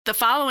The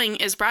following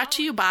is brought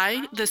to you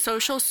by the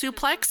Social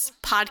Suplex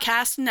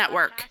Podcast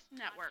Network.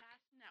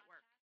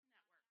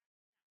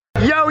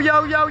 Yo,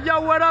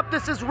 what up?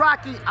 This is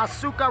Rocky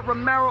Asuka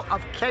Romero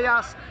of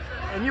Chaos,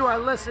 and you are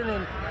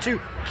listening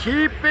to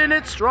Keeping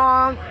It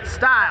Strong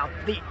Style,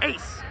 the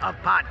ace of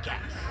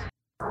podcasts.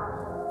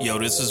 Yo,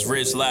 this is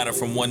Rich Latta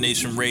from One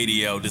Nation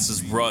Radio. This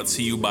is brought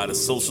to you by the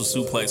Social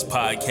Suplex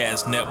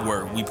Podcast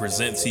Network. We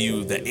present to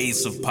you the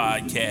Ace of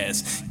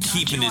Podcasts,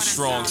 Keeping It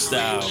Strong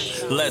Style.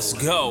 Let's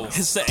go.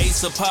 It's the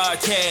Ace of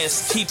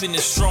Podcasts, Keeping It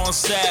Strong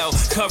Style.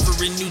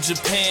 Covering New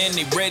Japan,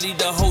 they ready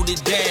to hold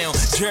it down.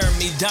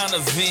 Jeremy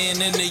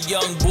Donovan and the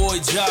young boy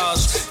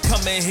Josh.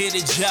 Come and hit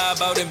a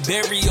job out and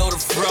bury all the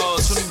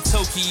frauds. From the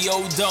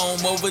Tokyo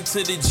Dome over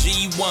to the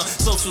G1.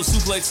 Social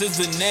Suplex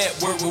is the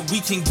network where we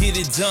can get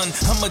it done.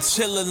 I'ma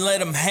chill and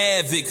let them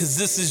have it, cause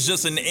this is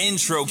just an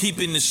intro.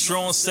 Keeping the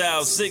strong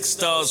style, 6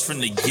 stars from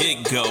the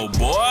get-go,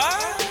 boy.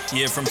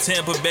 Yeah, from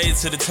Tampa Bay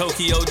to the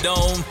Tokyo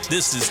Dome,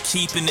 this is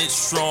Keeping It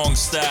Strong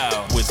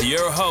Style with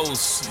your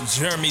hosts,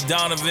 Jeremy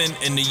Donovan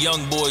and the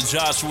young boy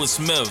Joshua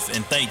Smith.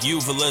 And thank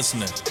you for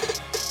listening.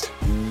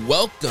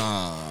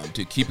 Welcome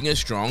to Keeping It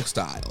Strong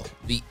Style,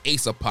 the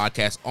Ace of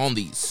Podcast on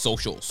the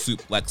Social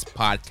Suplex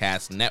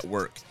Podcast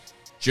Network.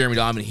 Jeremy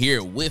Donovan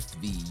here with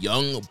the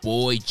young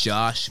boy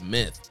Josh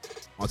Smith.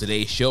 On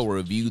today's show, we'll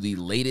review the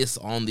latest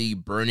on the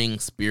Burning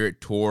Spirit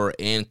Tour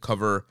and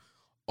cover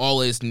all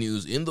latest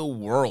news in the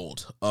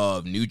world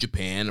of New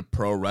Japan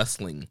Pro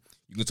Wrestling.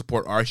 You can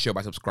support our show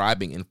by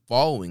subscribing and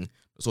following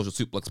the Social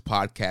Suplex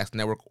Podcast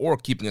Network or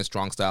Keeping It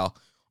Strong Style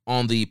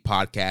on the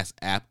podcast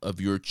app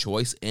of your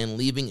choice and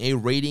leaving a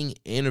rating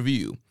and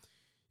review.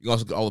 You can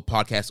also get all the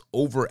podcasts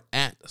over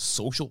at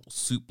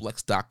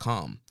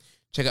socialsuplex.com.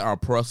 Check out our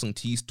Pro Wrestling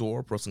Tees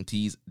store,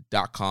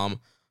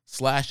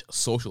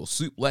 prowrestlingtees.com/social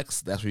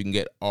suplex. That's where you can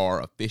get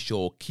our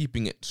official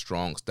Keeping It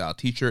Strong Style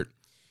t-shirt.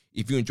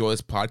 If you enjoy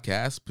this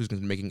podcast, please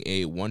consider making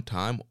a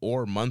one-time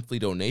or monthly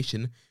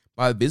donation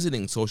by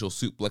visiting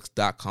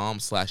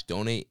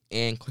socialsuplex.com/donate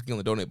and clicking on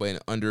the donate button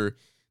under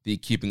the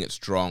Keeping It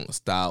Strong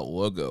Style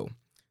logo.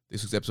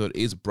 This week's episode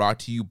is brought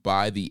to you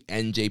by the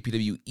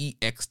NJPW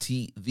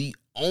EXT, the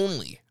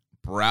only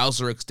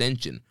browser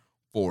extension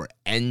for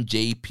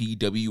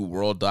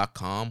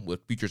NJPWWorld.com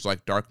with features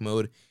like dark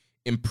mode,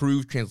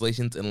 improved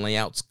translations and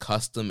layouts,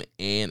 custom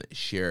and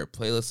shared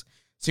playlists,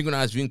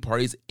 synchronized viewing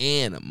parties,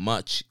 and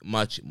much,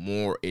 much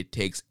more. It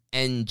takes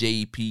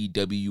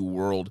NJPW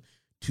World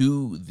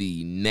to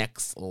the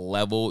next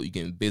level. You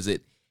can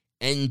visit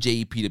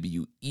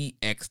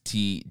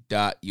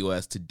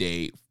njpwext.us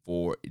today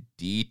for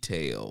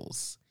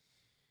details.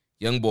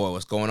 Young boy,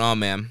 what's going on,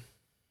 man?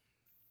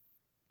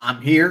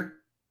 I'm here.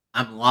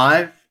 I'm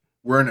live.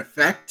 We're in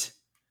effect.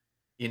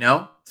 You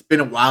know, it's been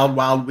a wild,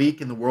 wild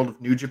week in the world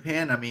of New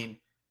Japan. I mean,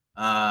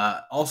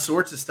 all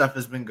sorts of stuff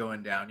has been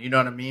going down. You know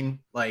what I mean?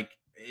 Like,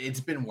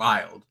 it's been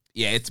wild.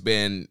 Yeah, it's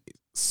been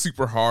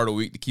super hard a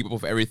week to keep up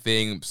with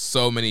everything.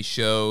 So many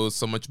shows,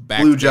 so much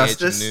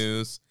backstage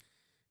news.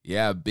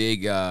 Yeah,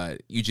 big Yuji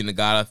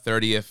Nagata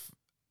 30th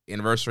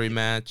anniversary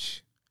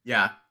match.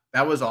 Yeah,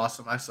 that was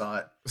awesome. I saw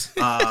it.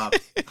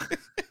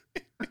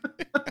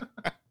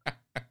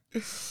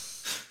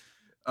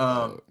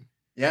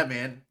 Yeah,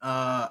 man.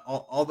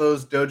 All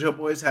those dojo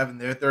boys having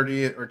their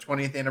 30th or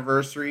 20th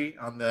anniversary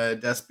on the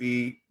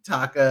Despi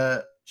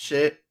Taka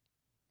shit.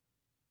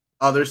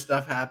 Other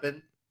stuff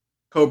happened.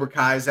 Cobra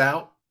Kai's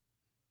out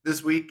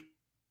this week.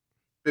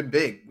 Been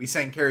big. We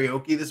sang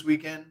karaoke this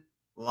weekend.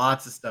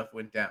 Lots of stuff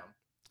went down.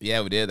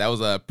 Yeah, we did. That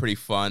was a pretty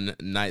fun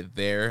night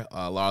there.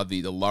 A lot of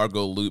the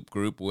Largo Loop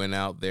group went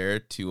out there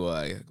to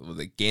was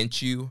it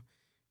Genshu?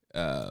 Is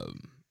that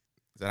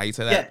how you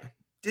say that? Yeah.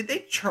 Did they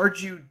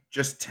charge you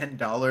just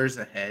 $10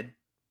 a head?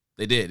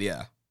 They did,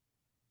 yeah.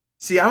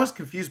 See, I was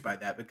confused by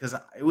that because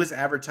it was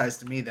advertised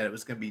to me that it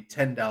was going to be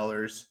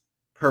 $10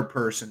 per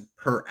person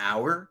per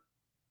hour.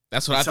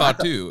 That's what I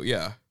thought too,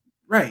 yeah.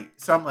 Right.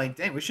 So I'm like,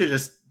 dang, we should have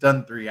just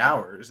done 3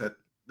 hours at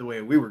the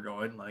way we were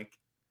going, like,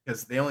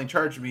 because they only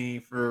charged me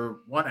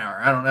for 1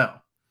 hour. I don't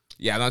know.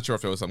 Yeah, I'm not sure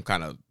if there was some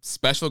kind of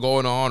special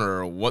going on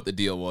or what the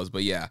deal was,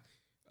 but yeah.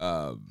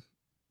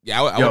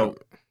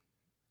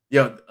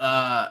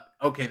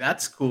 Okay,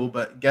 that's cool,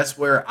 but guess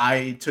where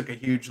I took a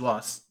huge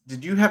loss?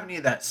 Did you have any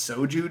of that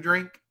soju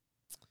drink?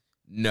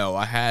 No,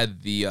 I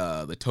had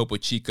the Topo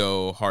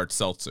Chico hard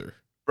seltzer.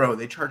 Bro,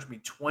 they charged me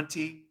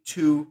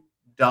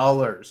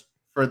 $22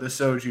 for the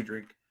soju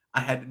drink. I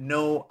had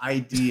no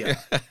idea.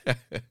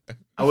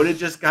 I would have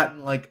just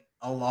gotten like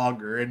a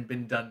lager and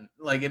been done,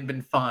 like, and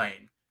been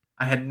fine.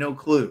 I had no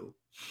clue.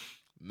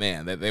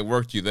 Man, they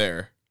worked you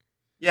there.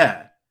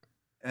 Yeah.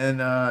 And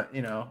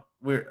you know,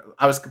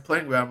 I was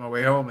complaining about it on my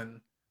way home,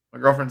 and my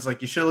girlfriend's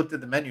like, you should have looked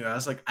at the menu. I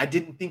was like, I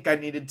didn't think I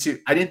needed to.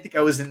 I didn't think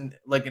I was in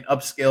like an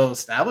upscale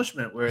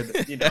establishment where,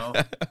 you know,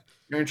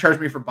 you're going to charge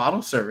me for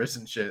bottle service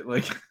and shit.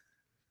 Like,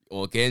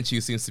 well, Genshu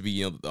seems to be,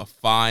 you know, the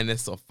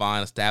finest of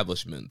fine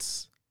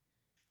establishments.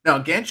 No,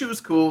 Genshu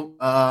was cool.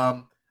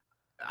 I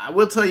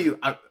will tell you,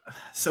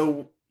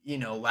 so, you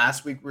know,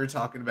 last week we were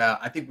talking about,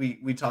 I think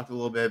we talked a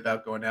little bit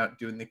about going out and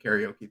doing the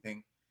karaoke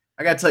thing.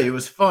 I gotta tell you, it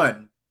was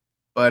fun.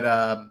 But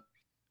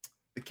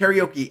the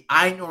karaoke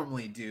I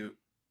normally do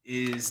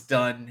is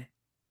done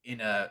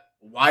in a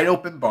wide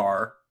open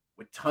bar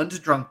with tons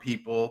of drunk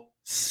people,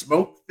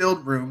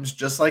 smoke-filled rooms,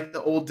 just like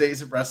the old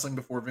days of wrestling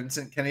before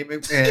Vincent Kenny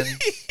McMahon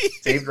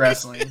saved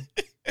wrestling.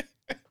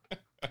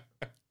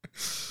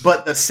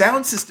 But the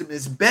sound system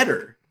is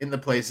better in the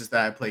places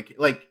that I play.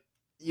 Like,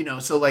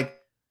 so like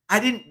I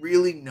didn't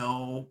really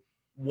know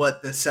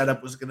what the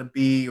setup was going to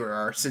be or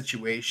our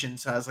situation.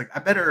 So I was like, I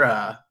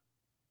better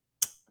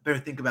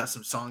think about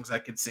some songs I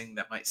could sing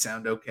that might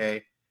sound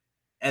okay.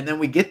 And then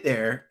we get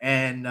there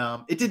and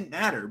it didn't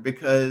matter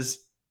because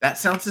that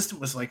sound system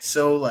was like,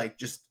 so like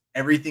just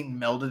everything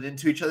melded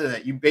into each other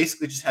that you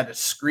basically just had to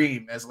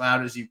scream as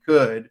loud as you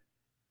could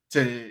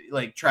to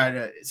like try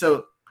to.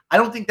 So I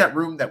don't think that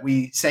room that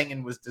we sang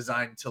in was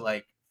designed to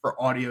like for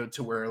audio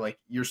to where like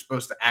you're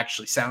supposed to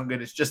actually sound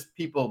good. It's just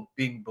people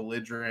being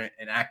belligerent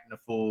and acting a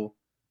fool,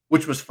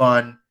 which was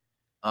fun.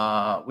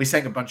 We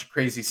sang a bunch of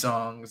crazy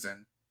songs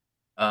and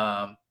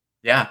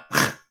yeah.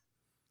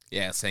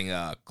 Yeah,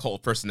 sang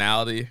Cult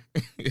Personality.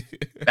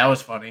 That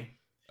was funny.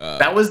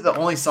 That was the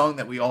only song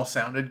that we all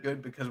sounded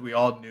good because we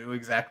all knew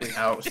exactly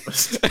how it was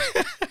supposed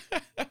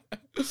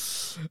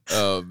to.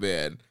 Oh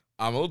man,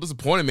 I'm a little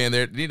disappointed, man.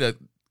 They need to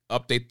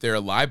update their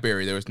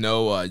library. There was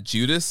no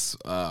Judas,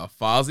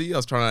 Fozzy. I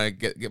was trying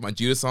to get my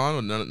Judas on,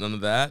 but none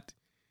of that.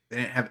 They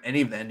didn't have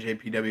any of the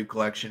NJPW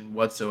collection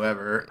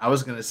whatsoever. I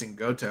was gonna sing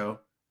Goto.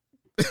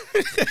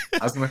 I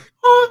was gonna.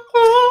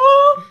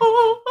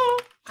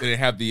 They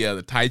didn't have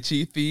the Tai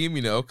Chi theme.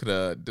 Could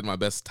have did my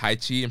best Tai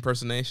Chi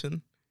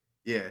impersonation.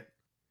 Yeah,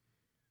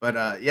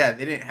 but yeah,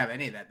 they didn't have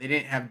any of that. They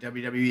didn't have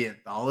WWE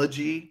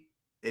Anthology.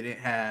 They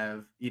didn't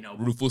have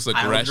Ruthless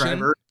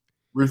Aggression.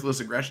 Ruthless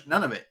Aggression.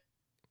 None of it.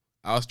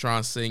 I was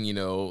trying to sing,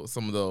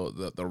 some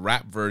of the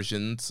rap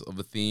versions of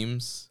the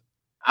themes.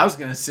 I was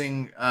gonna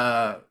sing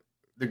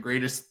the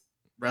greatest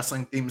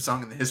wrestling theme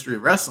song in the history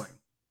of wrestling.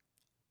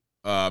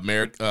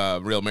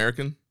 Real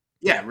American.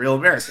 Yeah, Real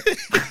American.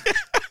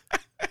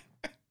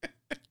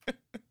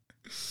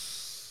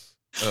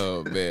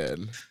 Oh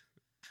man,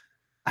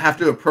 I have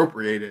to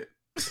appropriate it.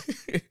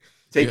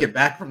 Take it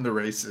back from the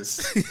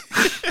racists.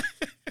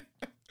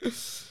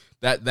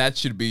 That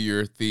should be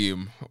your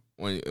theme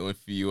when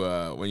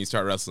you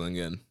start wrestling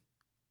again.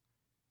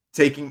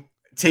 Taking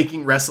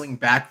wrestling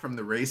back from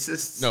the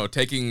racists. No,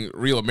 taking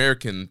Real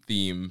American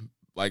theme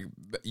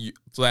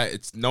so that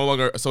it's no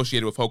longer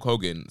associated with Hulk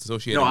Hogan. It's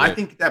associated. No, I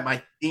think that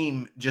my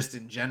theme, just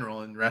in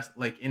general,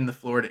 like in the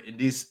Florida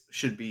Indies,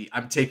 should be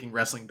I'm taking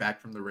wrestling back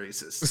from the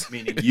racists,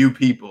 meaning you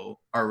people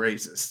are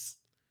racists.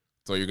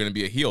 So you're gonna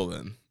be a heel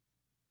then?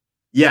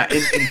 Yeah,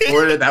 in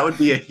Florida, that would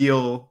be a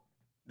heel.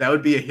 That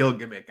would be a heel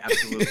gimmick,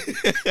 absolutely.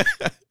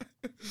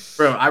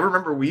 Bro, I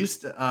remember we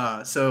used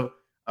to.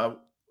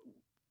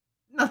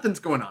 Nothing's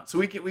going on, so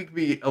we could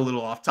be a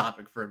little off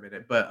topic for a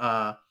minute,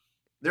 but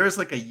there was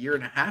like a year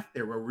and a half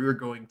there where we were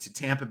going to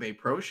Tampa Bay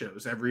Pro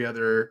shows every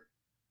other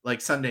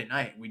like Sunday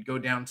night. We'd go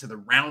down to the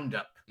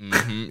Roundup.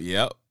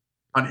 Yep.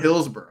 On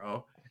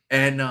Hillsborough.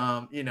 And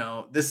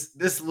this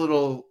is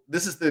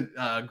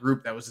the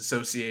group that was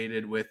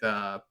associated with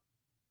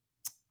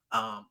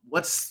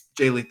what's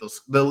Jay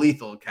Lethal's, the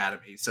Lethal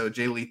Academy. So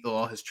Jay Lethal,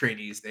 all his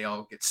trainees, they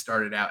all get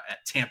started out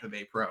at Tampa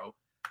Bay Pro.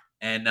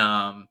 And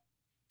all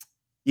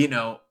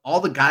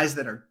the guys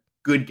that are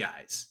good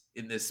guys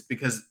in this,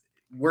 because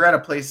we're at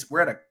a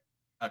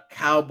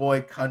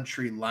cowboy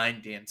country line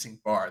dancing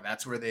bar.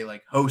 That's where they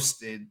like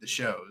hosted the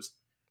shows.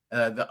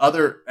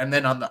 And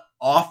then on the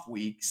off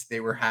weeks, they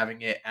were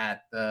having it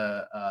at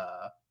the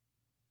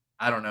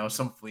I don't know,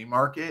 some flea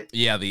market.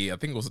 Yeah, I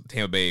think it was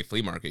Tampa Bay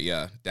Flea Market.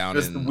 Yeah, down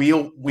just in the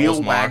wheel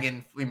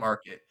wagon flea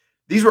market.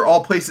 These were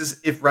all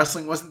places. If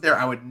wrestling wasn't there,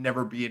 I would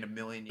never be in a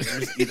million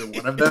years. Either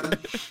one of them.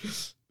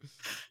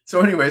 So,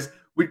 anyways,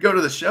 we'd go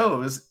to the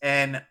shows,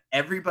 and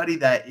everybody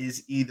that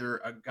is either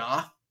a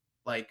goth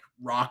like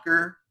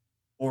rocker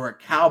or a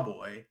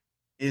cowboy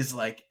is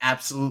like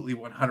absolutely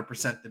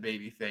 100% the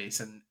baby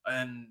face, and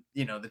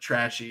the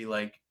trashy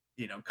like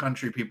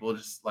country people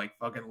just like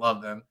fucking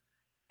love them.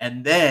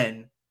 And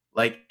then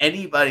like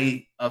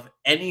anybody of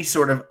any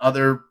sort of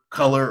other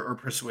color or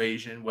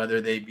persuasion, whether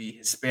they be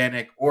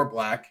Hispanic or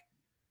black,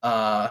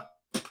 are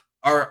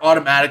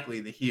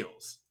automatically the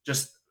heels,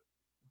 just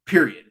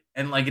period.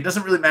 And like it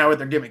doesn't really matter what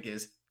their gimmick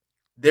is,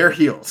 they're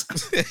heels.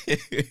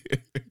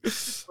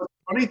 The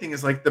funny thing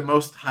is, like, the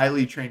most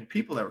highly trained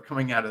people that were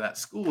coming out of that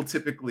school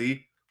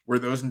typically were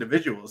those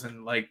individuals.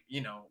 And like,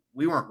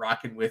 we weren't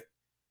rocking with,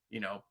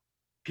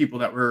 people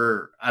that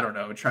were, I don't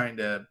know, trying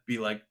to be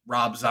like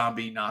Rob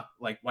Zombie, not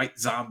like White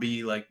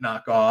Zombie, like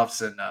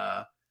knockoffs, and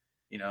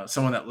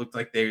someone that looked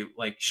like they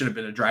like should have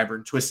been a driver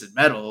in Twisted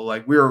Metal.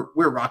 Like we're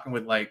rocking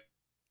with like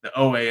the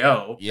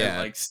OAO.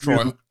 Yeah, and, like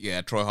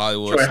Troy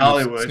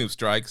Hollywood. Snoop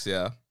Strikes,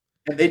 yeah.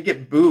 And they'd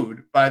get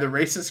booed by the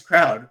racist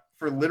crowd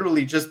for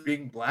literally just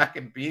being black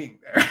and being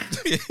there.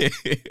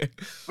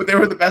 But they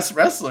were the best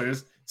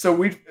wrestlers. So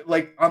we'd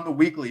like on the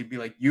weekly it'd be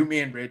like you,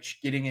 me, and Rich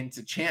getting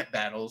into chant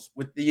battles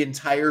with the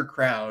entire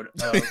crowd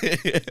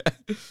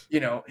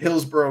of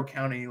Hillsborough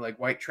County like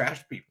white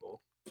trash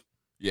people.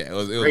 Yeah,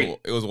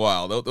 it was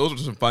wild. Those were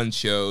some fun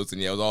shows,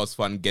 and yeah, it was always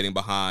fun getting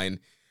behind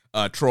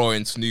Troy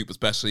and Snoop,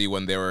 especially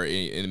when they were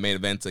in main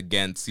events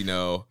against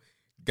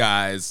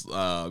guys,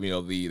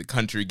 the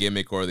country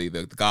gimmick or the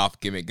golf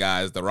gimmick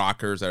guys, the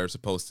rockers that are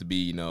supposed to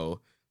be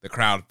the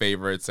crowd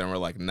favorites, and we're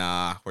like,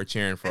 nah, we're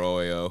cheering for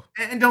Oyo.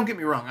 And don't get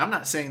me wrong, I'm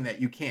not saying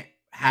that you can't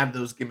have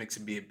those gimmicks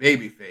and be a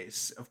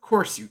babyface. Of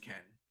course you can.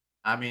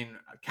 I mean,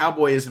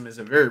 cowboyism is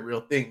a very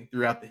real thing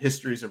throughout the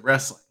histories of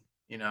wrestling.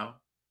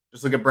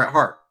 Just look at Bret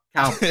Hart,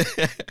 cowboy.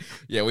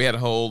 Yeah, we had a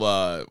whole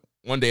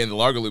one day in the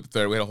Largo Loop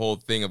thread, we had a whole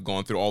thing of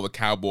going through all the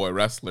cowboy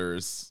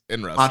wrestlers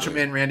in wrestling. Macho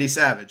Man Randy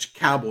Savage,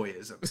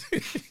 cowboyism.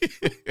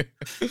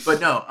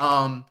 But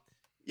no,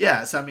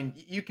 yeah, so I mean,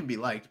 you can be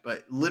liked,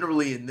 but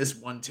literally in this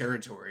one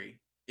territory,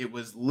 it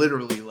was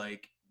literally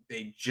like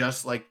they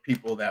just liked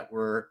people that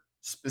were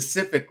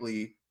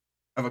specifically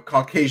of a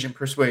Caucasian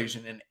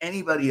persuasion, and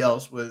anybody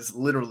else was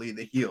literally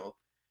the heel.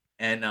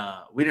 And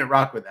we didn't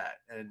rock with that.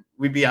 And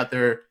we'd be out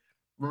there.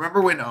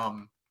 Remember when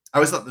I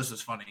always thought this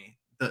was funny.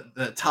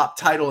 The top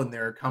title in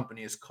their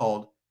company is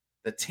called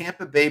the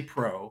Tampa Bay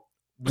Pro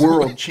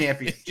World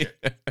Championship.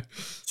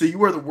 So you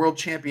were the world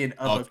champion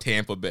of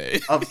Tampa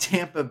Bay. Of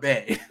Tampa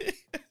Bay.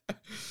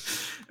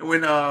 And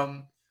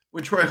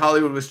when Troy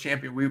Hollywood was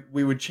champion,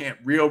 we would chant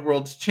 "Real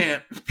World's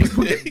Champ."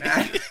 People get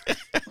mad.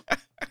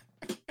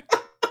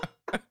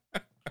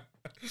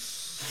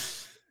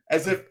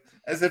 As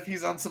if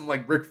he's on some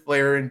like Ric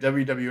Flair and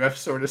WWF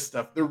sort of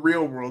stuff. The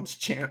Real World's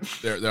Champ.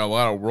 There are a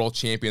lot of world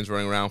champions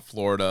running around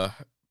Florida.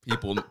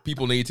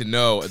 People need to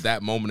know at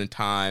that moment in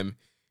time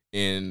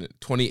in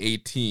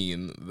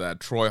 2018 that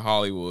Troy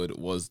Hollywood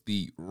was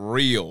the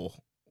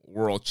real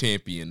world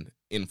champion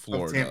in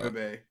Florida. Of Tampa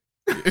Bay.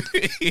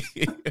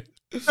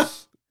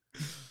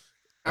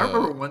 I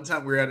remember one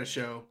time we were at a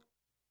show.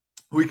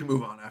 We can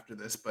move on after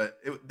this, but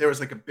there was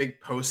like a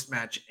big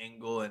post-match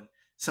angle, and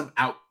some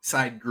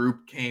outside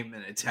group came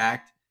and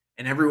attacked,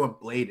 and everyone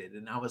bladed.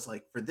 And I was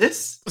like, "For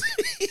this,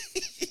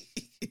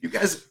 you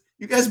guys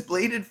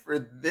bladed for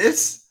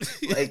this?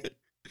 Like,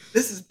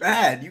 this is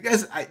bad. You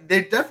guys,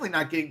 they're definitely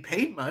not getting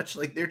paid much.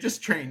 Like, they're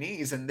just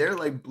trainees, and they're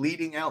like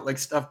bleeding out like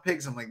stuffed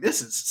pigs. I'm like,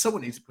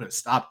 someone needs to put a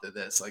stop to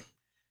this. Like,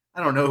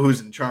 I don't know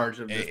who's in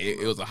charge of this.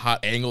 It was a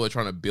hot angle. They're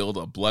trying to build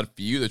a blood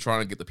feud. They're trying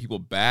to get the people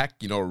back.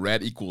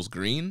 Red equals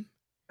green.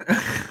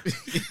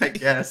 I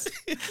guess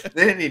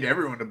they didn't need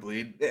everyone to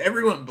bleed.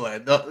 Everyone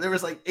bled. There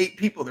was like 8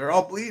 people. They're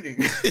all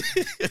bleeding.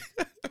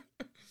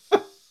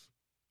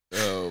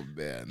 Oh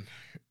man,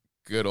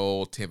 good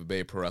old Tampa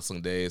Bay Pro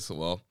Wrestling days.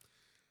 Well,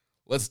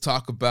 let's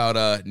talk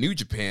about New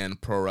Japan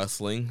Pro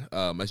Wrestling.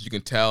 As you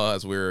can tell,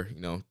 as we're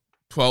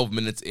 12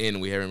 minutes in,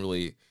 we haven't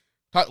really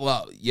talked a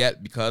lot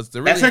yet because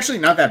that's actually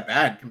not that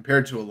bad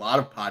compared to a lot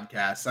of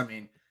podcasts. I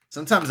mean,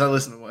 sometimes I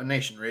listen to One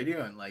Nation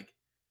Radio and like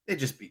they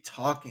just be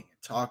talking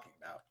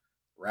about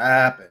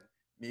rap and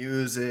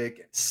music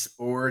and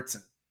sports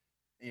and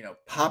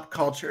pop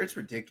culture. It's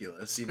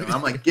ridiculous.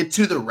 I'm like, get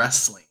to the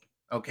wrestling,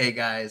 okay,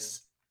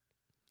 guys.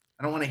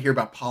 I don't want to hear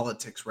about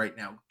politics right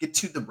now. Get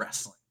to the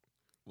wrestling.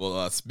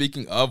 Well,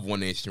 speaking of One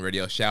Nation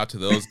Radio, shout out to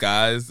those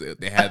guys.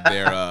 They had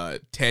their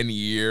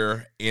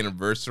 10-year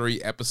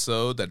anniversary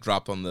episode that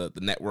dropped on the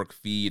network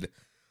feed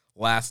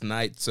last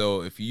night.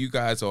 So if you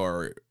guys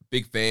are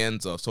big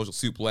fans of Social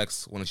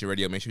Suplex, One Nation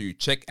Radio, make sure you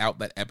check out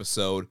that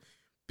episode.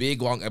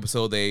 Big, long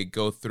episode. They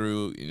go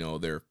through,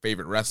 their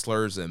favorite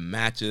wrestlers and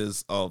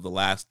matches of the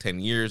last 10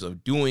 years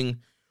of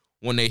doing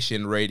One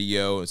Nation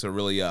Radio. It's a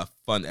really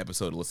fun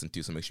episode to listen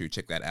to, so make sure you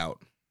check that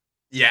out.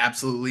 Yeah,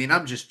 absolutely. And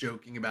I'm just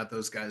joking about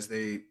those guys.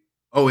 They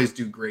always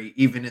do great,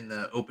 even in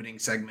the opening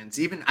segments.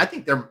 Even, I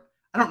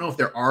don't know if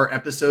there are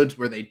episodes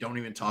where they don't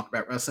even talk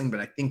about wrestling, but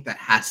I think that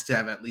has to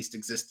have at least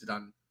existed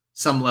on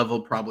some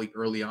level, probably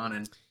early on.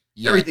 And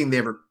everything they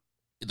ever...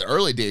 The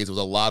early days was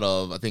a lot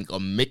of, I think, a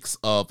mix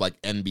of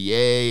like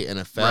NBA,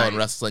 NFL, and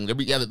wrestling. I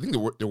think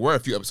there were a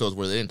few episodes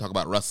where they didn't talk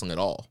about wrestling at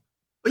all.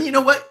 But you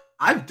know what?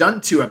 I've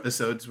done 2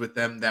 episodes with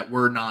them that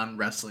were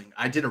non-wrestling.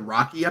 I did a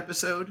Rocky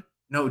episode.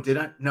 No, did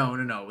I? No.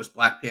 It was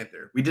Black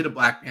Panther. We did a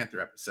Black Panther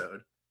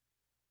episode.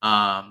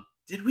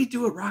 Did we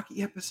do a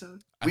Rocky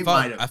episode? We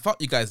might have. I thought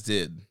you guys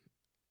did.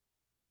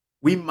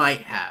 We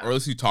might have. Or at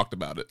least you talked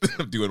about it,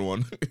 of doing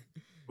one.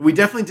 We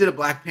definitely did a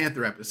Black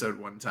Panther episode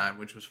one time,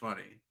 which was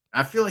funny.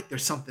 I feel like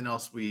there's something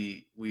else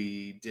we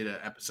did an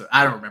episode.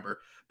 I don't remember.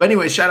 But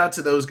anyway, shout out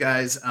to those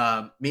guys.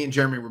 Me and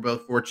Jeremy were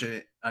both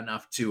fortunate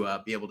enough to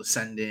be able to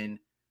send in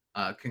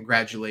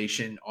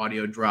congratulation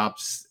audio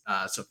drops.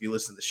 So if you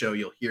listen to the show,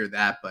 you'll hear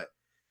that. But,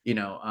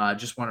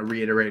 just want to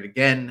reiterate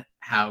again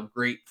how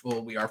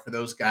grateful we are for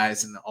those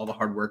guys and all the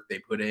hard work they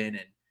put in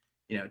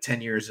and,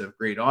 10 years of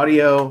great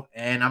audio.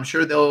 And I'm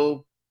sure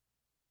they'll,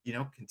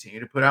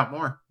 continue to put out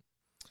more.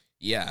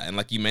 Yeah, and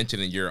like you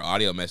mentioned in your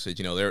audio message,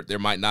 there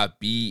might not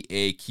be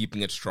a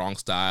Keeping It Strong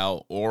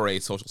Style or a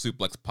Social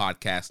Suplex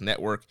podcast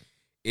network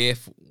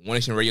if One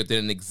Nation Radio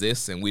didn't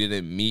exist and we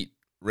didn't meet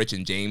Rich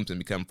and James and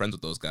become friends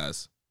with those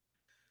guys.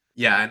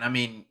 Yeah, and I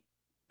mean,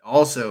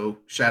 also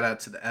shout out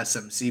to the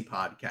SMC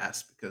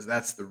podcast because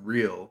that's the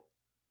real,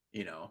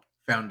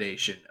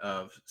 foundation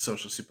of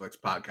Social Suplex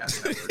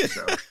Podcast Network.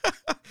 So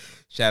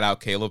shout out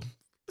Caleb.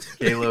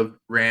 Caleb,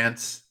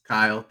 Rance,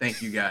 Kyle,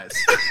 thank you guys.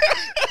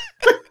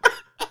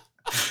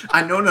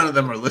 I know none of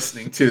them are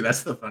listening too.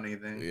 That's the funny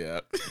thing.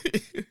 Yeah.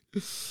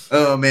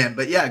 Oh man,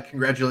 but yeah,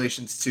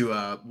 congratulations to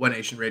One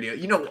Nation Radio.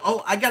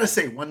 I gotta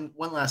say one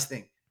last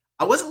thing.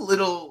 I was a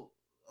little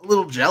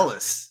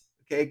jealous,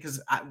 okay,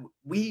 because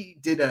we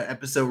did an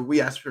episode where we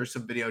asked for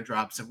some video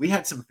drops and we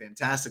had some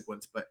fantastic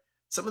ones, but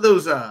some of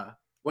those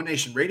One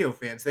Nation Radio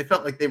fans, they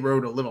felt like they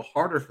rode a little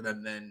harder for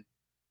them than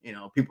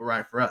people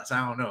ride for us.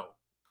 I don't know.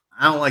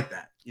 I don't like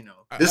that.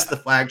 This is the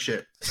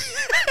flagship.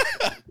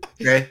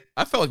 Okay.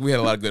 I felt like we had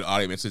a lot of good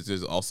audio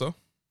messages also.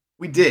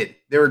 We did.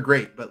 They were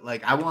great, but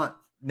I want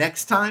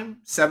next time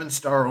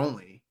 7-star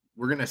only.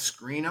 We're gonna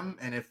screen them,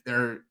 and if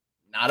they're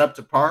not up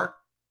to par,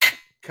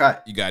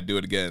 cut. You gotta do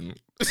it again.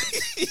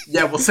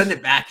 Yeah, we'll send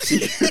it back to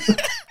you.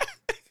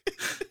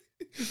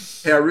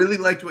 Hey, I really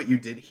liked what you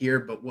did here,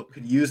 but what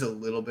could use a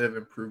little bit of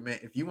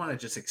improvement, if you want to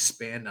just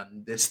expand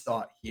on this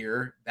thought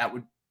here,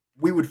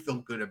 we would feel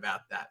good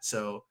about that.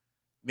 So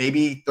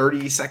maybe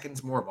 30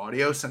 seconds more of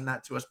audio, send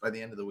that to us by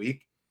the end of the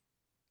week.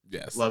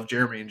 Yes. Love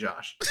Jeremy and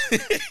Josh.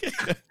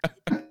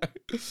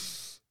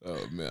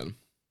 Oh man.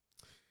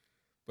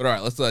 But all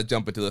right, let's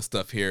jump into this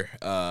stuff here.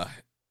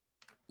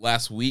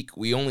 Last week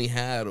we only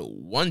had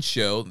one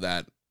show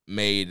that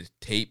made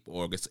tape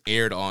or gets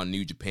aired on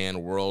New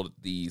Japan World,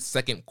 the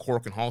second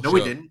Korakuen Hall show. No,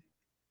 we didn't.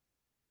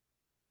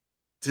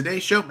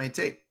 Today's show made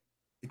tape.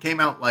 It came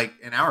out like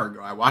an hour ago.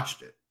 I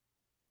watched it.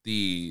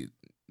 The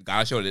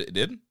Gaga show, it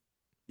did?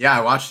 Yeah,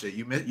 I watched it.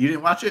 You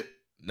didn't watch it?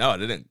 No, I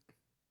didn't.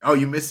 Oh,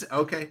 you missed it?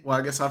 Okay. Well,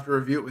 I guess I'll have to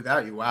review it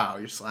without you. Wow,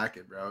 you're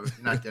slacking, bro. You're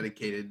not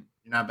dedicated.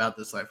 You're not about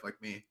this life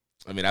like me.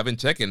 I mean, I've been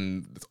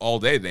checking all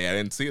day today. I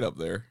didn't see it up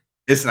there.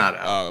 It's not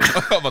out.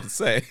 I'm about to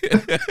say.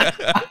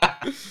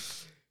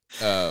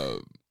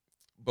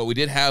 But we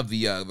did have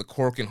the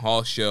Korakuen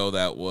Hall show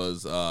that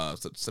was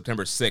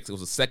September 6th. It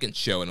was the second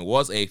show, and it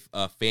was a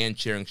fan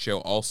cheering show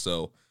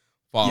also.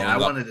 Yeah, I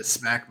wanted to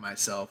smack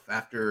myself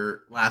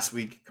after last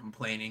week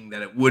complaining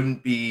that it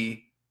wouldn't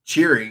be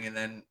cheering, and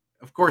then,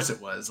 of course, it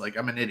was.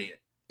 I'm an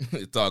idiot.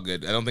 It's all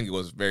good. I don't think it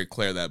was very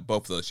clear that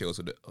both of those shows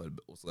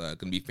was going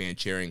to be fan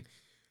cheering,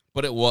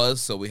 but it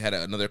was. So we had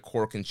another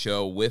Korakuen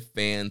show with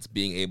fans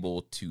being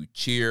able to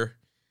cheer.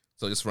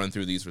 So just run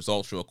through these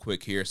results real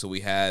quick here. So we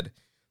had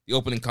the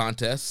opening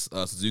contest,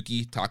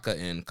 Suzuki, Taka,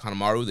 and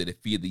Kanemaru. They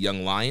defeated the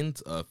Young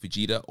Lions of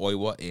Fujita,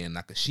 Oiwa, and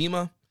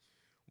Nakashima.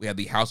 We had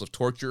the House of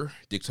Torture,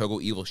 Dick Togo,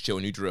 Evil Show,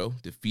 and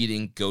Udro,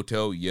 defeating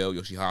Goto, Yo,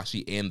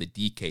 Yoshihashi, and the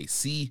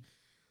DKC.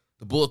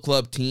 The Bullet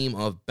Club team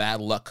of Bad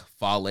Luck,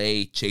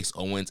 Fale, Chase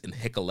Owens, and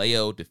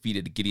Hikuleo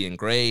defeated Gideon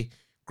Gray,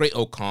 Great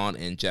Okan,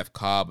 and Jeff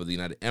Cobb of the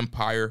United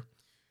Empire.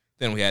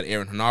 Then we had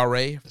Aaron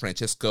Hanare,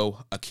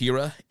 Francesco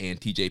Akira,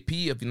 and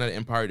TJP of the United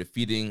Empire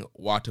defeating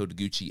Wato,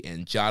 Deguchi,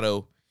 and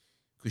Jado.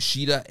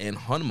 Kushida and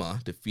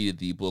Honma defeated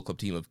the Bullet Club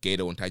team of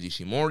Gedo and Taiji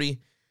Shimori.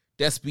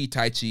 Despy,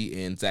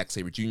 Taichi, and Zack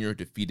Sabre Jr.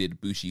 defeated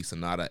Bushi,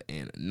 Sanada,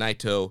 and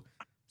Naito.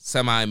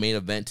 Semi-main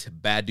event,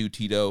 Badu,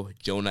 Tito,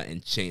 Jonah,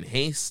 and Shane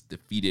Haste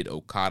defeated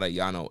Okada,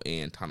 Yano,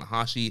 and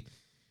Tanahashi.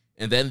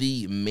 And then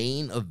the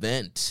main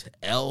event,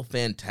 El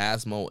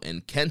Phantasmo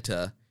and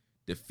Kenta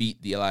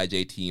defeat the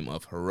LIJ team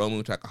of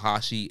Hiromu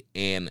Takahashi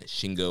and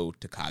Shingo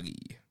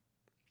Takagi.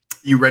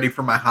 You ready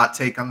for my hot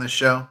take on this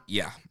show?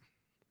 Yeah.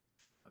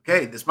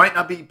 Okay, this might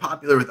not be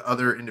popular with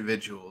other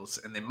individuals,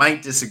 and they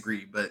might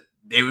disagree, but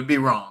they would be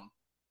wrong.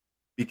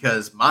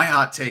 Because my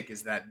hot take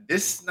is that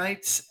this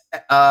night's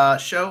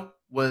show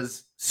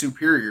was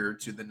superior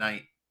to the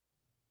night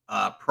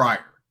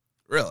prior.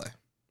 Really?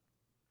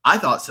 I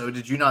thought so.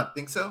 Did you not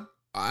think so?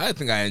 I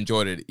think I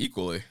enjoyed it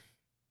equally.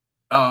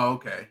 Oh,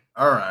 okay.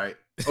 All right.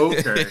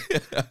 Okay.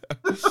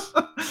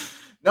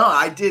 No,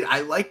 I did.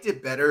 I liked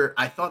it better.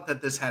 I thought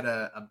that this had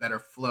a better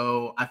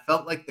flow. I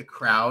felt like the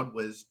crowd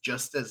was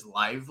just as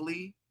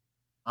lively.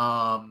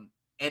 And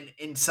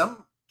in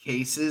some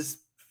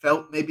cases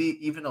felt maybe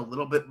even a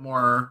little bit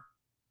more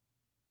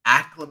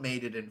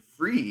acclimated and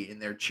free in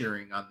their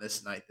cheering on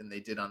this night than they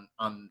did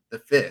on the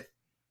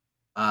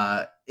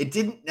 5th. It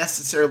didn't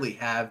necessarily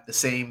have the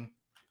same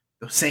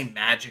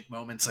magic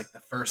moments like the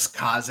first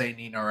Kaze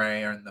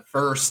Ninare and the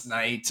first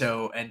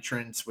Naito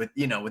entrance with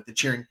the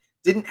cheering.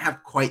 Didn't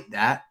have quite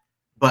that,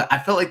 but I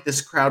felt like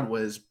this crowd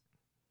was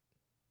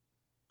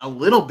a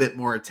little bit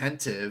more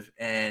attentive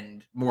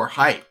and more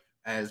hype,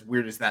 as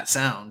weird as that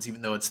sounds,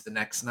 even though it's the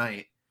next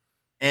night.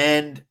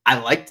 And I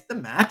liked the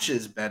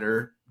matches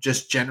better,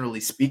 just generally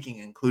speaking,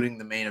 including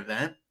the main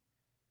event.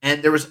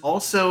 And there was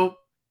also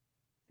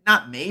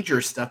not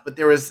major stuff, but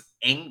there was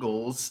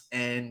angles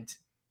and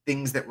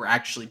things that were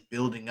actually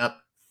building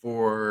up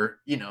for,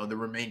 the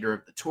remainder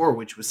of the tour,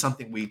 which was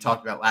something we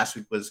talked about last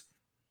week was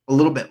a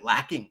little bit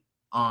lacking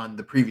on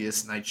the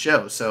previous night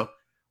show. So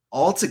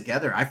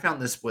altogether, I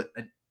found this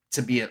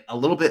to be a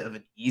little bit of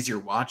an easier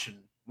watch and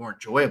more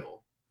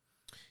enjoyable.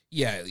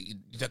 Yeah, you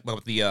talk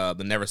about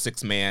the Never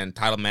Six Man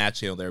title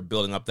match. They're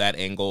building up that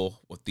angle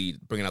with the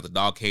bringing out the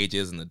dog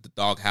cages and the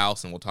dog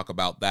house, and we'll talk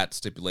about that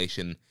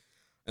stipulation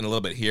in a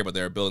little bit here. But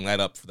they're building that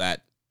up for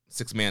that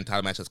 6-man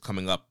title match that's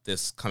coming up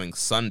this coming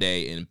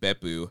Sunday in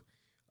Beppu,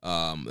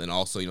 and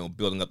also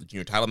building up the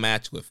junior title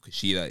match with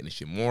Kushida and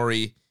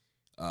Ishimori,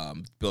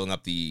 building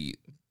up the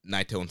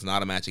Naito and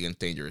Sonata match against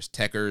Dangerous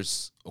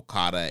Tekkers,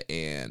 Okada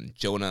and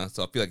Jonah.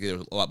 So I feel like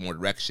there's a lot more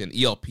direction.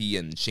 ELP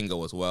and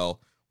Shingo as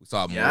well. We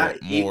saw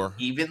more.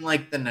 Even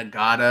like the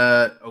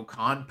Nagata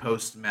Okan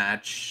post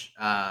match,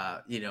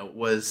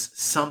 was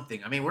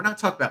something. I mean, we're not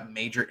talking about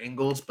major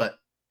angles, but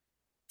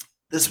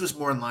this was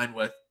more in line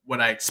with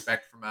what I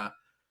expect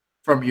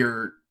from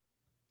your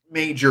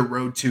major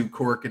Road to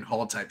Cork and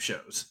Hall type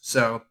shows.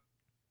 So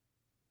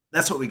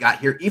that's what we got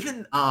here.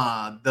 Even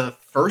the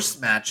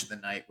first match of the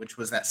night, which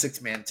was that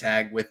 6-man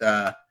tag with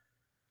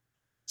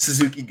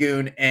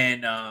Suzuki-gun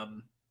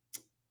and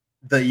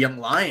the Young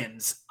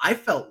Lions, I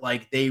felt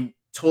like they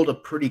told a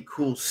pretty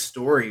cool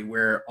story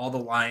where all the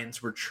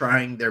Lions were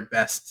trying their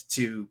best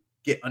to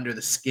get under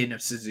the skin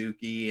of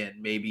Suzuki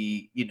and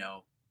maybe,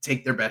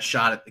 take their best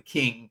shot at the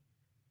King.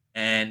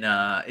 And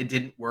it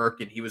didn't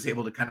work, and he was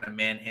able to kind of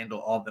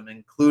manhandle all of them,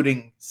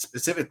 including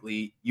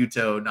specifically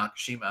Yuto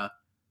Nakashima,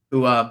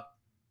 who,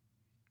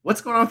 what's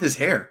going on with his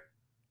hair?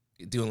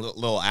 Doing a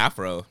little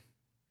afro.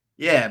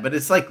 Yeah, but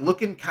it's like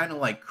looking kind of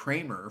like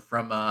Kramer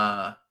from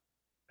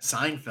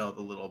Seinfeld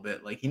a little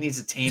bit. Like he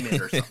needs to tame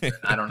it or something.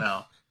 I don't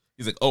know.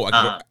 He's like, oh,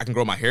 I can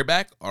grow my hair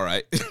back? All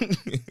right.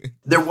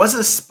 There was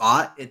a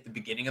spot at the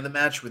beginning of the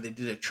match where they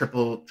did a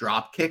triple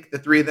drop kick, the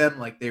three of them,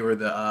 like they were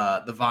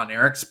the Von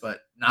Erichs,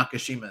 but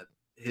Nakashima,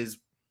 his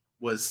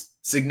was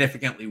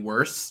significantly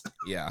worse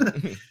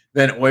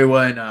than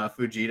Oiwa and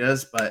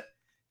Fujita's. But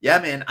yeah,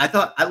 man,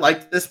 I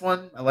liked this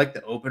one. I liked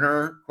the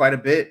opener quite a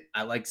bit.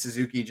 I like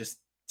Suzuki just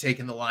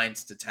taking the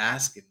Lions to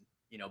task and,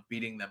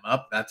 beating them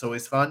up. That's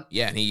always fun.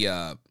 Yeah, and he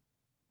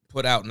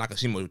put out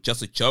Nakashima with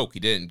just a choke. He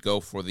didn't go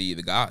for the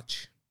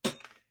gotch.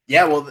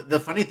 Yeah, well, the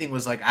funny thing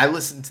was, like, I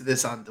listened to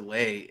this on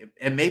delay,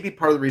 and maybe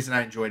part of the reason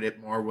I enjoyed it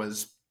more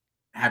was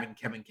having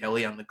Kevin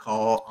Kelly on the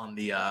call on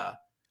the,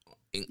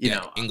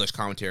 English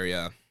commentary.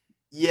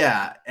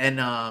 Yeah,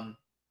 and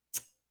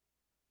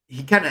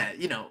he kind of,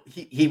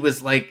 he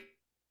was like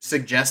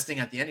suggesting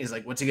at the end, he's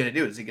like, "What's he gonna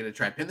do? Is he gonna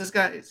try to pin this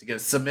guy? Is he gonna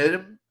submit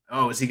him?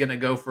 Oh, is he gonna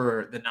go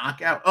for the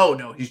knockout? Oh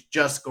no, he's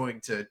just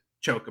going to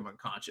choke him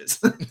unconscious."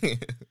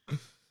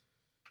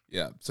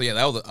 Yeah. So yeah,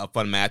 that was a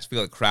fun match. I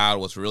feel like the crowd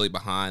was really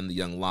behind the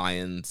Young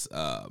Lions.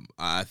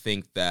 I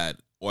think that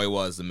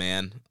Oiwa is the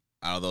man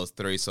out of those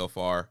three so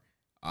far.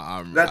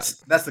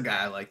 That's the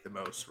guy I like the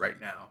most right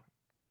now.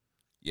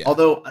 Yeah.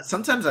 Although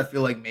sometimes I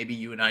feel like maybe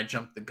you and I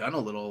jumped the gun a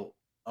little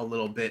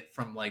bit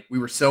from, like, we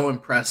were so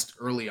impressed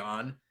early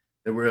on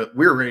that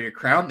we were ready to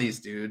crown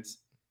these dudes,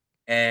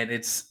 and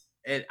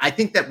I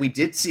think that we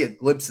did see a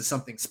glimpse of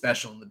something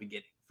special in the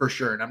beginning. For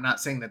sure. And I'm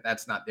not saying that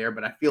that's not there,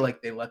 but I feel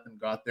like they let them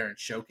go out there and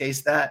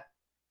showcase that.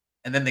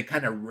 And then they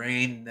kind of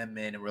reined them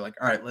in and we're like,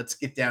 all right, let's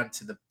get down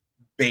to the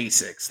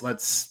basics.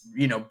 Let's,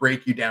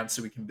 break you down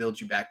so we can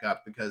build you back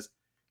up. Because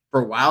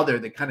for a while there,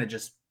 they kind of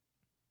just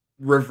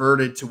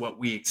reverted to what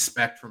we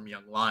expect from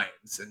Young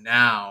Lions. And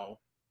now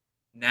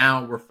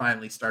we're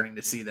finally starting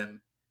to see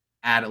them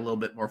add a little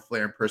bit more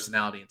flair and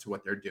personality into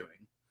what they're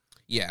doing.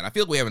 Yeah. And I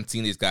feel like we haven't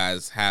seen these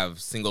guys have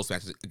singles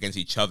matches against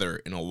each other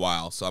in a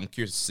while. So I'm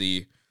curious to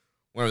see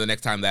whenever the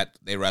next time that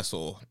they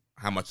wrestle,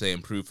 how much they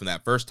improved from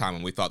that first time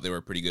when we thought they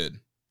were pretty good.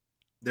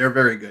 They're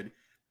very good.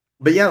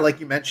 But yeah, like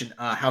you mentioned,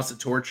 House of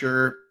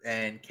Torture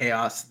and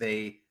Chaos,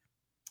 they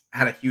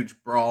had a huge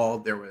brawl.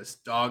 There was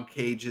dog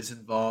cages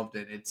involved,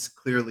 and it's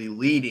clearly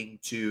leading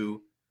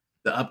to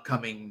the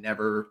upcoming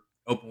Never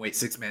Openweight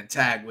 6-man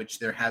tag, which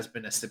there has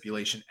been a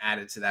stipulation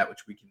added to that,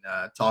 which we can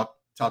talk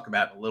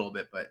about in a little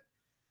bit. But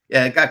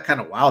yeah, it got kind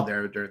of wild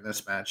there during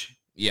this match.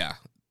 Yeah.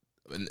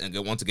 And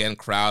once again,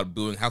 crowd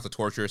booing. House of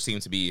Torture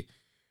seems to be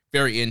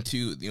very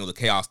into the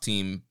Chaos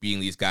team beating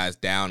these guys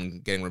down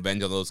and getting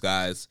revenge on those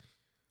guys.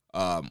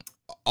 Also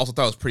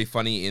thought it was pretty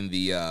funny in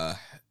the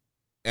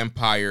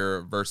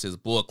Empire versus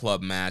Bullet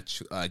Club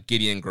match.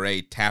 Gideon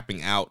Gray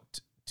tapping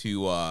out to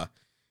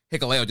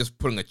Hikuleo, just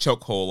putting a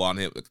chokehold on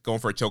him, going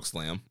for a choke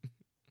slam.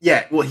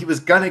 Yeah, well, he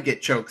was gonna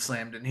get choke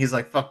slammed, and he's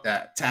like, "Fuck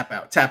that! Tap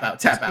out, tap out,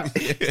 tap out."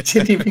 He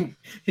didn't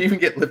even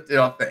get lifted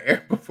off the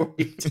air before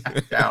he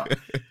tapped out.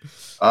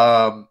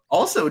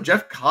 Also,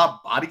 Jeff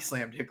Cobb body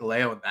slammed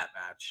Hikuleo in that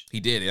match.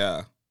 He did,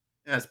 yeah.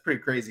 Yeah, it's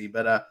pretty crazy.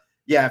 But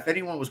yeah, if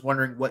anyone was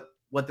wondering what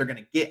they're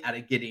gonna get out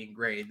of Gideon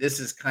Gray,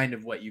 this is kind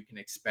of what you can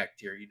expect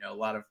here. A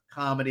lot of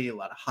comedy, a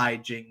lot of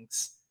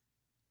hijinks.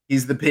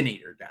 He's the pin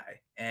eater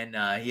guy, and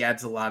he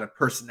adds a lot of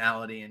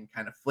personality and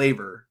kind of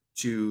flavor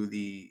to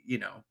the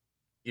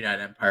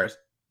United Empire's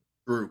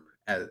group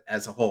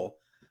as a whole.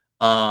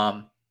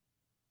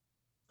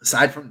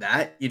 Aside from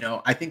that,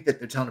 I think that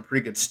they're telling a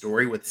pretty good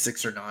story with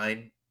 6 or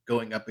 9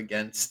 going up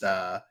against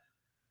the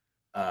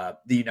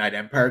United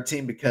Empire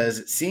team, because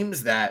it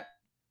seems that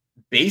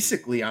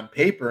basically on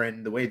paper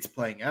and the way it's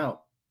playing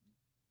out,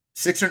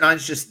 6 or 9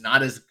 is just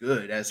not as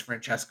good as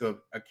Francesco,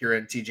 Akira,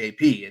 and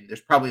TJP. And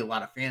there's probably a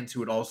lot of fans who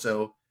would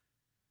also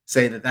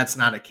say that that's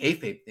not a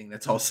kayfabe thing.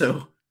 That's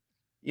also,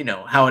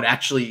 how it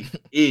actually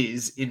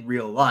is in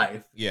real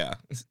life. Yeah.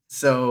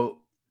 So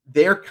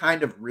they're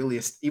kind of really,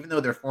 even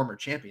though they're former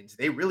champions,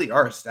 they really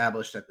are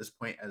established at this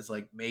point as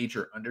like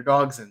major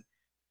underdogs. And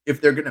if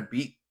they're going to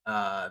beat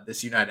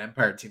this United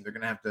Empire team, they're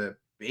going to have to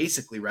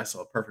basically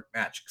wrestle a perfect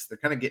match because they're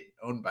kind of getting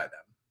owned by them.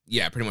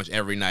 Yeah, pretty much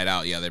every night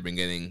out. Yeah, they've been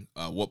getting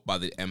whooped by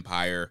the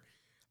Empire.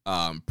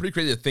 Pretty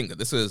crazy to think that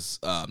this is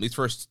these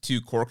first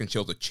 2 Korakuen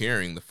shows of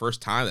cheering, the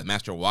first time that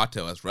Master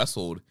Wato has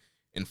wrestled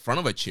in front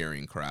of a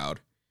cheering crowd.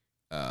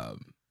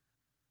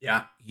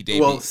 Yeah. He debuted.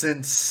 Well,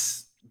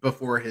 since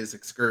before his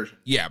excursion.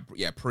 Yeah,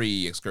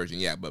 pre-excursion.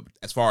 Yeah, but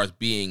as far as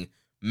being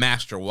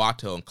Master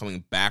Wato and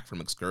coming back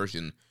from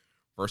excursion,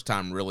 first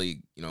time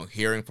really,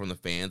 hearing from the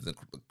fans,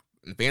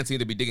 and fans seem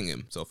to be digging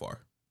him so far.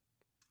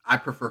 I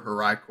prefer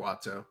Hirai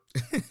Kawato.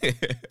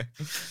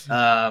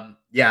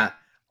 Yeah.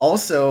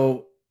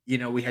 Also,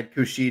 we had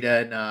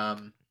Kushida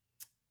and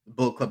the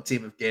Bullet Club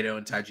team of Gedo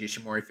and Taiji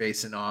Ishimori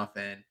facing off.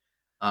 And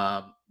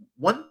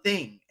one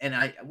thing,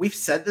 and we've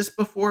said this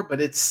before,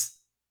 but it's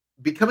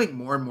becoming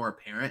more and more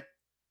apparent.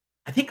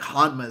 I think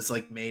Hanma's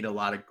like made a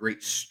lot of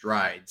great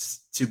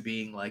strides to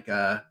being like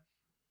I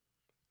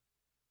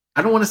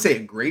don't want to say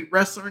a great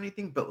wrestler or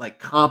anything, but like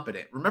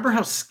competent. Remember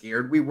how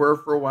scared we were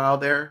for a while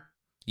there?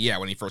 Yeah,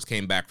 when he first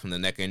came back from the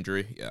neck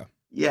injury. Yeah.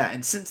 Yeah,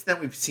 and since then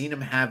we've seen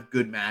him have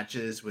good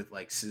matches with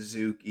like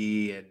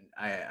Suzuki and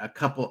a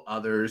couple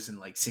others in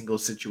like single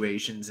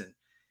situations. And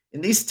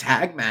in these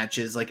tag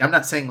matches, like I'm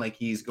not saying like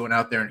he's going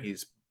out there and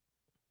he's,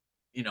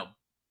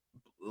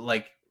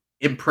 like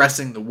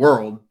impressing the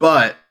world,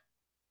 but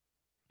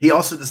he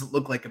also doesn't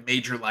look like a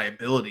major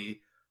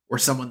liability or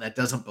someone that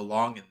doesn't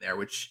belong in there,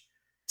 which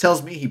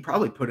tells me he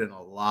probably put in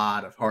a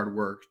lot of hard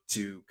work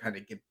to kind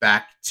of get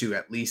back to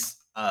at least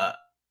a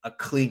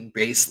clean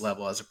base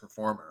level as a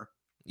performer.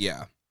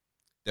 Yeah,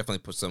 definitely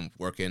put some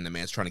work in. The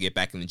man's trying to get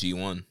back in the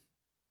G1.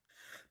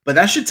 But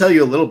that should tell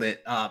you a little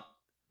bit.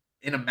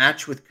 In a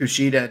match with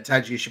Kushida and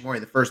Taiji Ishimori,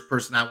 the first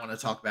person I want to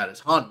talk about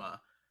is Hanma,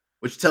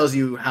 which tells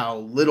you how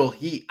little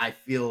heat I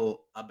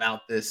feel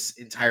about this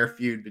entire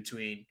feud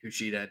between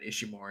Kushida and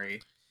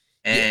Ishimori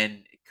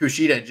and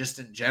Kushida just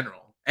in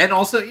general. And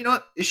also,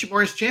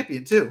 Ishimori's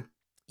champion too.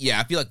 Yeah,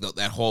 I feel like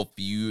that whole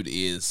feud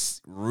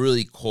is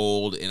really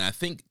cold, and I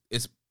think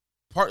it's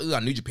partly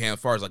on New Japan as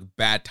far as like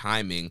bad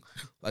timing.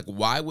 Like,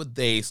 why would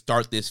they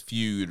start this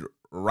feud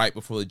right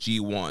before the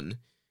G1,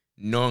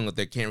 knowing that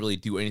they can't really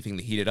do anything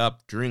to heat it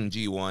up during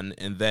G1,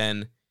 and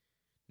then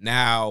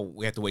now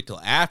we have to wait till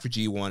after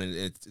G1, and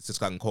it's just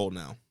gotten cold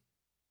now.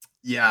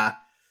 Yeah.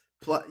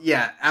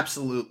 Yeah,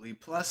 absolutely.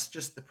 Plus,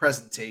 just the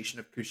presentation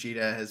of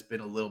Kushida has been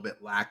a little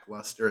bit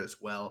lackluster as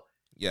well.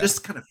 Yeah.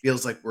 Just kind of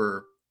feels like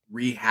we're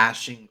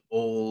rehashing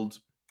old,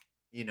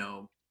 I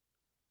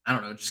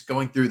don't know, just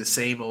going through the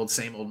same old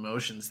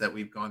motions that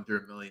we've gone through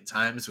a million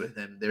times with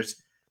him. There's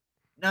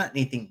not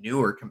anything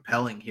new or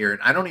compelling here.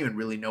 And I don't even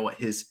really know what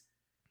his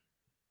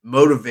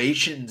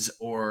motivations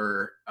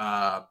or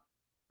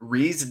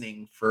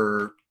reasoning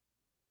for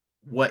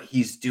what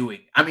he's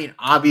doing. I mean,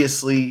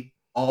 obviously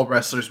all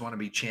wrestlers want to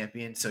be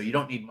champions, so you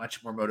don't need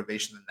much more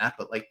motivation than that,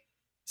 but like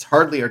he's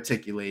hardly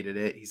articulated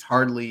it. He's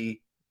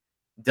hardly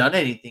done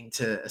anything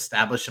to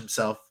establish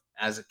himself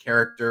as a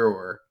character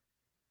or,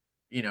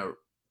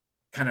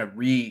 kind of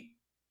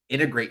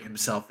reintegrate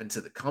himself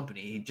into the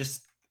company. He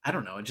just, I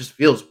don't know, it just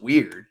feels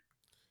weird.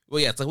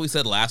 Well, yeah, it's like we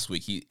said last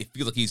week. It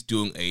feels like he's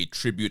doing a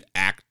tribute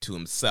act to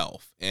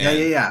himself. And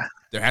yeah.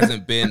 There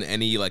hasn't been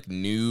any like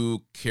new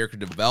character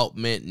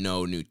development,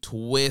 no new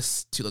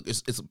twists.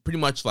 It's pretty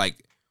much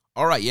like,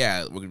 all right,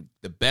 yeah, we're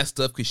the best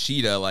of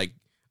Kushida, like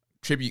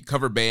tribute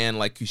cover band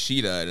like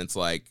Kushida, and it's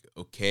like,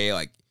 okay,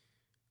 like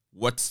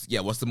what's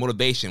the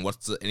motivation?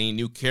 What's any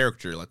new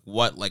character? Like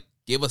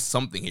give us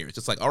something here. It's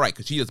just like, all right,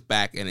 Kushida's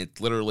back, and it's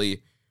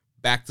literally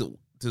back to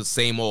the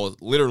same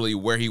old, literally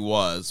where he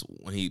was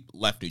when he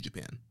left New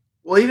Japan.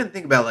 Well, even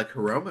think about like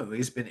Hiromu.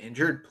 He's been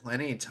injured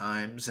plenty of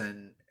times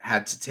and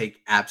had to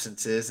take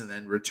absences and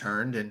then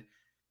returned. And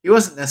he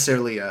wasn't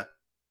necessarily a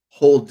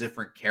whole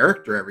different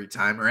character every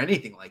time or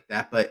anything like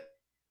that. But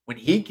when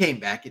he came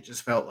back, it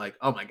just felt like,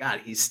 oh my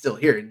God, he's still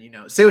here. And,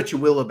 say what you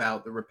will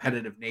about the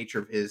repetitive nature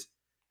of his,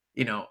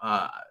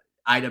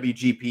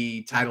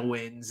 IWGP title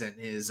wins and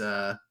his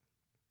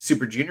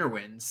Super Junior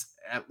wins.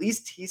 At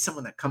least he's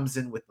someone that comes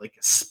in with like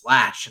a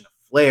splash and a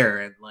flair.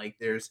 And like,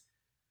 there's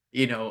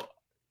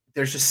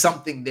just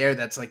something there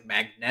that's like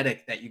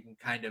magnetic that you can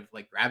kind of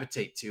like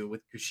gravitate to.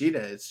 With Kushida,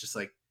 it's just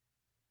like,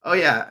 oh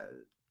yeah,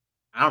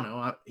 I don't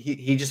know.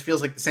 He just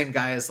feels like the same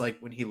guy as like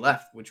when he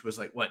left, which was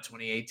like what,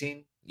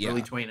 2018,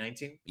 early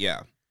 2019.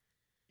 Yeah.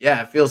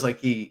 It feels like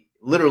he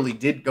literally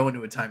did go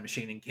into a time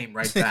machine and came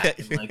right back,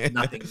 and like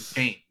nothing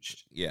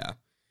changed. Yeah.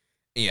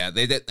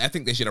 I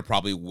think they should have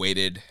probably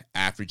waited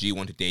after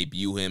G1 to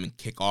debut him and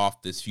kick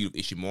off this feud of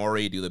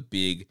Ishimori, do the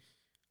big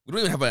We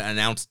don't even have an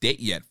announced date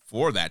yet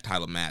for that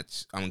title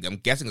match. I'm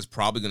guessing it's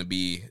probably going to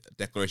be a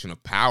declaration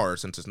of power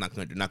since they're not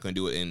going to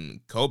do it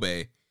in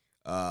Kobe.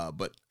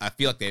 But I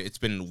feel like it's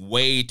been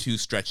way too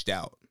stretched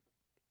out.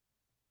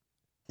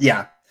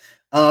 Yeah.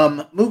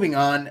 Moving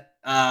on.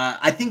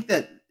 I think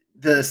that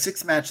the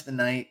sixth match of the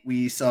night,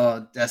 we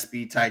saw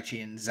Despy,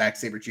 Taichi, and Zack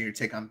Sabre Jr.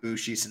 take on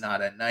Bushi,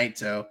 Sonata, and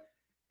Naito.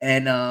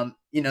 And,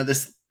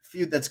 this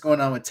feud that's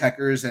going on with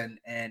Techers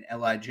and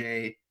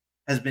LIJ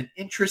has been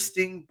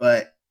interesting,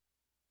 but,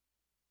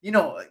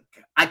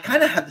 I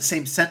kind of have the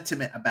same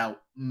sentiment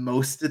about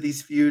most of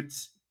these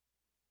feuds.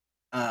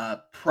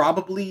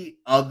 Probably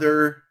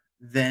other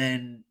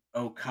than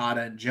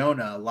Okada and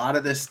Jonah. A lot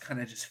of this kind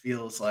of just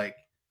feels like,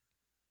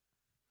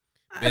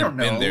 I don't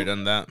know. Been there,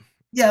 done that.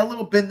 Yeah, a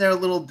little been there, a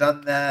little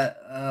done that.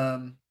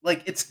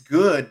 It's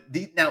good.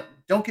 Now,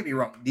 don't get me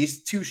wrong.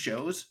 These two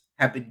shows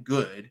have been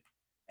good,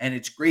 and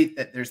it's great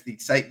that there's the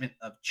excitement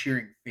of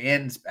cheering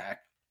fans back.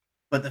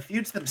 But the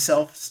feuds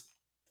themselves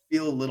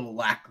feel a little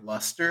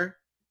lackluster.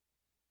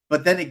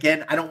 But then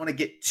again, I don't want to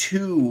get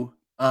too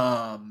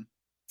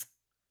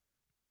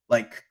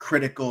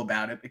critical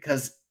about it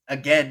because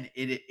again,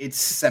 it's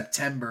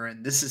September,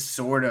 and this is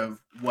sort of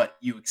what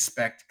you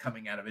expect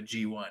coming out of a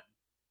G1.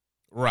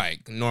 Right.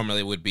 Normally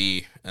it would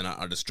be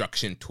a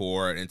Destruction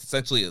tour, and it's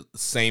essentially the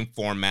same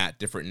format,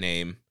 different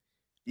name.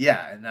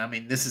 Yeah, and I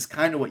mean, this is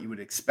kind of what you would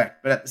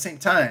expect, but at the same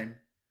time,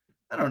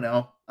 I don't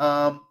know.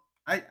 I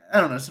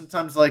don't know.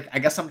 Sometimes, I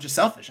guess I'm just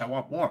selfish. I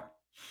want more.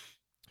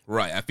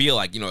 Right. I feel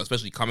like,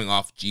 especially coming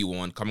off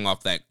G1, coming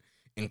off that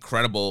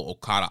incredible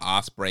Okada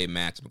Ospreay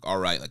match, I'm like, all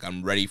right,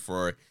 I'm ready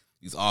for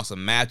these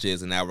awesome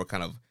matches, and now we're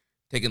kind of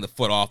taking the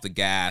foot off the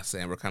gas,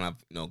 and we're kind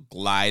of,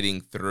 gliding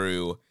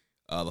through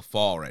the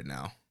fall right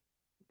now.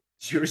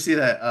 Did you ever see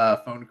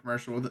that phone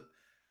commercial with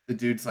the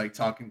dude's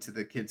talking to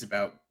the kids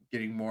about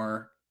getting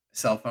more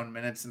cell phone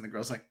minutes, and the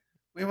girl's like,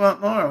 we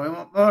want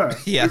more.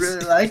 Yes. We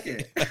really like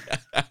it.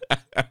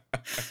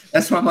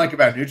 That's what I'm like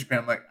about New Japan.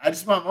 I'm like, I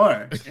just want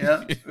more.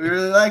 We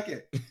really like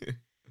it.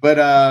 But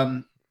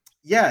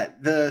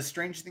the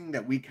strange thing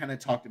that we kind of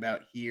talked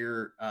about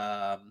here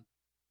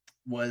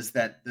was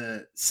that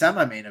the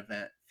semi-main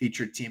event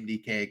featured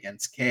TMDK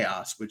against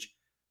Chaos, which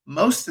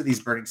most of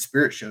these Burning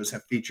Spirit shows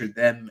have featured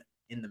them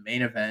in the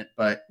main event,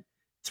 but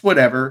it's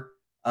whatever.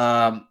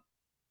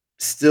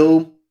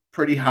 Still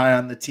pretty high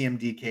on the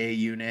TMDK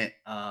unit.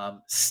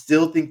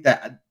 Still think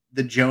that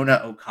the Jonah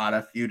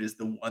Okada feud is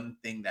the one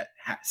thing that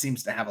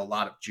seems to have a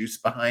lot of juice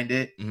behind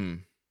it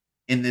in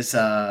this,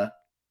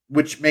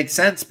 which makes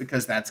sense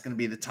because that's going to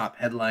be the top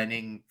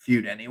headlining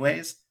feud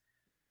anyways.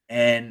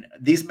 And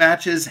these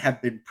matches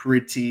have been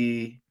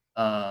pretty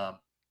good.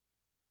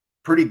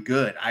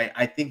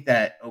 I think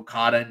that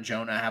Okada and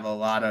Jonah have a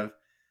lot of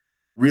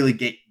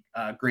really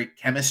great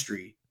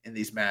chemistry in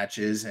these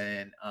matches,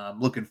 and I'm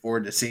looking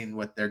forward to seeing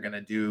what they're going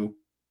to do,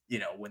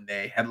 when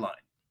they headline.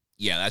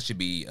 Yeah, that should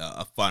be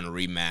a fun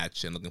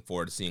rematch, and looking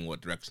forward to seeing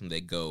what direction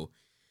they go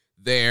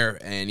there.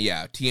 And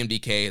yeah,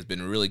 TMDK has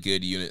been a really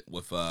good unit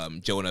with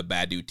Jonah,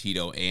 Bad Dude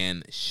Tito,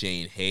 and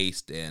Shane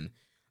Haste. And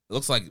it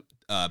looks like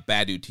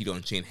Bad Dude Tito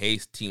and Shane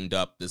Haste teamed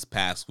up this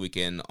past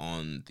weekend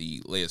on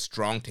the latest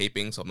Strong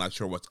taping, so I'm not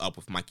sure what's up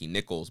with Mikey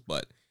Nichols,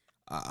 but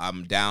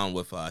I'm down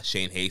with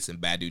Shane Haste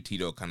and Bad Dude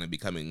Tito kind of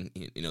becoming,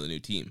 the new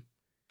team.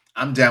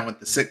 I'm down with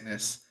the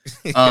sickness.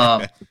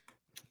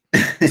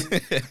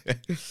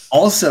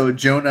 Also,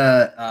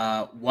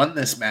 Jonah won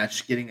this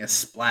match, getting a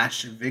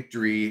splash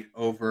victory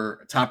over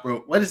a top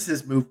rope. What is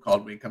his move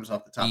called when he comes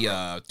off the top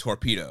rope?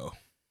 Torpedo.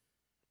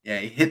 Yeah,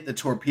 he hit the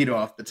torpedo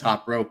off the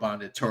top rope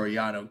onto Toru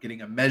Yano,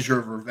 getting a measure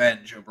of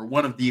revenge over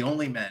one of the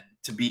only men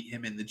to beat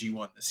him in the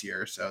G1 this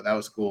year. So that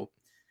was cool.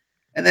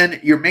 And then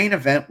your main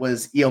event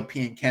was ELP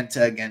and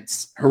Kenta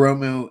against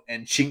Hiromu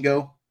and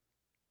Shingo.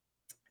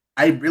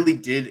 I really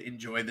did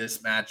enjoy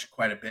this match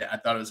quite a bit. I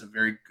thought it was a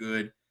very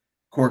good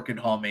Cork and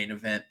Hall main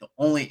event. The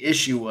only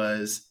issue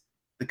was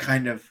the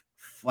kind of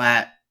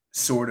flat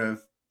sort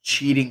of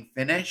cheating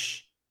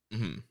finish,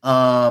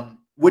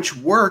 which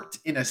worked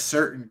in a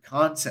certain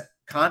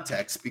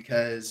context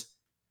because,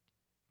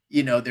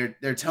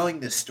 they're telling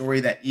this story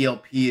that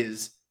ELP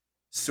is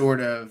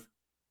sort of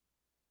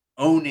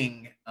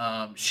owning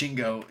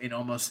Shingo in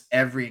almost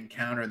every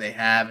encounter they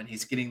have, and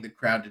he's getting the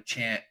crowd to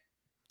chant,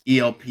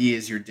 ELP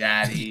is your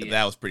daddy.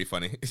 That was pretty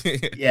funny.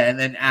 Yeah, and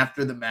then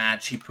after the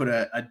match, he put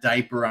a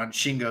diaper on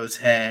Shingo's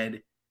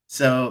head.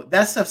 So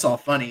that stuff's all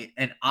funny.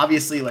 And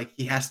obviously,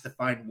 he has to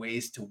find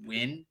ways to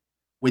win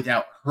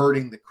without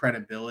hurting the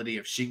credibility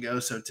of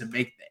Shingo. So to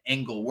make the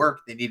angle work,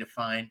 they need to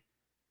find,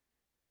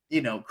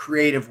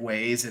 creative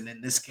ways. And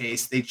in this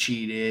case, they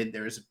cheated.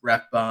 There was a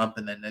ref bump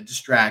and then a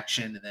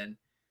distraction. And then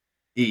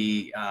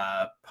he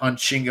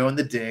punched Shingo in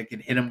the dick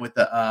and hit him with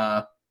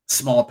a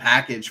small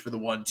package for the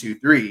 1, 2,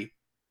 3.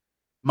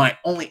 My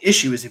only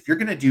issue is if you're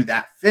going to do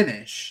that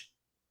finish,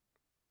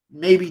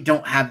 maybe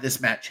don't have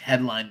this match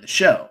headline the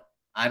show.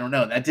 I don't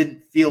know. That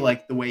didn't feel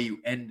like the way you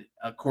end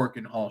a Cork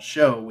and Hall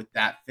show with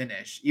that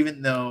finish,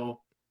 even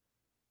though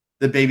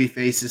the baby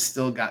faces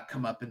still got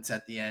comeuppance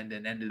at the end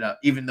and ended up,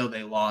 even though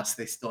they lost,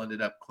 they still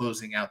ended up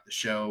closing out the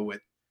show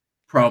with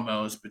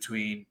promos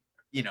between,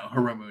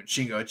 Hiromu and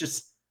Shingo. It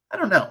just, I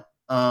don't know.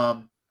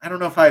 I don't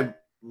know if I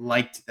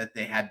liked that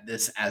they had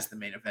this as the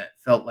main event.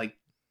 Felt like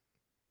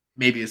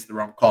maybe it's the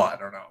wrong call. I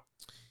don't know.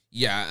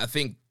 Yeah, I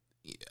think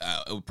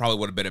it probably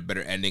would have been a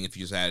better ending if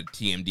you just had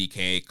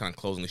TMDK kind of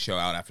closing the show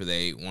out after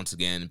they once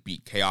again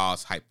beat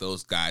Chaos, hype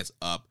those guys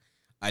up.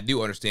 I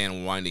do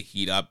understand wanting to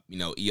heat up,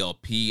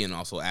 ELP and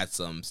also add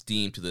some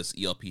steam to this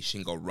ELP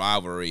Shingo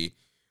rivalry.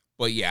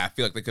 But yeah, I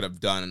feel like they could have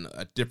done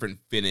a different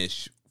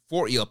finish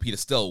for ELP to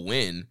still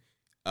win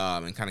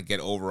and kind of get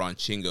over on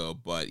Shingo.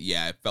 But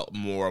yeah, it felt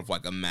more of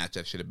like a match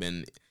that should have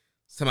been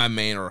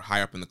semi-main or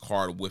higher up in the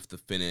card with the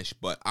finish.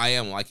 But I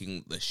am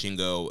liking the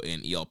Shingo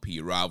and ELP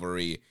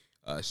rivalry.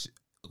 Like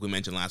we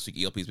mentioned last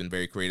week, ELP has been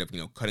very creative,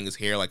 cutting his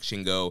hair like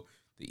Shingo.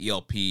 The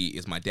ELP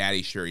is my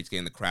daddy shirt. He's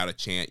getting the crowd to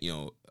chant,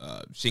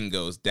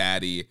 Shingo's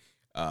daddy.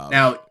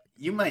 Now,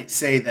 you might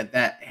say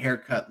that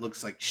haircut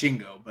looks like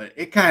Shingo, but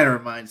it kind of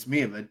reminds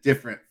me of a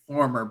different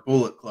former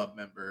Bullet Club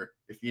member,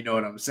 if you know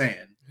what I'm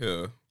saying.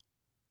 Who?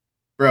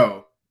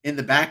 Bro, in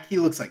the back, he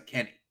looks like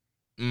Kenny.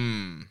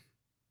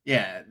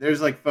 Yeah,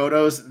 there's like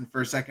photos, and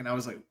for a second, I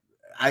was like,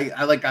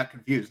 I like got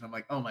confused. And I'm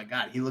like, oh my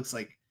God, he looks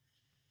like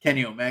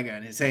Kenny Omega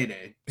in his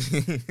heyday.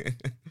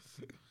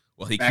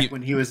 Well,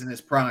 when he was in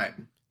his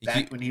prime.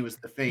 When he was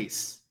the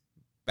face.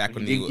 Back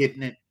when he didn't get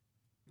in it.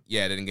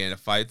 Yeah, didn't get into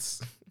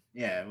fights.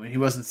 Yeah, when he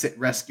wasn't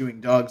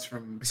rescuing dogs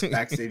from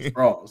backstage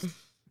brawls.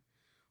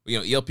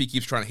 ELP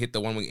keeps trying to hit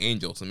the one-wing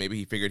angel, so maybe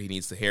he figured he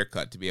needs the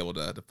haircut to be able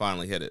to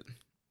finally hit it.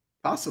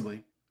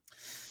 Possibly.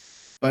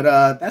 But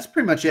that's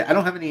pretty much it. I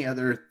don't have any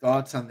other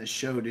thoughts on this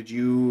show. Did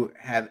you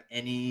have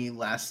any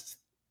last,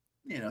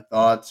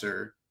 thoughts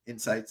or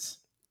insights?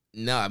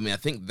 No, I mean, I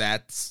think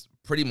that's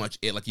pretty much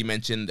it. Like you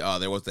mentioned,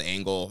 there was the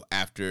angle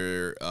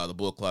after the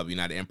Bullet Club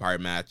United Empire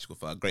match with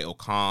Great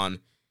Okan.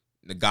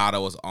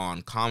 Nagata was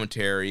on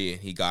commentary,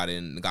 and he got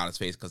in Nagata's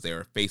face because they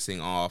were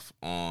facing off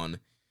on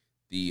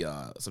the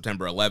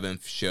September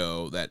 11th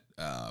show that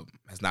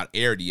has not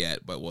aired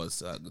yet, but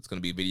was it's going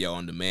to be video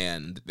on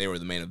demand. They were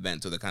the main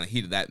event, so they kind of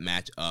heated that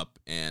match up,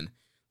 and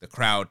the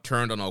crowd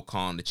turned on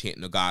Okan to chant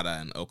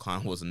Nagata, and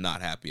Okan was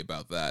not happy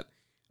about that.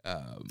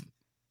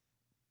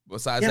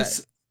 Besides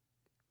that.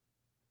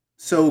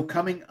 So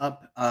coming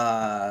up,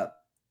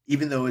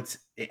 even though it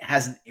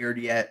hasn't aired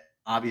yet,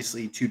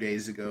 obviously 2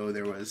 days ago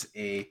there was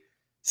a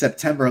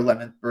September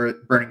 11th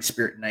Burning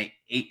Spirit Night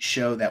 8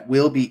 show that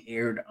will be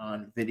aired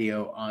on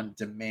video on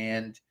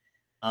demand.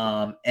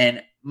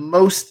 And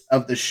most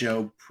of the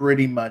show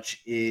pretty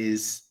much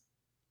is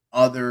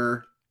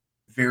other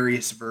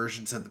various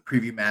versions of the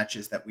preview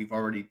matches that we've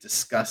already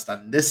discussed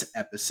on this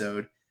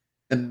episode.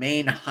 The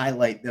main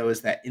highlight, though,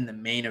 is that in the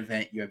main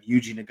event, you have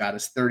Yuji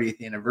Nagata's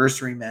 30th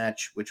anniversary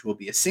match, which will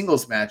be a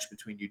singles match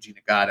between Yuji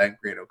Nagata and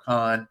Great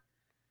Okan.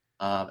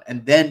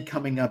 And then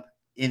coming up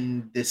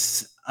in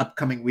this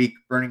upcoming week,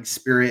 Burning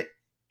Spirit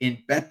in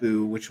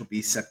Beppu, which will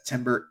be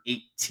September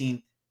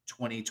 18th,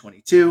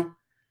 2022.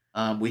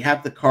 We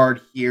have the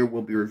card here.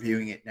 We'll be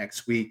reviewing it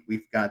next week.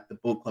 We've got the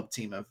Bullet Club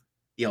team of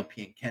ELP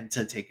and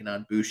Kenta taking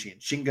on Bushi and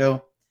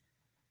Shingo.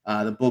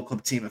 The Bullet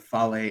Club team of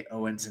Fale,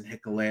 Owens, and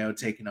Hikuleo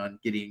taking on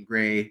Gideon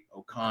Gray,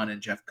 Okan,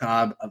 and Jeff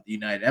Cobb of the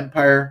United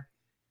Empire.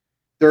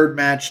 Third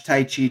match,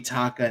 Taichi,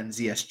 Taka, and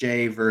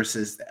ZSJ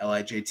versus the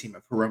LIJ team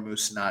of Hiromu,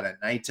 Sanada,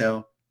 and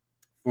Naito.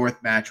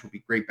 Fourth match will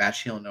be Great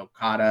Bash Heel and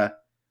Okada.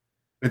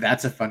 But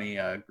that's a funny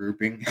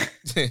grouping.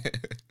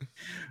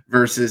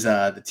 Versus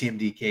the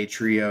TMDK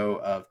trio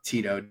of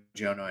Tito,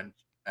 Jono,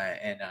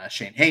 and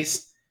Shane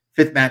Haste.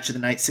 Fifth match of the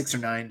night, 6 or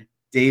 9,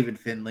 David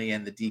Finlay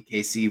and the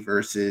DKC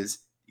versus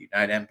the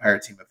United Empire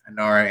team of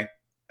Hanare,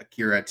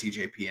 Akira,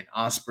 TJP, and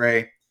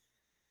Ospreay.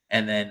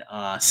 And then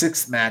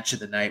sixth match of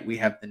the night, we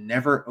have the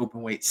Never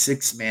Openweight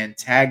 6-man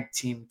tag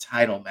team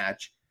title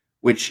match,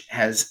 which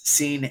has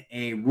seen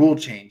a rule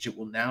change. It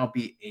will now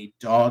be a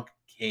dog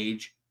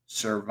cage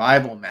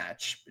survival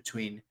match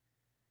between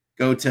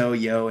Goto,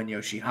 Yo, and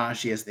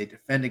Yoshihashi as they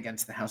defend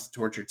against the House of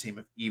Torture team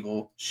of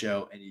Evil,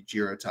 Sho, and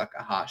Yujiro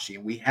Takahashi.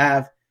 And we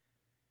have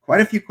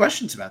quite a few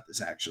questions about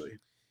this, actually.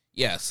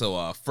 Yeah,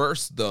 so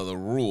first, the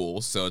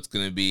rules. So it's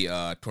going to be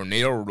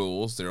tornado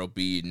rules. There will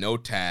be no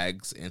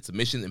tags, and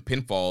submissions and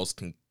pinfalls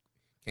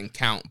can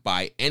count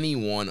by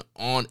anyone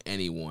on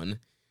anyone.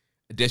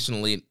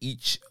 Additionally, in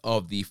each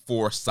of the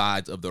four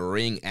sides of the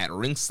ring at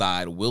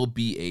ringside will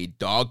be a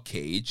dog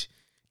cage.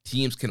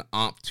 Teams can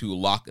opt to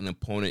lock an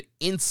opponent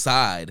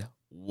inside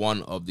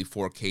one of the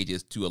four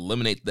cages to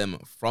eliminate them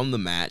from the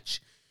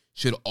match.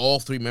 Should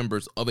all three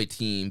members of a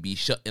team be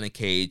shut in a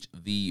cage,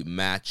 the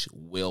match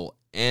will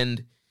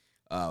end.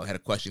 I had a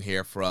question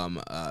here from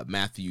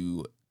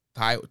Matthew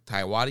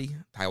Taiwati.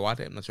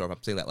 I'm not sure if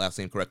I'm saying that last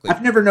name correctly.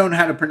 I've never known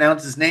how to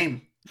pronounce his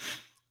name.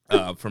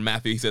 From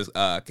Matthew, he says,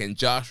 can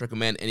Josh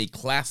recommend any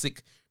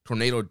classic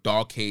tornado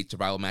dog cage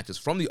survival matches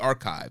from the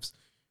archives,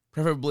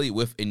 preferably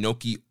with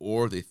Inoki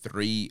or the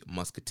Three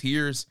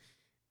Musketeers?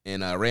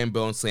 And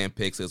Rambo and Slam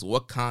Pig says,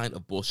 what kind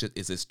of bullshit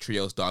is this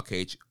trios dog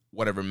cage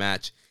whatever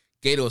match?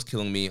 Gato is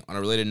killing me. On a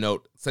related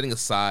note, setting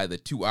aside the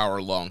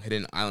 2-hour-long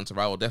Hidden Island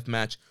Survival Death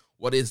Match,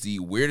 what is the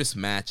weirdest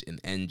match in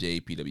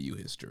NJPW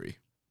history?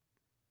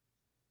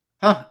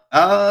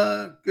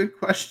 Good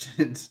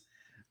questions.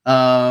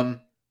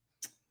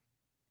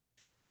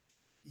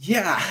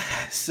 Yeah,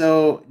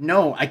 so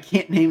no, I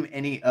can't name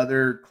any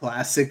other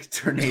classic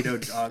Tornado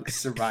Dog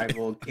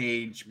survival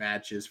cage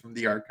matches from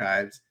the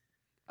archives.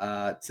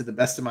 To the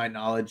best of my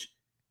knowledge,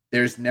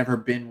 there's never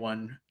been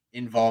one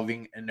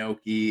involving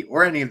Inoki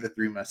or any of the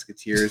Three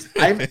Musketeers.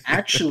 I'm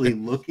actually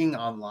looking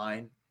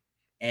online,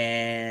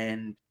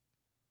 and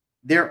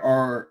there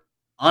are,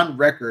 on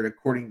record,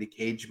 according to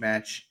Cage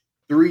Match,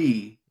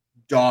 3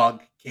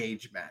 dog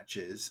cage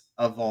matches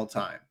of all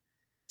time.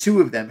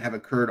 2 of them have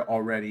occurred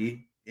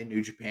already in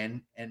New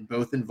Japan, and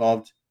both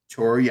involved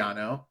Toru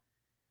Yano.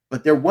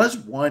 But there was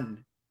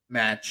one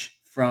match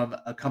from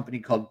a company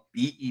called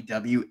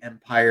BEW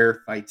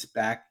Empire Fights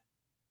Back,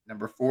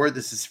 number 4.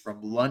 This is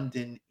from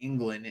London,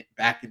 England,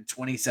 back in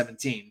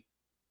 2017.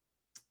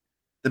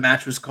 The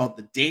match was called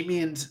the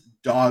Damien's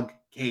Dog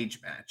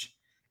Cage Match,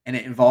 and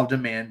it involved a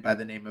man by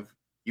the name of,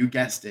 you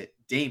guessed it,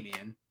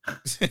 Damien,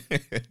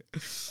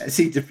 as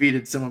he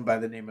defeated someone by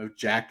the name of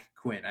Jack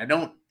Quinn. I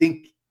don't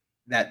think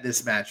that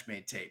this match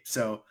made tape,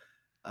 so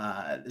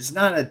there's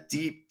not a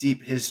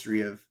deep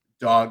history of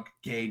dog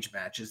cage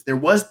matches. There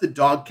was the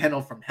Dog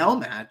Kennel from Hell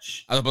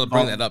match. I was about to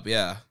bring that up,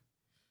 yeah.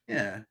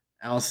 Yeah,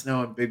 Al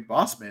Snow and Big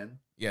Boss Man.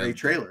 Yeah, great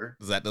trailer.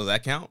 Does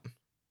that count?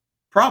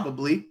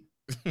 Probably.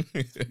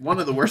 One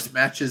of the worst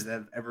matches that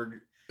have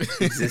ever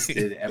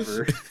existed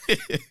ever.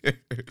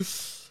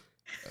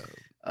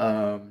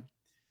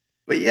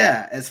 But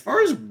yeah, as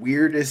far as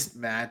weirdest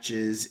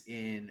matches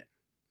in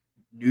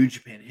New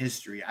Japan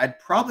history, I'd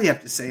probably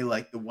have to say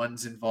like the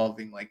ones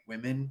involving like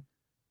women,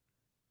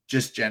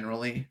 just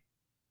generally.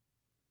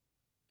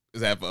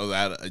 Is that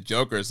a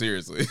joke or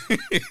seriously?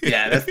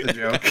 Yeah, that's the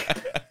joke.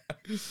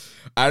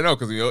 I don't know,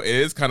 because it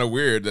is kind of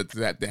weird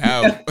that to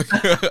have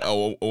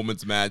a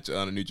woman's match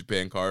on a New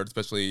Japan card,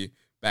 especially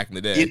back in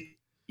the day.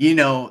 You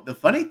know, the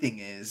funny thing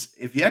is,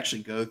 if you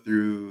actually go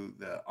through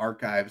the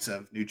archives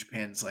of New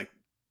Japan's like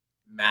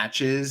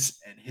matches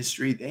and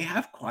history, they've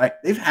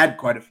had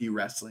quite a few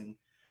wrestling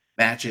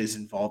matches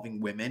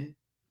involving women.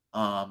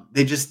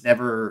 They just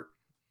never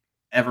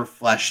ever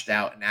fleshed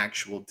out an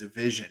actual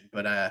division.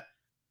 But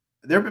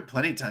there have been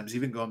plenty of times,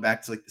 even going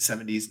back to like the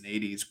 70s and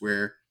 80s,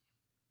 where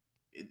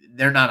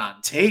they're not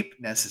on tape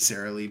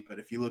necessarily, but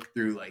if you look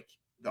through like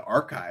the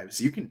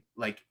archives, you can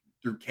like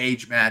through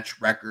cage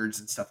match records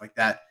and stuff like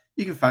that,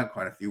 you can find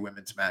quite a few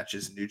women's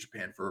matches in New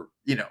Japan for,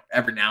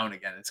 every now and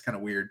again. It's kind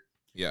of weird.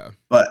 Yeah.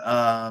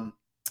 But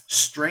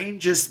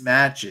strangest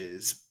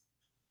matches,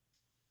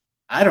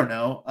 I don't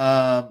know.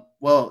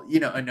 Well,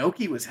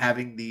 Inoki was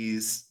having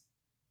these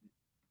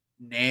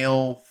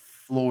nail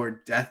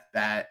floor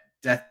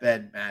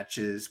deathbed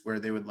matches where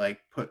they would like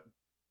put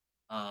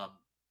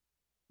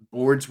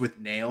boards with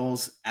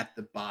nails at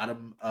the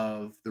bottom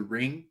of the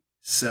ring.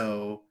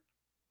 So,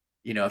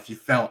 if you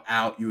fell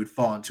out, you would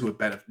fall into a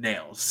bed of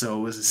nails. So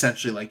it was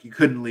essentially like you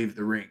couldn't leave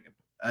the ring,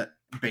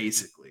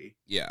 basically.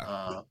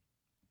 Yeah.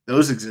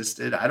 Those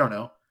existed. I don't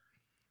know.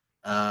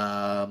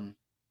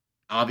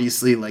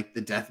 Obviously, like the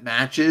death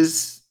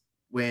matches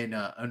when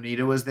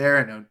Onita was there,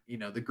 and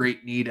the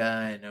Great Nita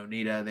and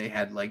Onita, they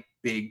had like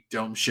big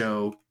dome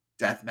show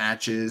death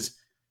matches.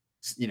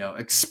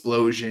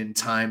 Explosion,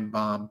 time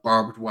bomb,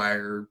 barbed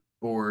wire,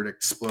 board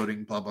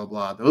exploding, blah blah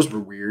blah. Those were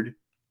weird.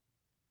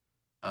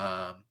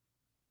 I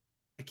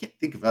can't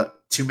think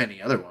about too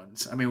many other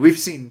ones. I mean, we've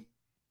seen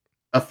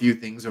a few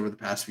things over the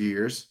past few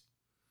years.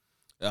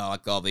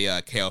 Like all the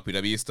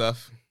KOPW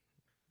stuff.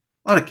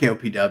 A lot of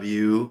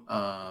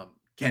KOPW.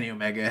 Kenny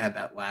Omega had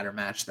that ladder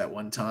match that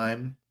one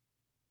time.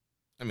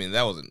 I mean,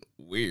 that wasn't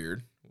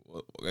weird.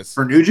 Well, I guess,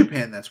 for New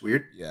Japan, that's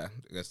weird. Yeah,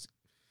 I guess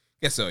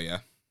so. Yeah.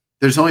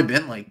 There's only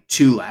been like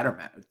 3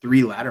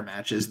 ladder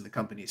matches in the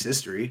company's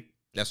history.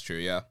 That's true.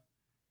 Yeah.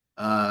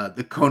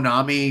 The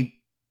Konami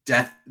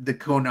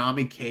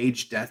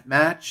cage death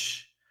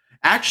match.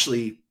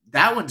 Actually,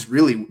 that one's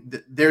really.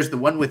 There's the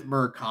one with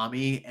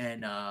Murakami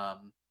and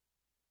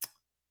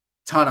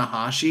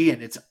Tanahashi,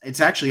 and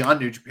it's actually on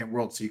New Japan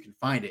World, so you can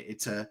find it.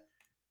 It's a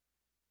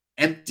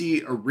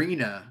empty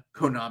arena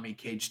Konami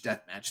cage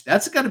death match.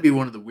 That's got to be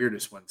one of the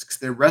weirdest ones because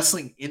they're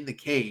wrestling in the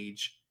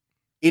cage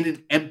in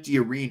an empty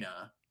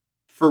arena.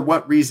 For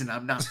what reason,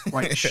 I'm not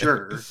quite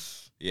sure.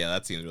 Yeah,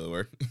 that seems really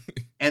weird.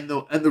 and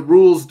the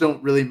rules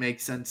don't really make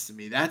sense to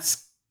me.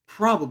 That's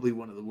probably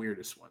one of the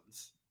weirdest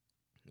ones.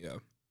 Yeah.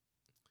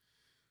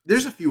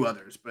 There's a few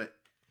others, but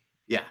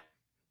yeah.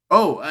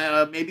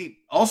 Oh, maybe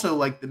also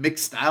like the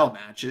mixed style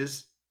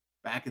matches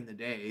back in the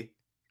day.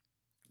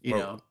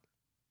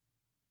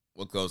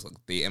 What goes like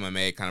the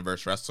MMA kind of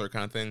versus wrestler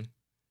kind of thing?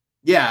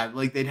 Yeah,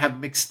 like they'd have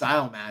mixed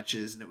style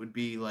matches, and it would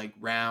be like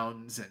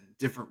rounds and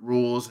different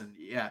rules, and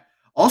yeah.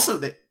 Also,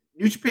 that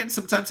New Japan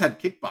sometimes had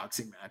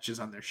kickboxing matches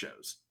on their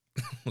shows.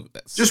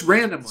 That's just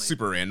randomly.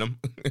 Super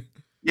random.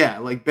 Yeah,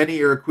 like Benny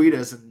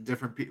Iraquitas and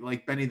different people,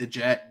 like Benny the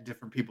Jet and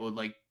different people would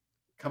like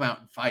come out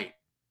and fight.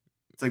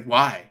 It's like,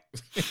 why?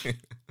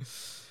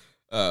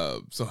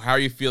 So how are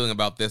you feeling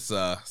about this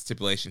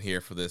stipulation here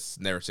for this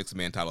Never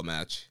Six-Man title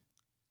match?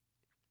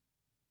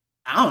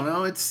 I don't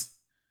know.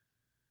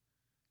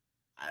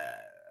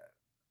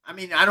 I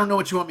mean, I don't know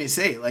what you want me to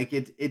say. Like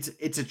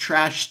it's a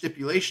trash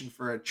stipulation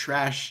for a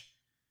trash,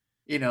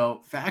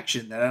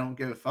 faction that I don't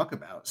give a fuck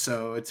about.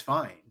 So it's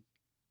fine.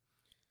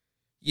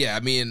 Yeah, I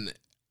mean,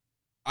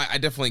 I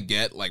definitely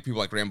get like people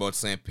like Rambo and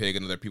Slam Pig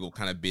and other people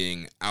kind of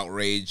being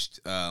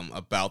outraged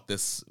about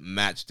this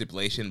match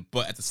stipulation,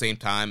 but at the same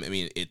time, I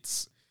mean,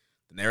 it's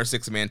the Never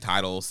Six-Man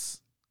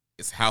titles,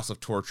 it's House of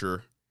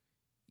Torture,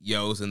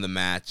 Yo's in the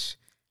match.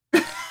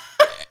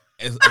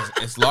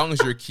 As long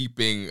as you're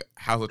keeping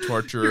House of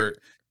Torture.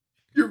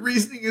 Your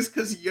reasoning is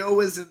because Yo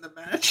is in the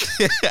match.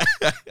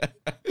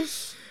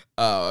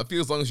 I feel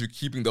as long as you're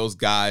keeping those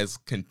guys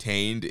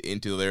contained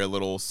into their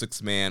little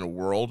 6-man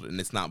world and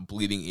it's not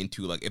bleeding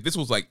into, like, if this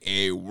was like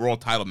a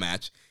world title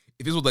match,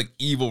 if this was like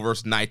Evil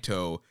versus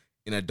Naito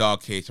in a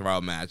dog cage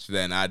survival match,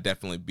 then I'd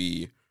definitely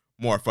be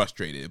more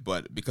frustrated.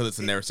 But because it's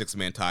in their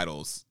 6-man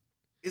titles.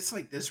 It's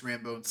like this,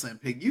 Rambo and Slam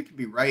Pig. You can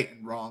be right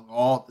and wrong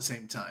all at the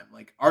same time.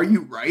 Like, are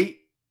you right?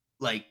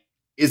 Like,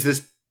 is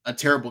this a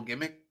terrible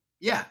gimmick?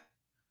 Yeah.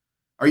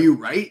 Are you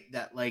right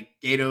that, like,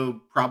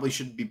 Gato probably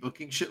shouldn't be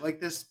booking shit like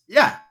this?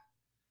 Yeah.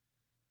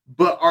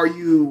 But are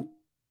you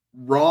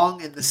wrong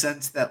in the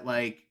sense that,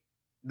 like,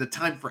 the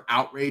time for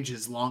outrage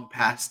is long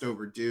past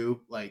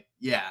overdue? Like,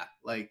 yeah.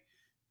 Like,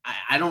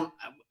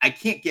 I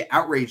can't get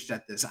outraged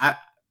at this. I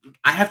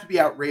have to be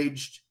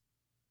outraged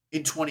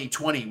in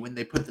 2020 when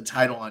they put the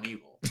title on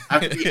Evil. I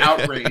have to be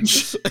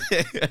outraged.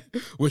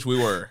 Which we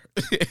were.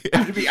 I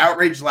have to be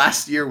outraged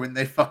last year when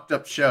they fucked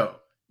up Show.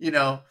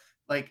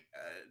 Like,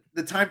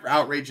 the time for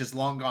outrage is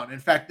long gone. In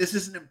fact, this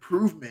is an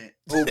improvement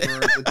over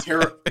the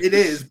terror. It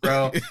is,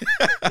 bro.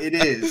 It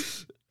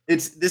is.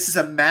 This is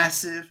a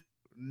massive,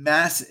 and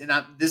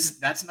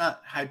that's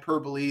not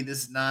hyperbole.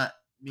 This is not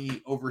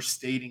me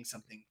overstating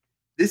something.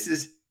 This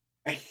is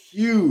a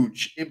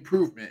huge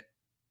improvement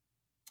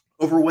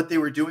over what they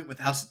were doing with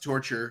House of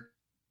Torture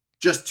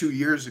just 2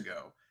 years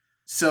ago.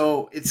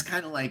 So it's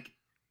kind of like,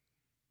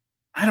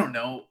 I don't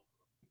know.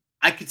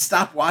 I could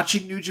stop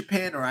watching New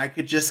Japan, or I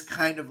could just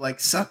kind of like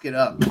suck it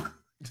up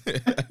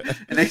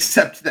and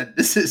accept that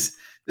this is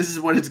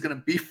what it's going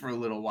to be for a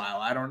little while.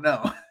 I don't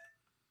know.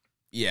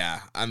 Yeah.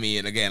 I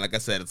mean, again, like I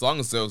said, as long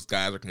as those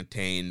guys are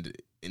contained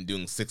in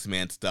doing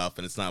 6-man stuff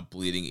and it's not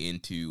bleeding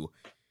into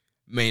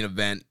main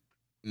event,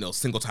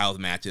 single titles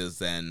matches,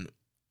 then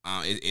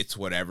it's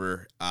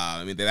whatever.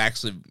 I mean, they've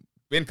actually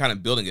been kind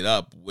of building it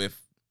up with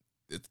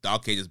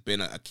dog cage has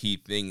been a key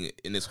thing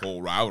in this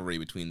whole rivalry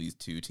between these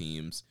two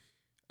teams.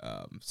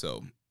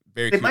 So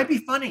it might be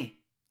funny.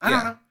 I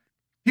don't know.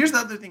 Here's the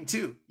other thing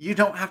too. You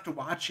don't have to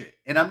watch it.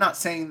 And I'm not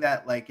saying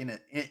that like in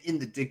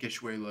the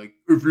dickish way, like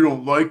if you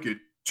don't like it,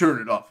 turn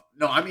it off.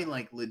 No, I mean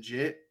like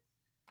legit.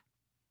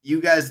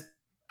 You guys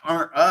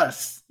aren't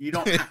us. You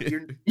don't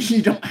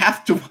you don't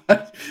have to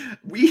watch.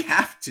 We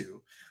have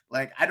to.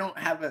 Like I don't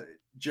have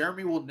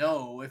Jeremy will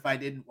know if I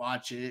didn't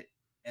watch it,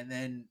 and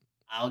then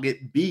I'll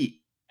get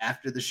beat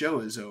after the show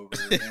is over.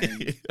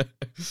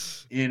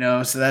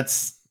 And, so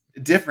that's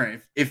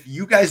different. If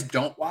you guys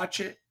don't watch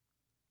it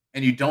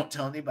and you don't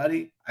tell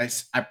anybody,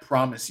 I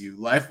promise you,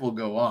 life will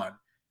go on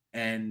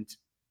and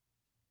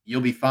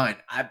you'll be fine.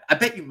 I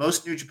bet you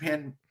most New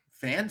Japan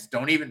fans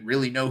don't even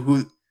really know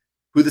who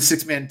the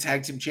 6-man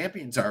tag team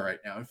champions are right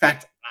now. In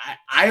fact,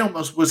 I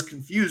almost was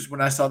confused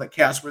when I saw that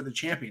Chaos were the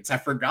champions. I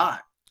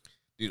forgot.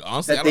 Dude,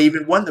 honestly, that they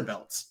even won the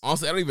belts.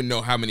 Honestly, I don't even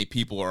know how many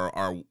people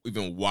are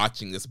even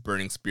watching this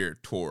Burning Spirit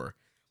tour.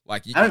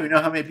 Like, I don't even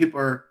know how many people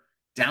are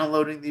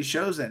downloading these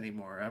shows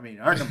anymore. I mean,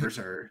 our numbers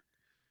are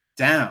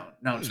down.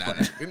 No,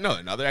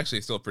 no, they're actually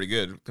still pretty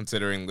good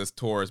considering this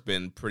tour has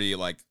been pretty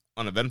like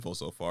uneventful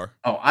so far.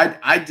 Oh,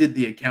 I did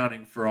the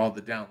accounting for all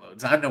the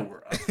downloads. I know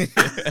we're up.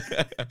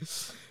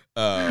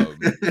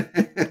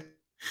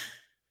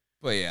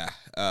 But yeah,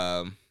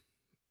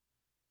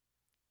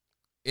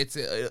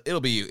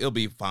 it'll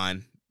be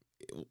fine.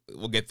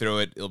 We'll get through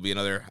it. It'll be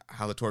another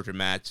House of Torture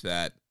match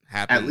that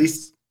happens.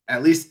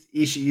 At least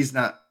Ishii's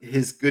not,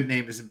 his good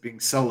name isn't being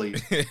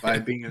sullied by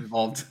being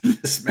involved in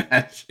this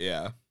match.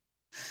 Yeah.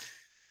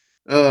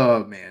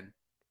 Oh man.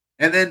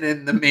 And then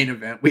in the main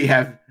event, we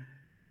have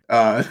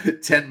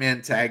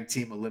 10-man tag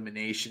team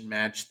elimination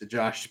match, the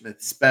Josh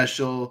Smith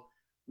special.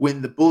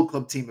 When the Bullet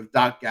Club team of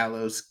Doc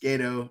Gallows,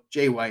 Gato,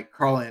 Jay White,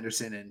 Carl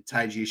Anderson, and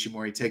Taiji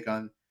Ishimori take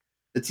on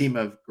the team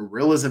of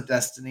Gorillas of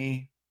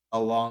Destiny,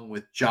 along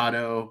with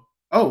Jado.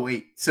 Oh,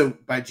 wait. So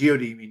by God,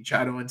 you mean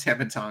Jado and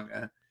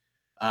Tamatonga,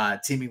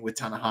 teaming with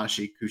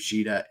Tanahashi,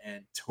 Kushida,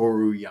 and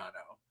Toru Yano.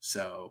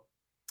 So,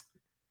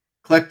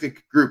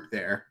 eclectic group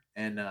there.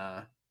 And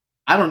I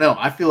don't know.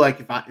 I feel like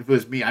if it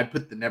was me, I'd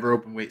put the never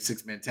open weight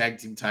 6-man tag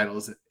team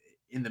titles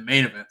in the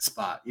main event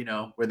spot,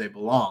 where they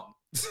belong.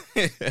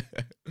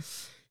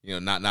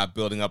 Not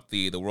building up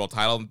the world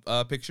title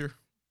picture.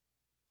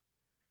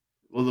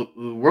 Well,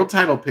 the world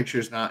title picture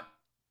is not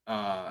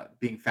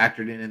being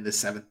factored in the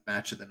 7th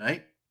match of the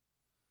night.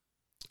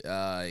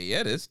 Yeah,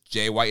 it is.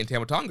 Jay White and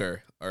Tama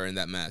Tonga are in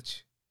that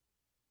match.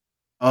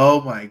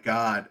 Oh my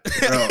god,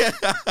 bro!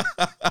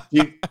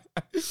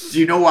 do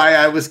you know why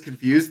I was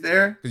confused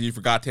there? Because you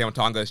forgot Tama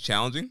Tonga is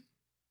challenging.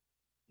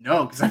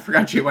 No, because I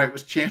forgot Jay White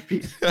was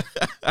champion.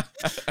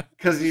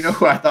 Because you know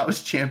who I thought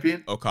was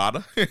champion?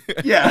 Okada.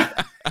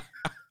 Yeah.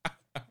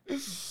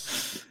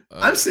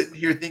 I'm sitting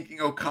here thinking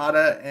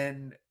Okada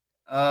and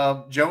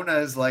Jonah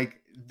is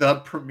like the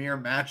premier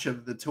match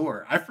of the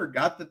tour. I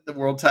forgot that the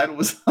world title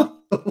was on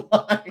the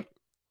line.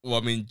 Well,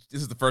 I mean,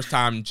 this is the first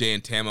time Jay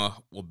and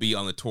Tama will be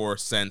on the tour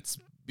since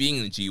being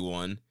in the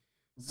G1.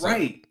 So.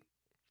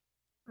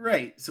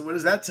 Right. So what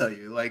does that tell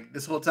you? Like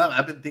this whole time,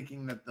 I've been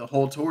thinking that the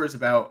whole tour is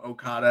about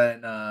Okada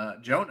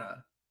and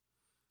Jonah.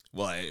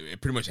 Well,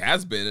 it pretty much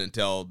has been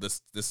until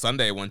this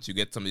Sunday. Once you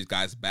get some of these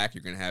guys back,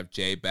 you're gonna have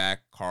Jay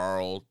back,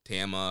 Carl,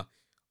 Tama,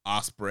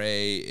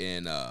 Ospreay,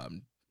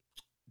 and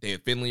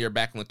David Finlay are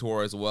back on the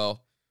tour as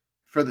well.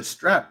 For the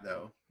strap,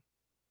 though.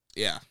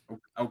 Yeah.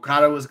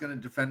 Okada was going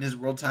to defend his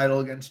world title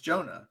against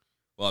Jonah.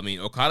 Well, I mean,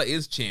 Okada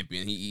is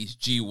champion. He's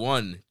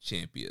G1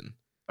 champion.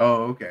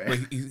 Oh, okay. But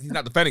he's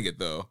not defending it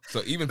though.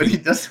 So even but if he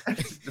does.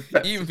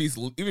 even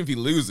if he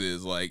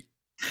loses, like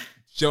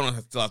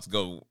Jonah still has to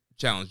go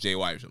challenge Jay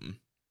White or something.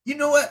 You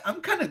know what? I'm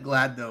kind of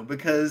glad though,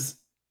 because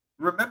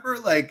remember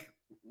like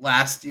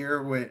last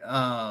year with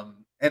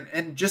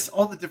and just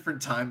all the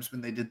different times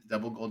when they did the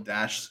double gold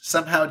dash,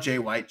 somehow Jay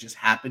White just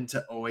happened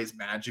to always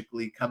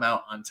magically come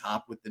out on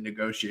top with the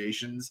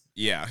negotiations.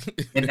 Yeah.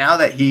 And now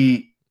that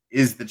he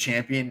is the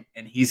champion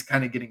and he's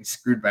kind of getting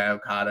screwed by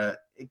Okada,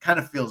 it kind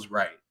of feels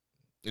right.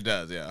 It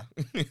does, yeah.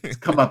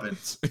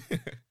 Comeuppance.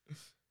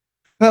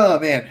 Oh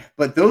man,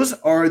 but those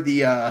are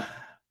the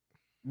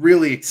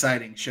really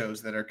exciting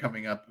shows that are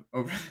coming up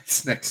over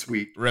this next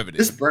week. Riveting.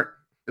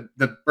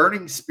 The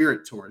Burning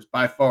Spirit Tour is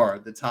by far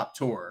the top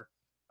tour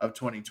of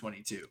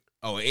 2022.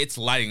 Oh, it's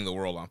lighting the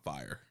world on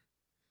fire.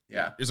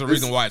 Yeah. There's a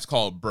reason why it's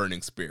called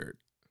Burning Spirit.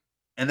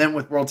 And then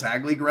with World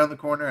Tag League around the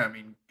corner, I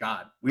mean,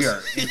 God, we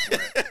are in for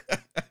it.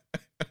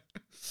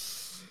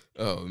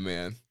 Oh,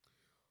 man.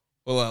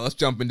 Well, let's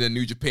jump into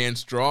New Japan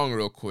Strong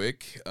real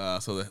quick.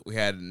 So that we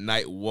had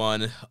night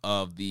one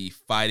of the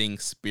Fighting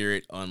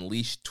Spirit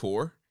Unleashed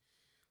tour.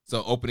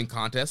 So opening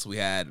contest, we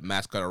had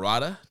Mascara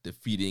Arata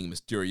defeating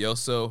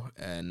Mysterioso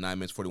at 9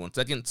 minutes 41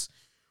 seconds.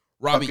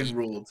 Robbie fucking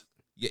ruled.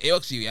 Yeah,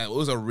 it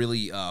was a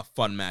really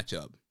fun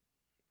matchup.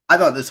 I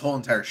thought this whole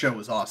entire show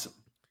was awesome.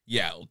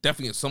 Yeah,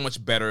 definitely so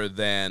much better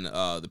than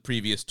the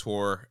previous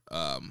tour.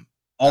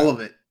 All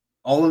of it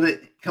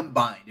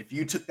combined. If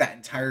you took that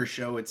entire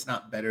show, it's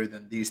not better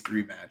than these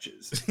three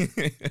matches.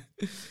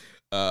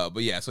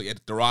 But yeah, so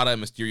Dorada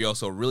and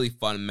Mysterioso, really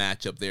fun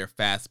matchup there.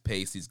 Fast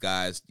paced, these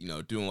guys,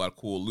 doing a lot of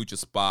cool lucha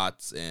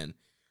spots, and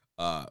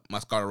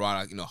Mascara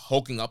Arata,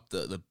 hulking up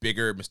the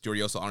bigger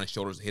Mysterioso on his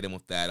shoulders to hit him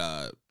with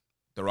that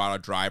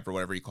Dorada drive or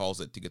whatever he calls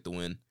it to get the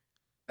win.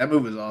 That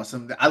move was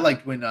awesome. I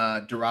liked when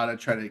Dorada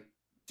tried to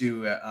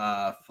do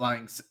a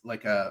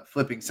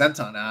flipping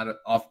senton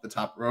off the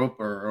top rope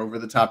or over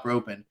the top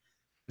rope, and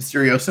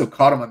Mysterioso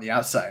caught him on the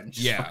outside and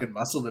just fucking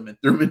muscled him and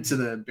threw him into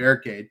the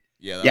barricade.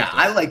 Yeah,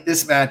 I like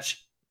this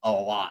match a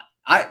lot.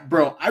 I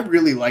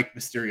really like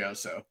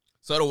Mysterioso.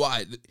 So do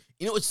I.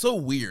 It's so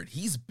weird.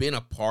 He's been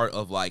a part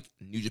of like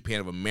New Japan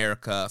of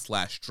America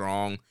 /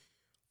 Strong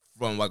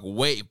from like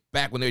way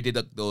back when they did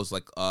those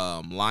like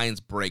Lions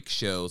Break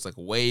shows, like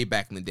way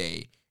back in the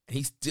day, and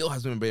he still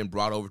hasn't been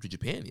brought over to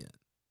Japan yet.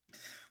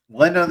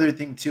 One other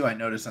thing too I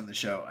noticed on the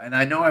show, and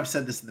I know I've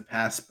said this in the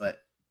past, but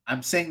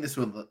I'm saying this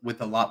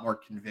with a lot more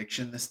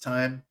conviction this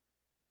time.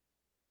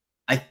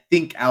 I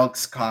think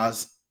Alex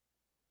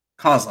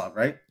Kozlov,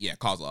 right? Yeah,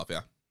 Kozlov,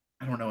 yeah.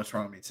 I don't know what's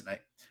wrong with me tonight.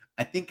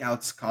 I think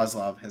Alex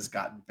Kozlov has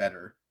gotten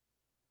better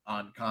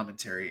on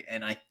commentary,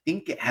 and I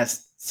think it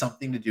has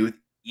something to do with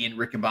Ian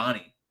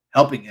Riccaboni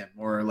helping him,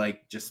 or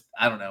like just,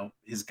 I don't know,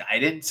 his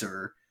guidance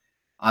or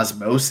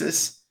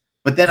osmosis.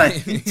 But then I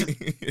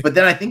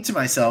think to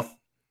myself,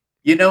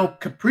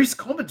 Caprice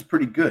Coleman's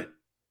pretty good,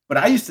 but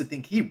I used to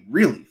think he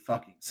really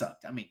fucking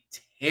sucked. I mean,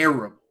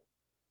 terrible.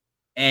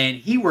 And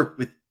he worked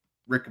with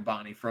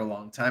Riccaboni for a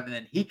long time, and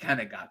then he kind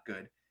of got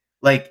good.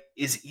 Like,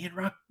 is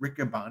Ian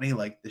Riccaboni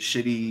like the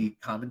shitty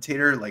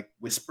commentator, like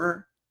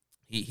Whisper?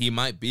 He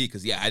might be,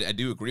 because I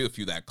do agree with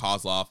you that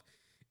Kozlov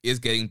is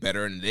getting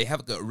better, and they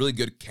have a really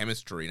good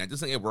chemistry. And I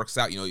just think it works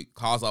out.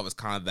 Kozlov is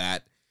kind of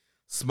that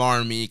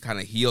smarmy kind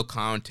of heel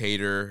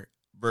commentator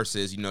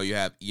versus, you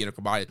have Ian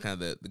Riccaboni,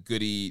 kind of the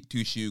goody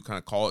two-shoe, kind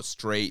of call it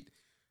straight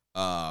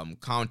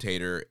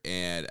commentator.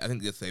 And I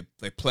think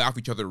they play off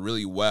each other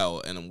really well.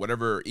 And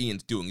whatever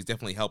Ian's doing, he's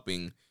definitely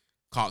helping,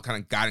 kind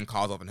of guiding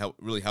Kozlov and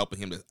really helping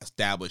him to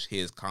establish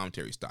his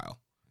commentary style.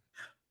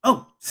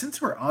 Oh,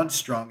 since we're on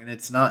Strong and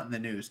it's not in the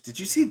news, did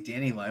you see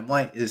Danny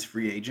Limelight is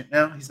free agent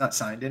now? He's not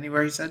signed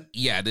anywhere, he said?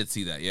 Yeah, I did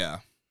see that, yeah.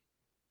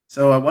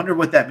 So I wonder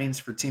what that means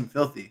for Team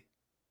Filthy.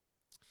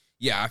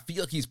 Yeah, I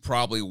feel like he's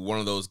probably one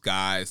of those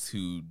guys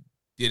who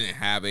didn't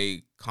have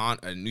a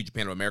New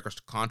Japan of America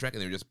contract,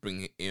 and they were just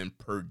bringing it in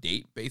per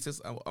date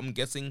basis, I'm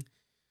guessing.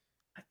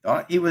 I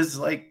thought he was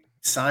like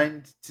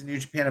signed to New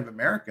Japan of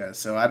America,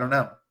 so I don't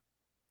know.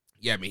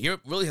 Yeah, I mean, he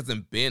really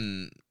hasn't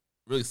been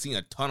really seen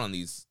a ton on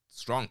these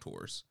strong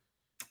tours.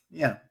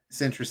 Yeah,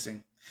 it's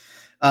interesting.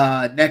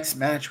 Next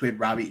match, we had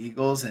Robbie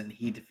Eagles, and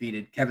he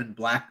defeated Kevin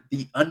Black,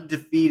 the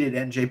undefeated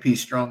NJP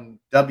Strong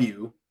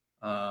W,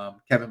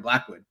 Kevin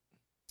Blackwood.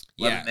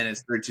 11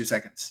 minutes, 32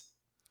 seconds.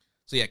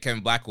 So yeah,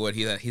 Kevin Blackwood,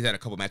 he's had a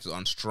couple matches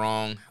on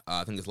Strong.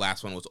 I think his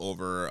last one was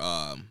over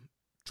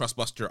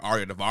Trustbuster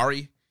Arya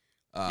Davari.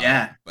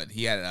 But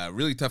he had a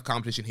really tough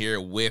competition here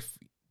with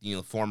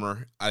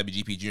former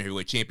IWGP Junior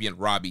Heavyweight Champion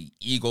Robbie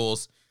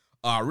Eagles.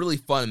 Really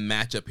fun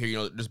matchup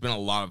here. There's been a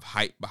lot of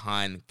hype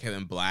behind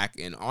Kevin Black,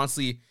 and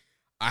honestly,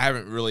 I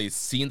haven't really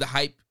seen the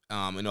hype.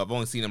 I've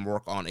only seen him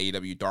work on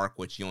AEW Dark,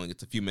 which he only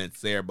gets a few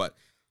minutes there, but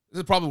this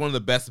is probably one of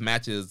the best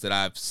matches that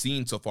I've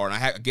seen so far. And I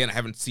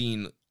haven't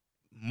seen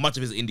much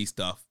of his indie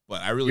stuff,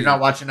 but I really... You're not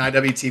watching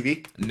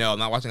IWTV? No, I'm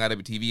not watching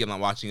IWTV. I'm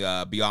not watching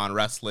Beyond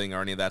Wrestling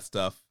or any of that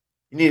stuff.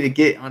 You need to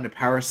get onto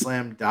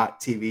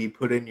Powerslam.tv,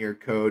 put in your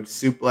code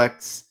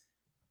Suplex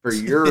for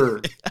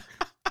your...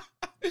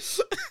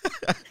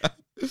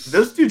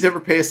 Those dudes ever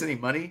pay us any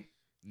money?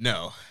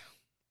 No.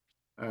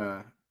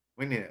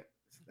 We need it.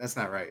 That's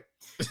not right.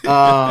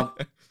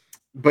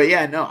 But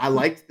yeah, no, I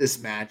liked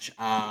this match.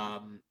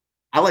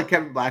 I like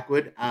Kevin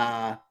Blackwood.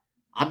 I'm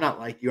not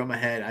like you. I'm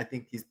ahead. I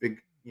think he's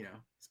big. He's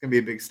going to be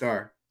a big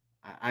star.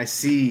 I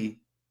see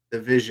the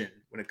vision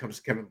when it comes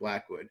to Kevin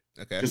Blackwood.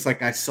 Okay. Just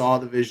like I saw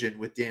the vision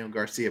with Daniel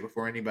Garcia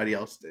before anybody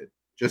else did.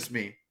 Just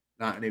me,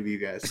 not any of you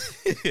guys.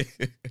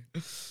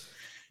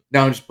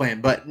 No, I'm just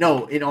playing. But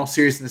no, in all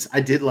seriousness, I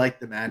did like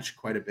the match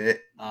quite a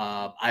bit.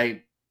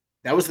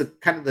 That was the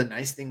kind of the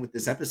nice thing with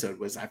this episode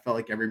was I felt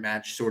like every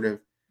match sort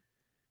of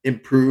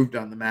improved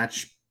on the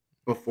match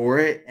before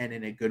it and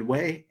in a good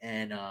way.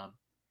 And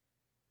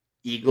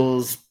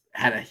Eagles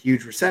had a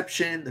huge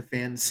reception. The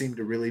fans seemed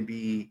to really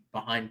be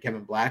behind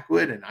Kevin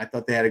Blackwood, and I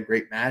thought they had a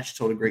great match,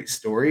 told a great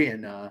story,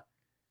 and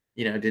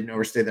didn't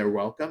overstay their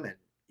welcome. And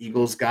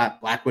Eagles got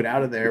Blackwood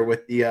out of there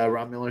with the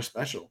Ron Miller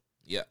special.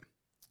 Yeah.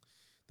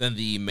 Then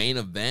the main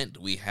event,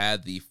 we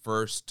had the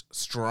first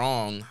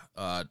Strong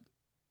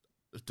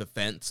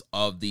defense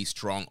of the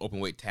Strong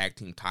Openweight Tag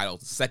Team titles,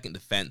 the second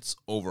defense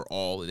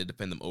overall. They did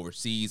defend them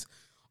overseas.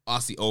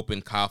 Aussie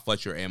Open, Kyle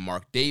Fletcher and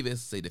Mark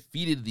Davis. They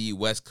defeated the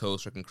West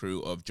Coast Wrecking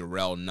Crew of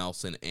Jarrell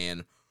Nelson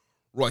and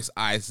Royce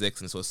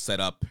Isaacs, and so it's set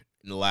up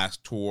in the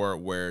last tour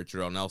where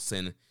Jarrell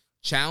Nelson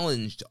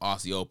challenged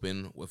Aussie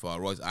Open with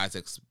Royce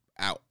Isaacs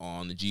out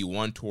on the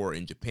G1 tour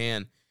in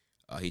Japan.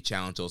 He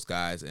challenged those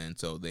guys, and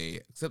so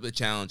they accepted the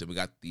challenge, and we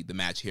got the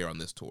match here on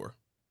this tour.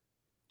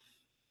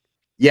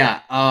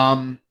 Yeah,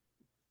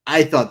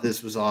 I thought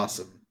this was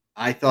awesome.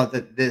 I thought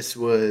that this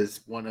was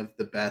one of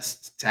the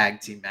best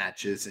tag team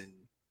matches in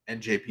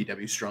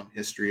NJPW Strong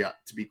history,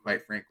 to be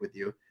quite frank with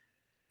you.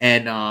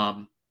 And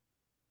I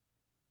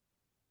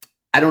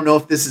don't know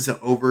if this is an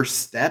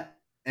overstep,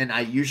 and I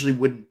usually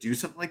wouldn't do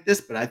something like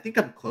this, but I think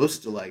I'm close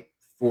to like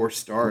 4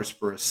 stars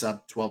for a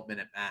sub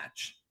 12-minute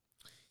match.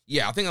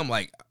 Yeah, I think I'm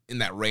like in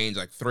that range,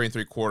 like 3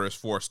 3/4,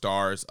 4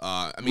 stars.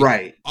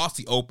 Right.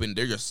 Aussie Open,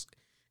 they're just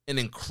an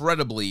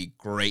incredibly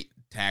great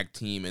tag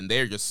team, and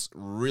they're just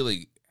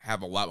really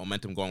have a lot of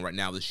momentum going right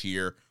now this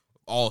year.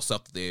 All the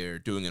stuff that they're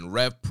doing in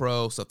Rev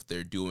Pro, stuff that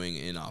they're doing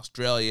in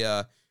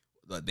Australia,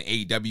 the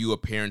AEW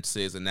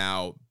appearances, and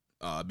now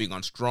being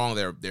on Strong,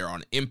 they're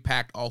on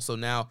Impact also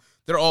now.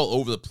 They're all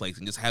over the place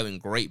and just having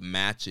great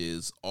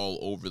matches all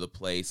over the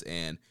place.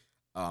 And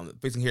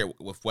facing here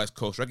with West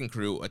Coast Wrecking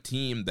Crew, a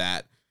team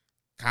that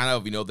kind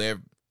of, they've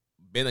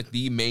been like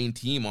the main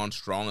team on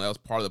Strong. That was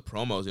part of the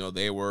promos.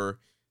 They were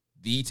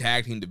the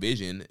tag team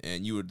division,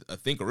 and you would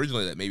think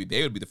originally that maybe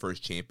they would be the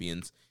first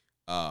champions.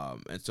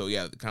 And so,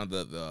 yeah, kind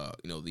of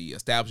the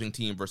establishing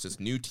team versus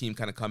new team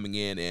kind of coming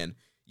in, and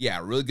yeah,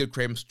 really good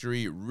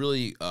chemistry,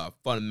 really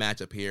fun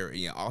matchup here. And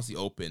yeah, Aussie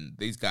Open,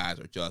 these guys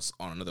are just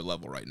on another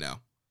level right now.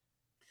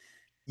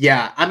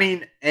 Yeah, I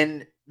mean,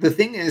 and the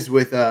thing is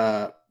with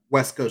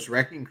West Coast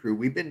Wrecking Crew,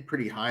 we've been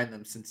pretty high on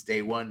them since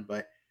day one,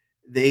 but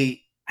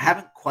they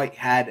haven't quite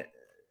had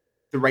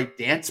the right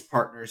dance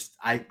partners,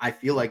 I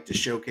feel like, to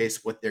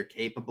showcase what they're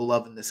capable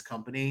of in this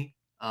company.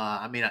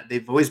 I mean,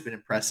 they've always been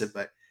impressive,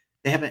 but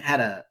they haven't had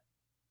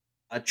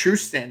a true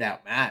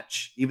standout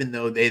match, even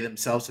though they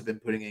themselves have been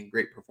putting in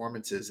great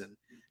performances. And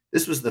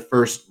this was the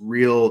first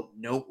real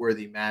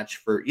noteworthy match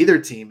for either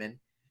team. And,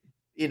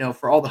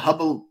 for all the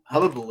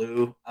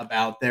hullabaloo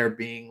about there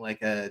being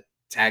like a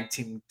tag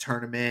team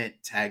tournament,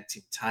 tag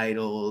team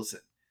titles,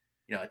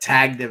 and, a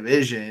tag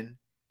division,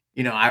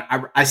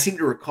 I seem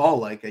to recall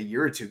like a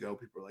year or two ago,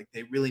 people were like,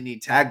 they really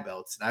need tag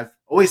belts. And I've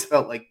always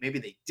felt like maybe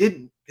they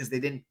didn't because they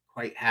didn't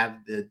quite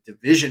have the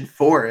division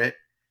for it.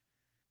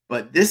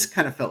 But this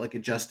kind of felt like a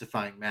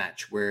justifying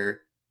match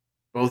where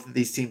both of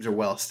these teams are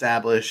well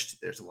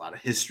established. There's a lot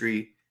of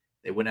history.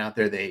 They went out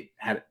there. They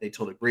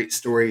told a great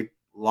story,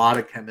 a lot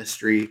of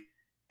chemistry,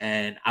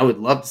 and I would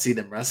love to see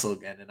them wrestle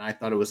again. And I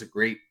thought it was a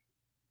great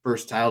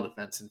first title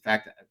defense. In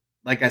fact,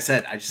 like I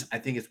said, I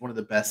think it's one of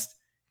the best,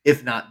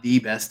 if not the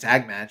best,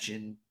 tag match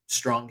in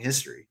Strong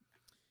history.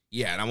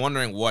 Yeah, and I'm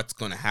wondering what's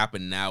going to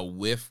happen now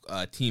with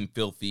Team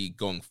Filthy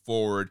going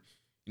forward.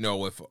 You know,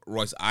 with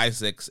Royce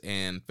Isaacs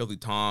and Filthy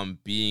Tom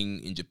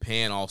being in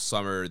Japan all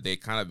summer, they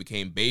kind of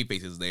became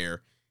babyfaces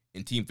there,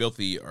 and Team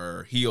Filthy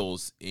are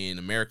heels in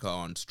America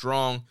on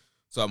Strong.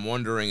 So I'm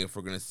wondering if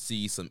we're going to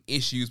see some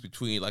issues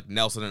between like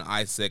Nelson and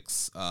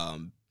Isaacs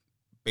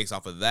based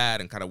off of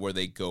that and kind of where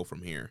they go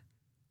from here.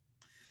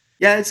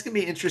 Yeah, it's going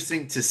to be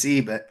interesting to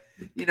see, but,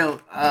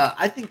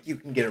 I think you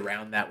can get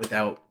around that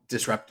without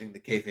disrupting the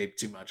kayfabe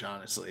too much,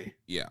 honestly.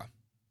 Yeah.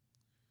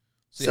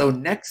 So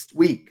next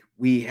week,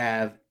 we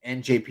have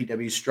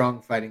NJPW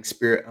Strong Fighting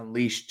Spirit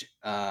Unleashed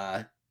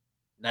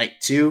Night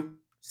 2,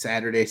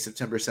 Saturday,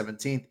 September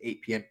 17th,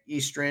 8 p.m.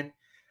 Eastern.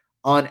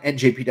 On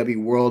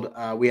NJPW World,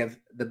 we have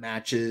the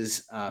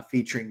matches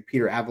featuring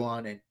Peter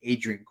Avalon and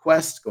Adrian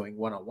Quest going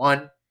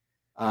one-on-one.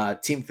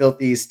 Team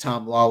Filthy's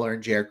Tom Lawler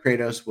and JR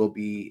Kratos will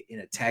be in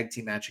a tag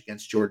team match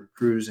against Jordan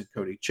Cruz and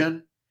Cody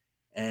Chun.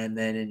 And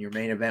then in your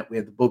main event, we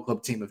have the Bull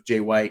Club team of Jay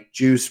White,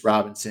 Juice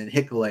Robinson,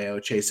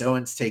 Hikuleo, Chase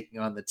Owens taking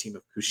on the team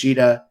of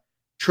Kushida,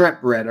 Trent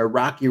Beretta,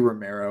 Rocky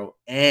Romero,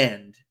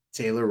 and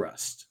Taylor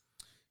Rust.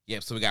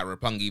 Yep, so we got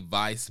Roppongi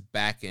Vice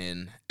back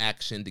in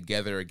action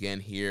together again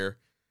here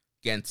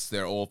against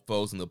their old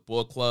foes in the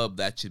Bull Club.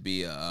 That should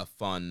be a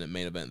fun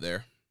main event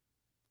there.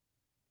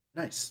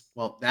 Nice.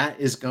 Well, that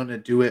is going to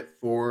do it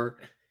for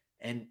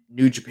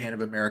New Japan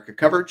of America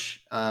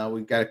coverage.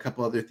 We've got a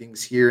couple other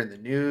things here in the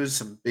news,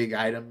 some big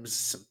items,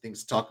 some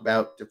things to talk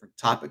about, different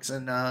topics,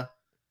 and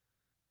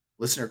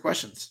listener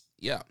questions.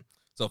 Yeah.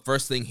 So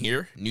first thing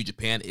here, New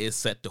Japan is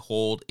set to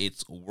hold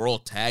its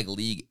World Tag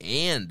League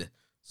and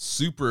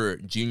Super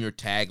Junior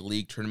Tag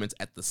League tournaments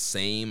at the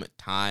same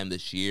time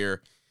this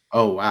year.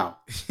 Oh, wow.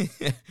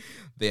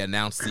 They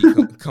announced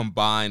the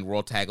combined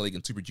World Tag League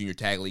and Super Junior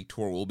Tag League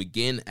tour will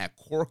begin at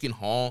Korakuen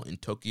Hall in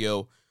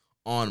Tokyo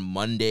on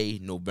Monday,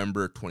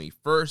 November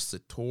 21st. The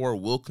tour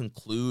will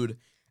conclude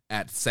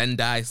at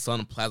Sendai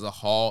Sun Plaza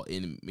Hall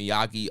in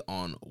Miyagi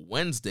on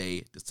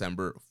Wednesday,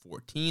 December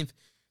 14th.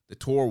 The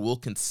tour will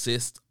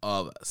consist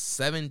of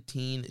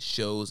 17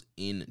 shows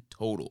in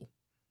total.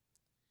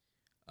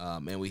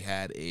 And we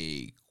had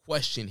a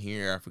question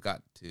here. I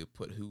forgot to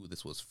put who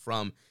this was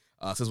from.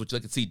 Says, would you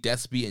like to see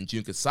Despy and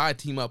Jun Kasai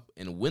team up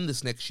and win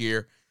this next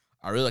year?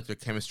 I really like their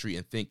chemistry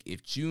and think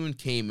if Jun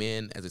came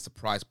in as a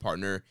surprise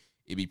partner,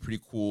 it'd be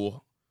pretty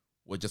cool.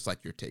 Well, just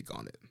like your take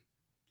on it.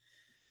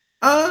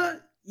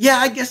 Yeah,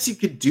 I guess you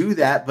could do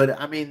that, but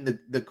I mean,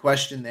 the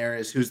question there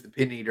is who's the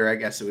pin eater? I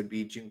guess it would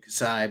be Jun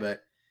Kasai,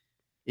 but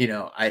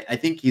I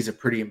think he's a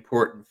pretty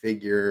important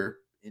figure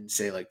in,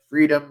 say, like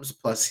Freedoms.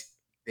 Plus,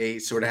 they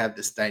sort of have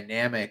this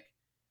dynamic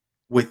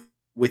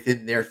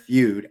within their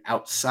feud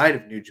outside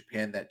of New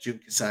Japan that Jun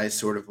Kasai is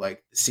sort of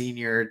like the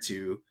senior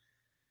to,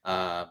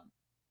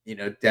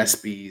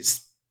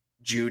 Despy's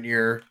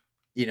junior.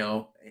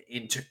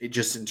 In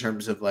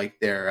terms of like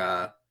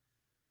their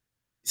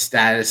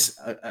status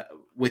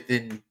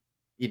within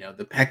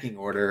the pecking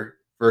order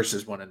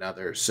versus one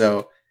another.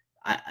 So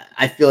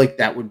I feel like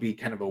that would be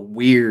kind of a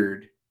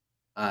weird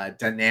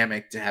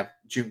dynamic to have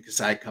Jun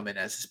Kasai come in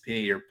as his pin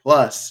eater.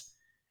 Plus,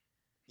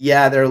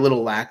 yeah, they're a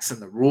little lax in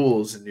the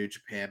rules in New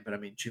Japan, but I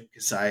mean, Jun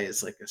Kasai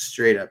is like a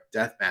straight up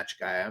deathmatch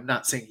guy. I'm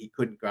not saying he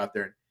couldn't go out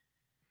there and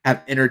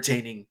have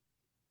entertaining,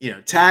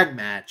 tag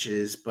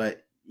matches,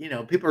 but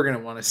people are going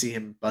to want to see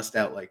him bust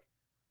out like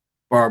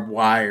barbed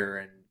wire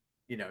and,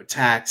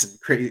 tacks and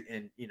crazy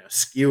and,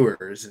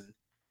 skewers. And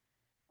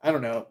I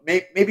don't know,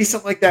 maybe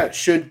something like that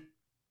should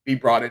be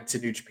brought into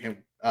New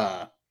Japan,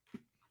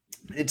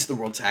 into the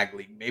World Tag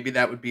League. Maybe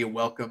that would be a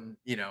welcome,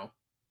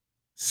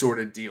 sort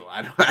of deal.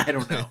 I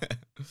don't know.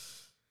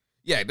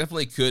 Yeah, it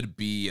definitely could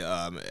be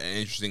an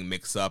interesting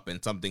mix-up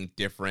and something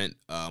different.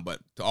 But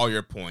to all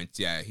your points,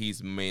 yeah,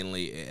 he's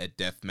mainly a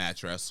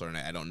deathmatch wrestler, and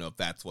I don't know if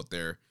that's what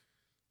they're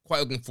quite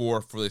looking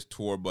for this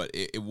tour, but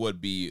it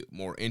would be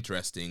more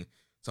interesting.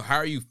 So how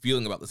are you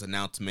feeling about this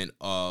announcement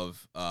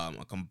of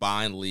a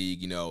combined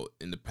league?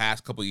 In the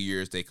past couple of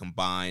years, they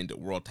combined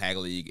World Tag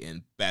League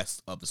and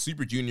Best of the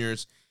Super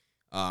Juniors.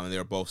 They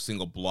were both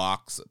single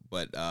blocks,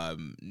 but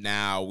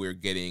now we're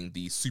getting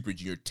the Super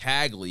Junior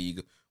Tag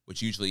League,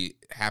 which usually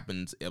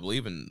happens, I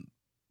believe, in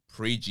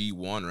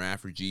pre-G1 or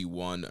after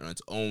G1 on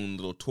its own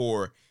little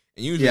tour.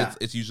 And usually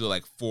it's usually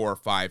like 4 or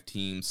 5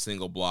 teams,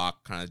 single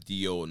block kind of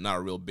deal, not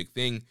a real big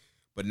thing.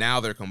 But now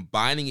they're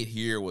combining it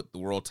here with the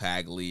World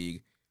Tag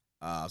League.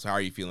 So how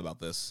are you feeling about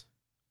this?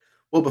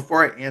 Well,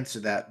 before I answer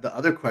that, the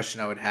other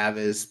question I would have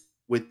is,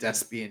 with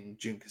Despy and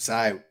Jun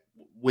Kasai,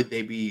 would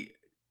they be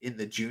in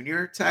the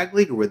Junior Tag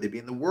League or would they be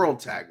in the World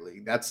Tag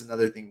League? That's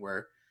another thing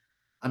where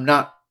I'm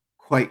not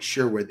quite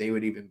sure where they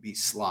would even be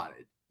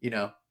slotted,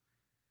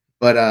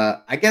 But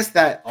I guess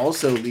that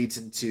also leads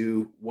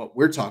into what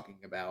we're talking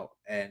about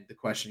and the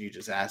question you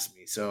just asked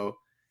me. So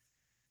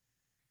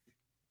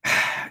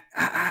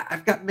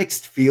I've got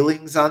mixed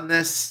feelings on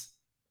this.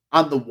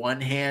 On the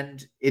one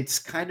hand, it's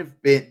kind of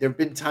there have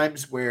been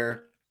times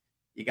where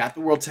you got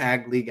the World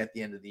Tag League at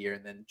the end of the year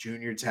and then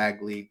Junior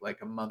Tag League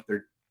like a month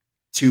or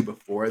two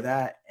before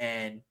that.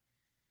 And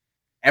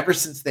ever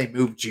since they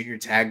moved Junior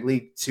Tag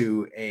League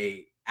to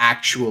a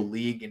actual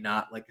league and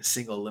not like a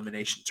single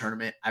elimination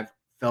tournament, I've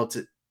felt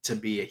it to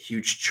be a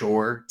huge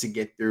chore to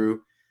get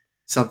through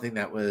something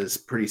that was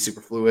pretty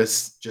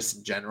superfluous just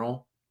in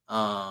general.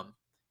 And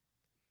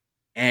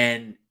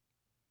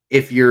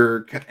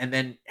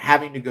then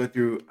having to go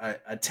through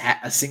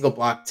a single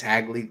block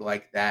tag league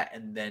like that,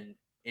 and then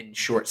in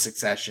short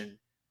succession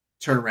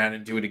turn around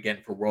and do it again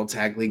for World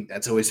Tag League,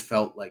 that's always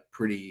felt like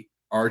pretty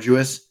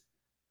arduous.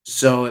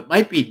 So it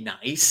might be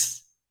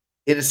nice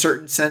in a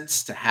certain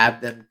sense to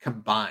have them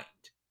combined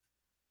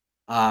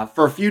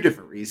for a few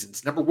different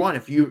reasons. Number one,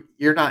 if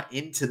you're not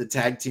into the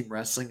tag team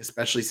wrestling,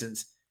 especially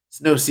since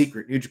it's no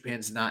secret New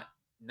Japan's not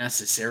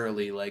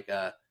necessarily like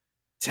a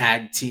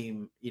tag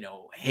team,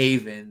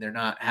 haven. They're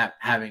not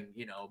having,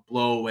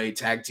 blow away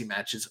tag team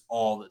matches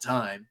all the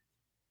time.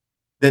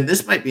 Then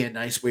this might be a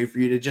nice way for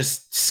you to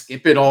just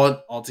skip it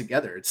all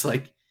together. It's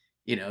like,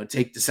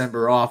 take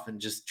December off and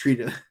just treat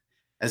it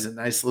as a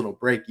nice little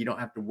break. You don't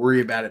have to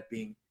worry about it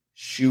being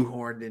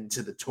shoehorned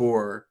into the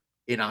tour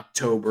in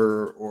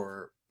October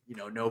or,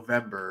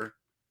 November.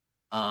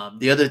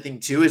 The other thing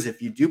too is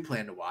if you do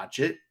plan to watch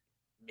it,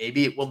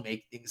 maybe it will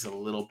make things a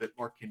little bit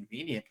more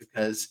convenient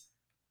because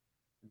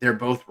they're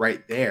both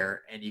right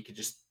there and you can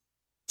just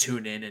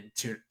tune in and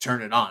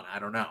turn it on. I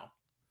don't know.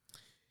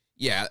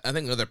 Yeah, I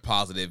think another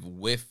positive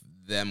with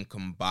them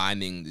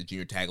combining the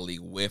Junior Tag League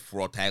with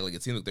World Tag League,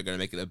 it seems like they're going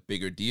to make it a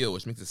bigger deal,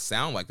 which makes it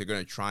sound like they're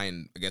going to try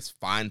and, I guess,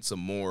 find some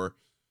more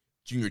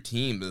junior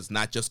teams. It's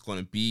not just going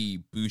to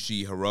be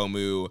Bushi,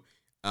 Hiromu,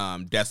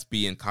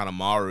 Despi, and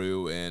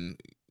Kanemaru, and,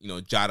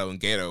 Jado and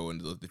Geto,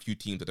 and the few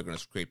teams that they're going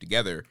to scrape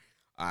together.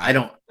 I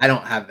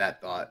don't have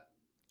that thought.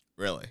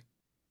 Really?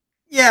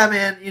 Yeah,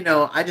 man.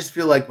 I just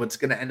feel like what's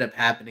going to end up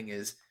happening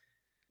is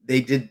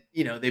they've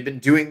been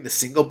doing the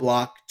single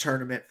block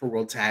tournament for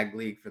World Tag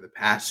League for the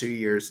past 2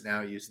 years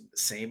now using the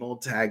same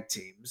old tag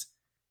teams.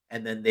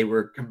 And then they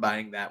were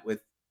combining that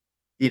with,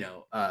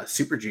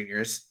 Super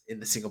Juniors in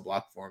the single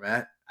block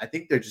format. I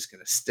think they're just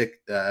going to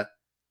stick the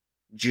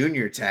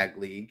Junior Tag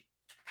League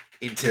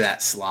into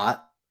that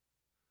slot.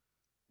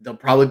 There'll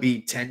probably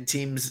be 10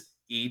 teams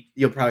each.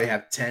 You'll probably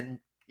have 10,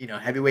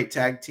 heavyweight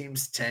tag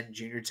teams, 10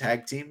 junior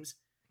tag teams.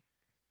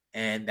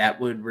 And that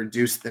would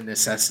reduce the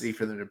necessity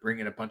for them to bring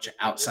in a bunch of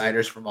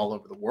outsiders from all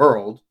over the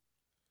world.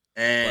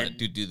 And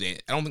do they?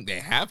 I don't think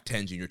they have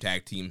 10 junior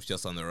tag teams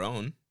just on their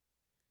own.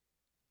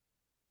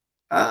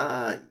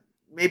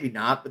 Maybe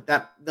not, but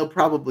they'll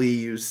probably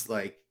use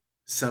like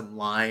some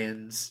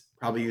Lions,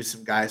 probably use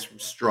some guys from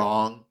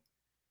Strong.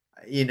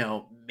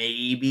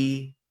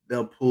 Maybe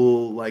they'll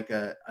pull like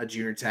a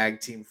junior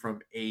tag team from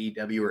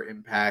AEW or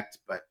Impact,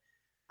 but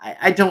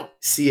I don't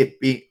see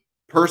it being.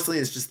 Personally,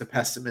 it's just the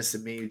pessimist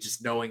in me,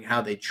 just knowing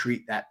how they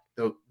treat that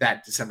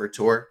December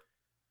tour.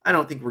 I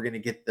don't think we're going to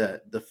get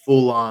the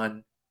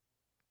full-on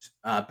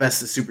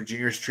Best of Super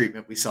Juniors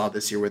treatment we saw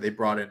this year where they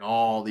brought in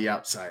all the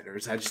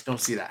outsiders. I just don't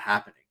see that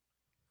happening.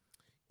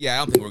 Yeah, I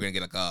don't think we're going to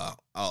get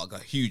like a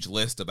huge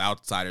list of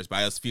outsiders, but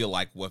I just feel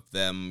like with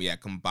them,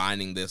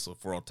 combining this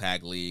with World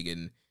Tag League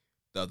and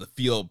the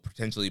field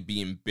potentially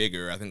being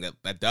bigger, I think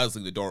that does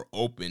leave the door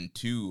open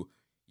to,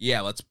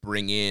 let's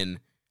bring in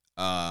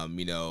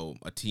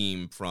a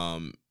team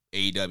from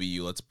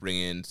AEW. Let's bring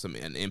in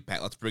an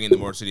Impact. Let's bring in the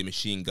Motor City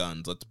Machine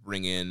Guns. Let's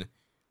bring in,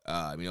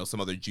 some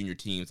other junior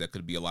teams that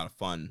could be a lot of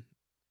fun.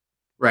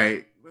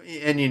 Right.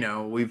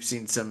 And, we've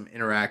seen some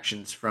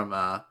interactions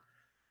from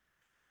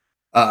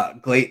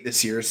Glate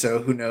this year. So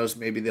who knows,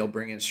 maybe they'll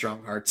bring in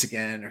Strong Hearts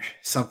again or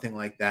something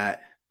like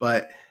that.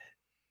 But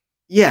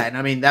yeah, and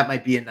I mean, that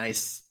might be a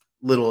nice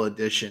little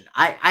addition.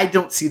 I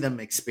don't see them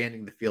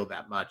expanding the field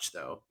that much,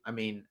 though. I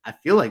mean, I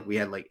feel like we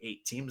had like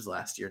 8 teams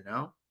last year,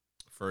 no?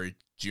 For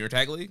Junior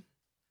Tag League?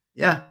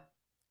 Yeah.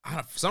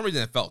 For some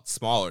reason, it felt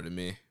smaller to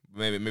me.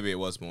 Maybe it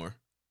was more.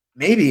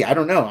 Maybe. I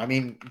don't know. I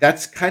mean,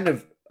 that's kind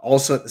of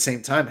also at the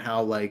same time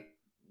how like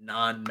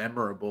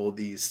non-memorable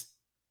these,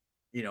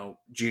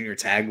 junior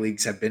tag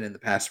leagues have been in the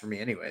past for me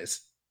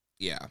anyways.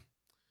 Yeah.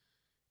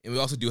 And we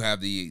also do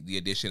have the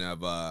addition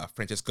of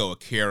Francesco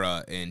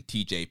Akira and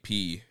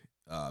TJP.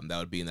 That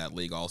would be in that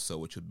league also,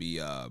 which would be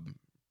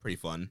pretty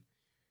fun.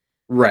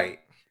 Right.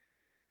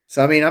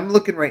 So, I mean, I'm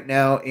looking right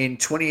now. In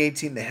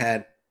 2018, they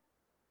had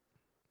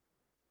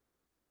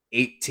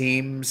 8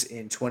 teams.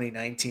 In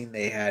 2019,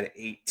 they had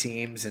 8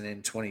 teams. And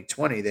in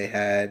 2020, they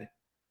had...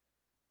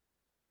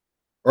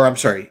 Or, I'm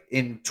sorry,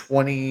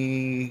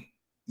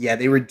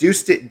 they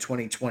reduced it in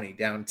 2020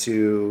 down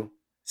to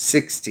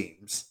 6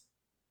 teams.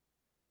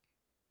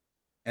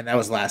 And that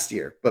was last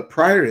year. But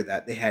prior to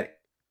that, they had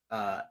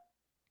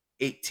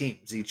 8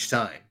 teams each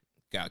time.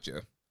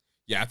 Gotcha.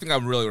 Yeah, I think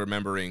I'm really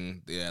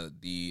remembering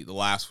the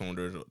last one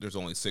where there's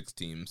only 6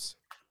 teams.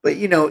 But,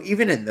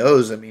 even in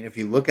those, I mean, if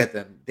you look at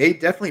them, they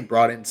definitely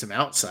brought in some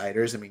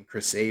outsiders. I mean,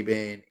 Chris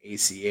Sabin,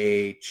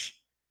 ACH,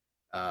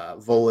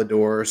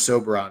 Volador,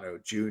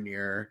 Soberano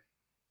Jr.,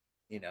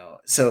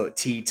 so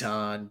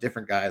Teton,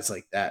 different guys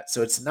like that.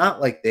 So it's not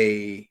like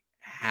they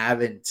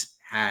haven't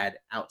had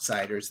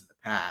outsiders in the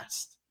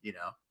past,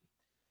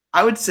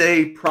 I would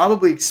say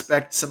probably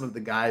expect some of the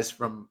guys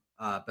from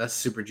Best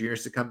Super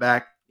Juniors to come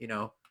back.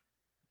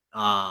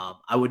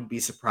 I wouldn't be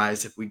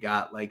surprised if we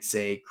got like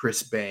say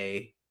Chris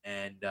Bay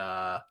and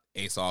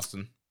Ace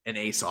Austin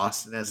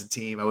as a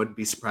team. I wouldn't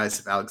be surprised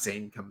if Alex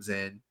Zane comes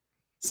in,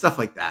 stuff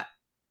like that.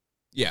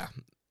 Yeah.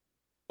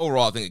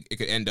 Overall, I think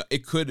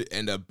it could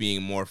end up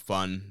being more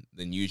fun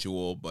than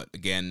usual. But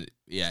again,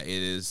 yeah, it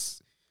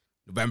is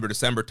November,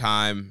 December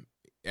time.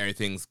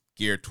 Everything's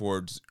geared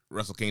towards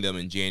Wrestle Kingdom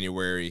in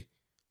January.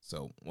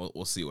 So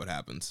we'll see what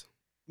happens.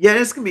 Yeah,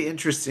 it's going to be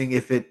interesting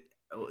if it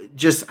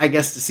just, I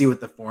guess, to see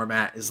what the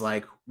format is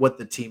like, what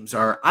the teams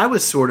are. I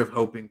was sort of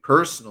hoping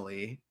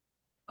personally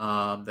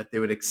that they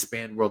would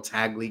expand World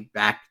Tag League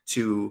back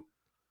to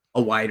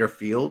a wider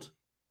field,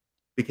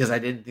 because I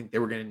didn't think they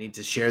were going to need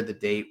to share the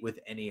date with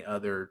any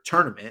other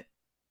tournament,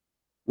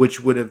 which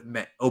would have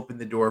opened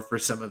the door for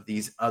some of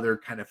these other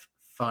kind of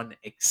fun,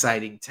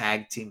 exciting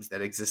tag teams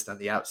that exist on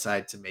the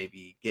outside to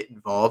maybe get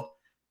involved.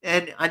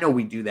 And I know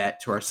we do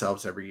that to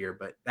ourselves every year,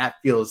 but that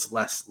feels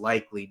less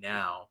likely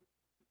now.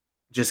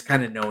 Just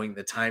kind of knowing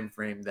the time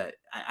frame that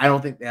I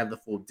don't think they have the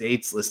full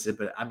dates listed,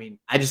 but I mean,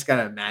 I just got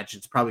to imagine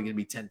it's probably going to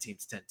be 10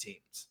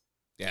 teams.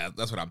 Yeah,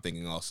 that's what I'm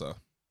thinking also.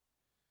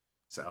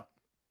 So,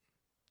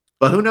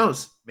 but who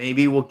knows?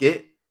 Maybe we'll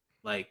get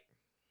like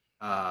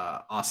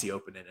Aussie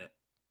Open in it.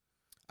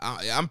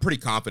 I'm pretty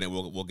confident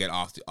we'll get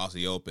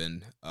Aussie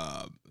Open,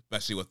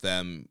 especially with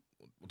them.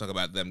 We'll talk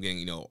about them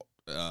getting,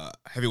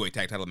 heavyweight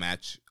tag title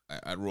match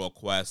at Royal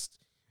Quest.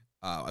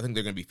 I think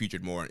they're going to be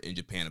featured more in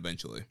Japan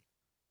eventually.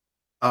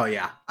 Oh,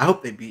 yeah. I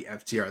hope they beat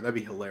FTR. That'd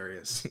be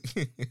hilarious.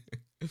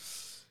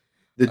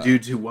 The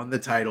dudes who won the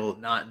title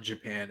not in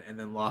Japan and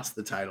then lost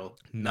the title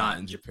not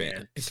in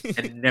Japan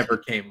and never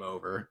came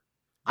over.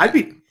 I'd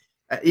be,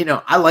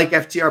 I like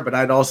FTR, but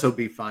I'd also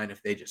be fine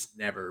if they just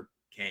never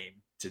came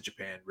to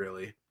Japan,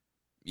 really.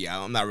 Yeah,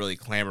 I'm not really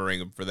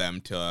clamoring for them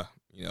to,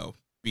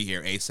 be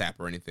here ASAP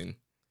or anything.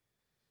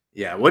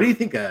 Yeah, what do you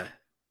think a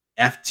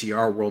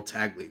FTR World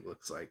Tag League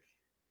looks like?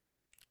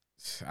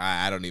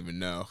 I don't even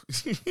know.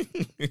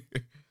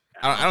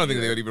 I don't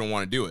think they would even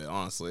want to do it,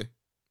 honestly.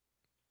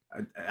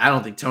 I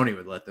don't think Tony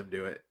would let them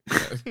do it.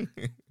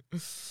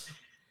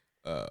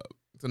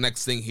 The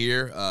next thing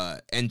here,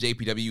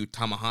 NJPW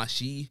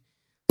Tamahashi.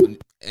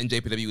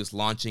 NJPW is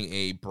launching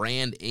a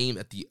brand aimed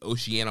at the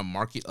Oceania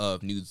market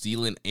of New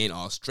Zealand and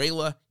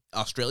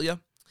Australia.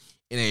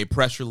 In a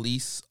press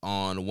release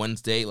on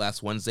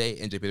last Wednesday,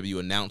 NJPW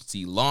announced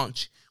the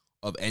launch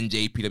of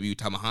NJPW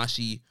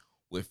Tamahashi,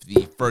 with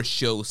the first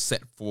show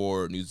set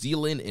for New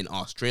Zealand and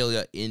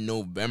Australia in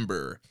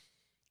November.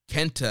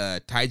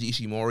 Kenta, Taiji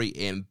Ishimori,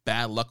 and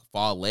Bad Luck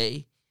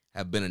Fale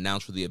have been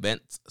announced for the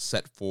event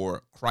set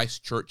for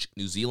Christchurch,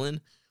 New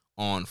Zealand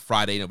on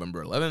Friday,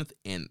 November 11th,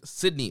 and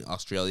Sydney,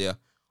 Australia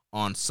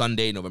on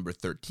Sunday, November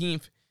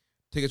 13th.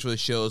 Tickets for the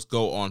shows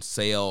go on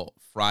sale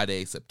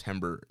Friday,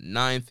 September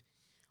 9th.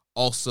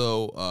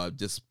 Also,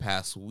 this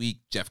past week,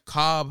 Jeff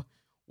Cobb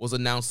was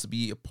announced to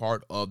be a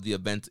part of the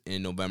event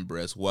in November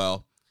as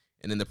well.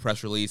 And in the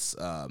press release,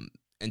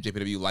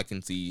 NJPW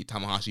likens the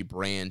Tamahashi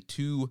brand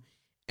to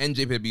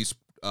NJPW's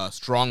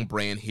strong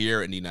brand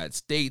here in the United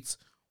States,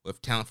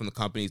 with talent from the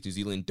company's New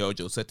Zealand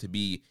dojo set to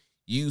be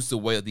used the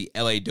way that the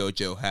LA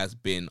dojo has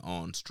been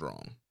on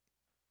Strong.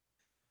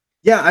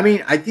 Yeah, I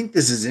mean, I think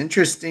this is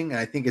interesting.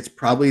 I think it's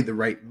probably the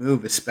right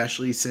move,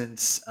 especially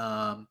since,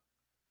 over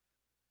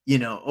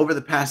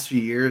the past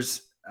few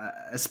years,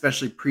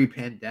 especially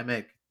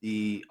pre-pandemic,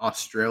 the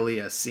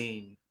Australia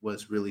scene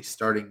was really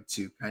starting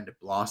to kind of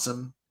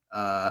blossom.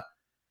 But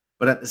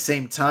at the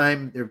same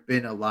time, there have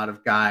been a lot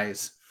of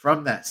guys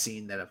from that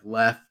scene that have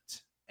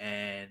left,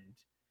 and,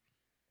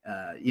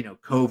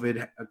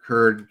 COVID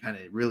occurred and kind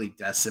of really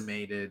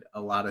decimated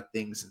a lot of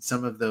things. And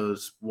some of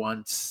those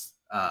once,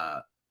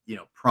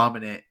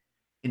 prominent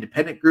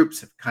independent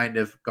groups have kind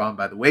of gone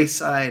by the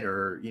wayside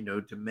or,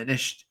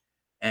 diminished.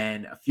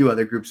 And a few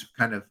other groups have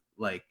kind of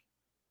like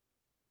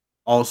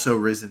also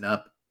risen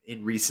up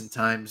in recent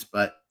times,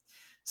 but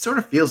sort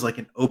of feels like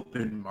an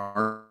open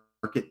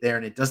market there,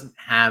 and it doesn't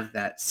have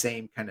that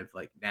same kind of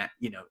like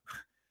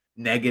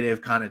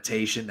negative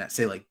connotation that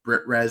say like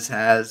BritRes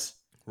has.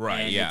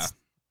 Right. And yeah. It's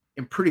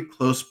in pretty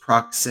close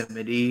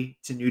proximity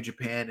to New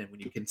Japan, and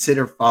when you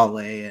consider Fale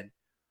and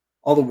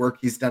all the work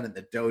he's done in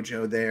the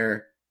dojo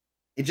there,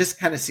 it just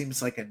kind of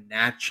seems like a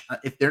natural.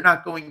 If they're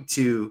not going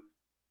to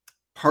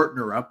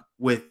partner up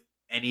with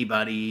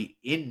anybody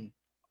in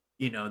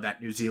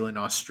that New Zealand,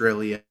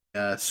 Australia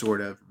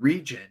sort of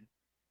region,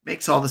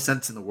 makes all the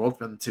sense in the world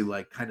for them to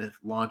like kind of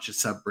launch a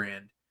sub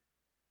brand,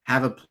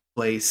 have a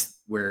place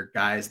where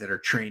guys that are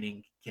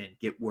training can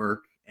get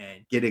work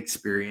and get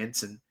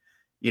experience, and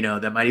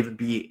that might even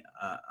be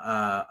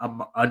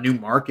a new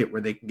market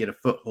where they can get a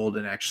foothold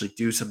and actually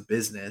do some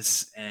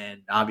business.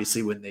 And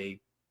obviously when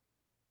they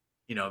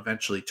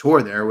eventually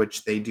tour there,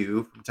 which they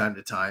do from time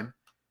to time,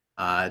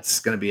 it's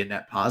going to be a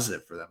net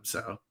positive for them.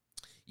 So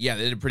yeah,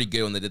 they did pretty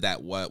good when they did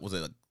that. What was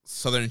it, like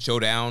Southern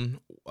Showdown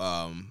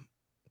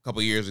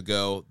couple years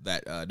ago,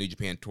 that New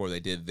Japan tour they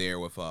did there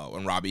with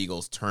when Rob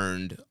Eagles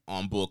turned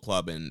on Bullet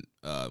Club and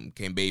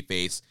came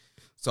Bayface.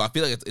 So I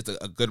feel like it's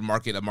a good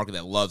market, a market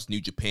that loves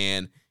New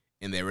Japan,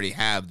 and they already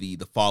have the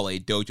Fale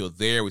Dojo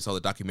there. We saw the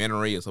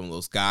documentary of some of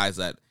those guys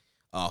that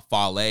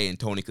Fale and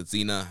Tony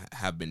Kazina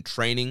have been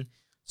training.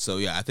 So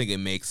yeah, I think it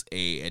makes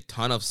a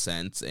ton of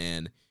sense.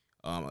 And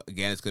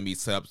again, it's going to be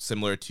set up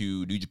similar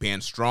to New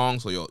Japan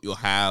Strong. So you'll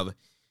have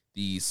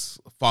these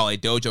Fale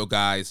Dojo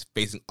guys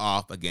facing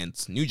off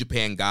against New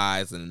Japan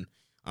guys, and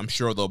I'm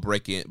sure they'll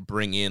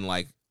bring in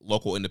like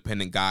local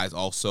independent guys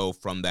also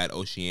from that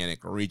Oceanic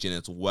region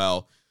as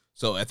well.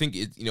 So I think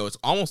it's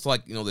almost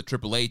like the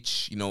Triple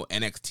H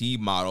NXT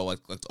model. Like,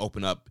 let's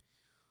open up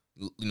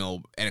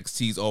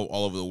NXTs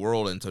all over the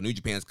world, and so New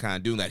Japan's kind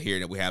of doing that here.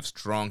 That we have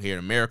Strong here in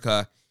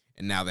America,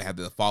 and now they have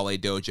the Fale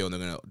Dojo, and they're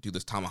gonna do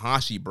this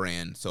Tamahashi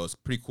brand. So it's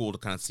pretty cool to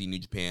kind of see New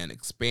Japan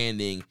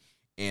expanding.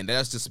 And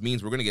that just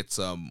means we're going to get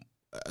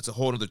it's a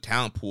whole other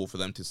talent pool for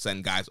them to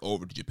send guys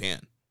over to Japan.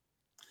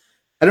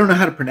 I don't know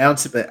how to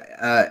pronounce it, but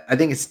I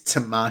think it's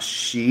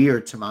Tamashi or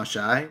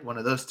Tamashai, one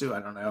of those two. I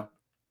don't know.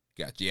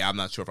 Gotcha. Yeah, I'm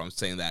not sure if I'm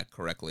saying that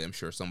correctly. I'm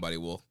sure somebody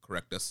will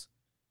correct us.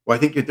 Well, I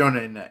think you're throwing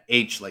in an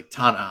H like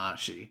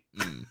Tanahashi.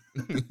 Come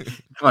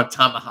on,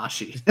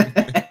 Tamahashi.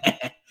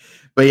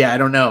 But yeah, I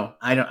don't know.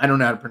 I don't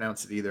know how to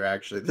pronounce it either,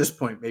 actually. At this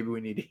point, maybe we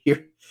need to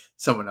hear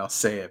someone else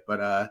say it.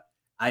 But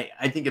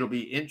I think it'll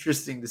be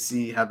interesting to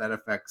see how that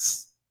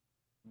affects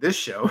this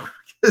show,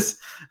 because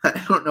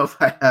I don't know if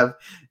I have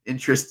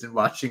interest in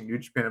watching New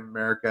Japan of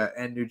America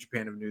and New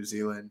Japan of New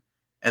Zealand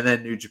and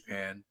then New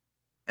Japan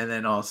and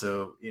then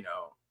also,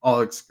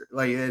 it's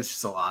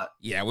just a lot.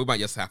 Yeah, we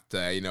might just have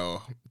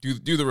to,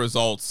 do the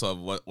results of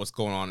what's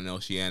going on in the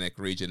Oceanic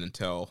region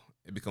until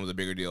it becomes a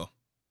bigger deal.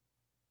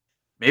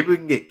 Maybe we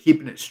can get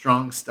Keeping It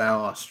Strong style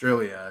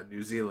Australia,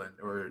 New Zealand,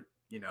 or,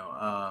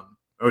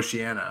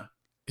 Oceania.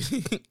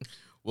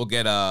 We'll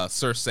get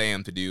Sir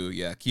Sam to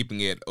do,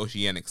 Keeping It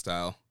Oceanic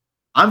style.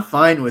 I'm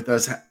fine with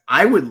us.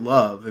 I would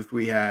love if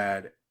we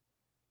had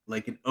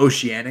like an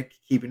Oceanic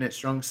Keeping It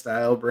Strong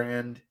style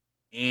brand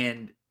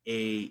and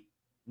a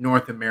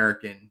North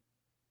American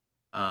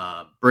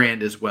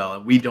brand as well.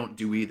 And we don't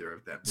do either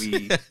of them.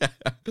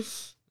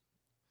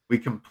 We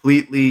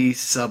completely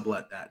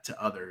sublet that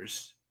to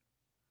others.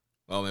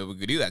 Well, maybe we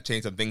could do that,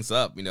 change some things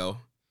up,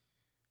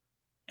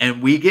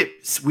 And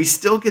we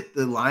still get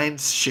the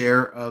lion's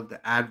share of the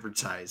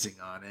advertising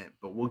on it,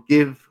 but we'll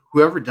give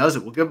whoever does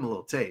it, we'll give them a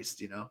little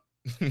taste,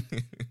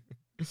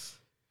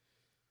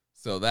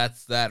 So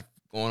that's that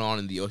going on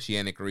in the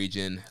Oceanic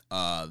region.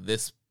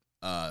 This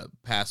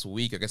past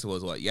week, I guess it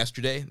was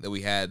yesterday that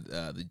we had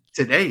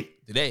today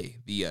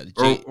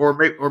or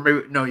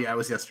maybe no, it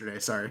was yesterday.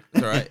 Sorry.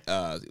 That's all right.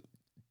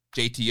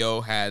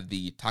 JTO had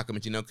the Taka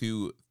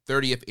Michinoku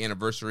 30th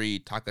anniversary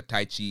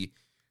Takataichi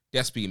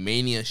Despy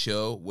Mania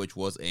show, which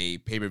was a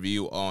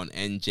pay-per-view on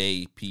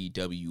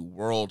NJPW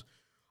World.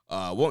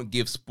 Won't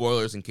give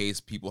spoilers in case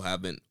people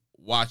haven't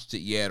watched it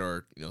yet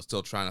or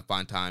still trying to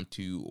find time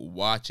to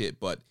watch it,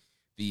 but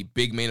the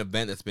big main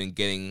event that's been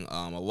getting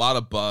a lot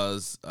of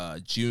buzz,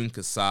 Jun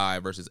Kasai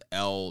versus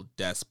El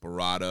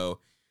Desperado.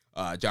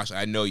 Josh,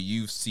 I know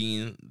you've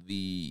seen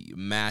the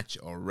match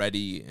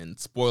already, and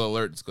spoiler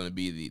alert, it's going to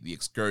be the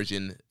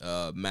excursion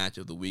match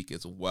of the week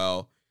as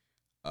well.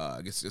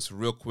 I guess just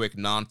real quick,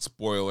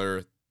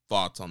 non-spoiler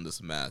thoughts on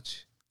this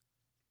match.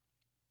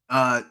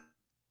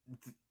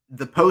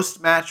 The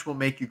post-match will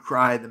make you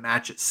cry. The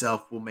match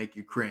itself will make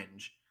you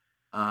cringe.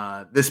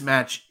 This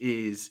match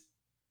is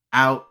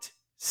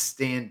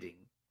outstanding,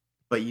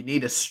 but you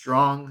need a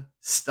strong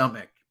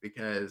stomach,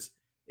 because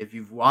if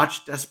you've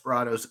watched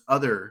Desperado's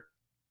other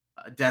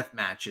death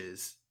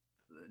matches,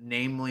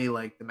 namely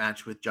like the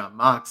match with Jon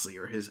Moxley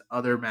or his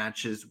other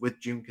matches with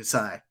Jun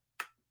Kasai,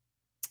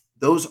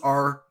 those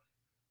are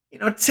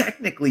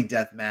technically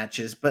death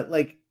matches, but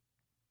like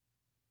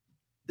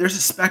there's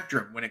a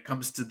spectrum when it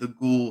comes to the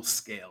ghoul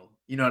scale.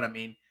 You know what I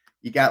mean?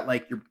 You got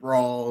like your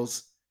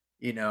brawls,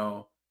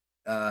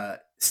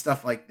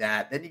 stuff like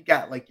that. Then you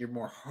got like your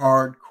more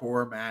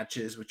hardcore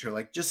matches, which are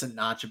like just a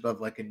notch above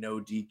like a no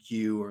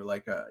DQ or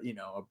like a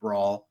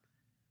brawl.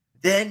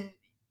 Then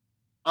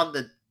on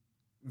the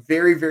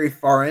very, very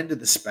far end of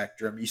the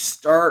spectrum, you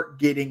start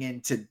getting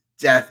into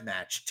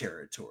deathmatch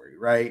territory,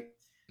 right?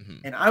 Mm-hmm.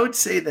 And I would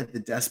say that the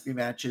Despy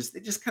matches, they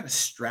just kind of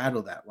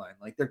straddle that line.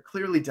 Like they're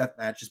clearly death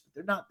matches, but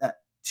they're not that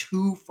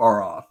too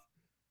far off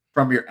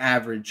from your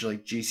average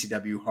like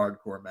GCW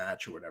hardcore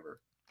match or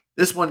whatever.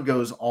 This one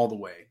goes all the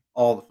way,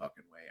 all the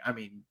fucking way. I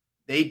mean,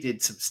 they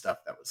did some stuff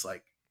that was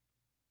like,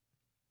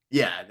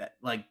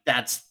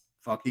 that's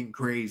fucking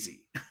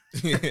crazy.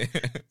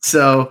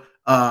 So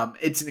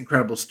it's an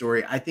incredible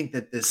story. I think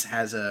that this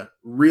has a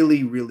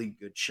really, really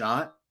good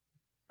shot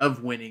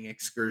of winning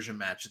Excursion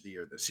Match of the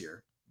Year this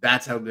year.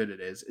 That's how good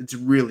it is. It's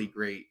really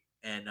great.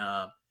 And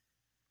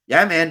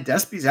yeah, man,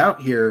 Despy's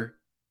out here.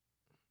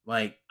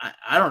 Like,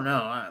 I don't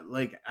know. I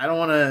don't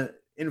want to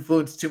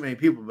influence too many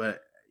people,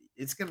 but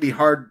it's going to be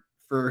hard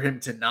for him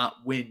to not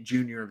win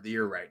Junior of the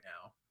Year right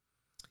now.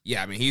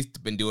 Yeah, I mean, he's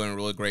been doing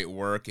really great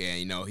work,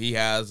 and, he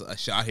has a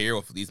shot here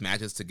with these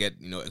matches to get,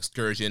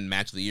 Excursion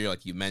Match of the Year,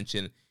 like you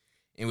mentioned.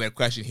 And we had a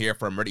question here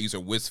from Reddit user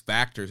Wiz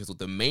Factors. With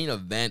the main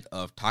event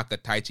of Taka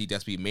Taichi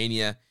Despy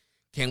Mania,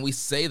 can we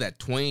say that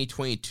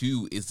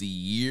 2022 is the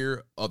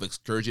year of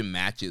Excursion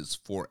matches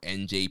for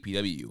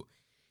NJPW?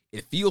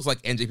 It feels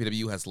like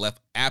NJPW has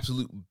left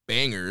absolute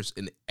bangers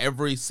in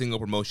every single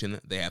promotion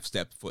they have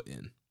stepped foot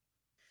in.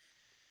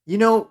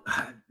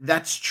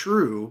 That's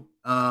true.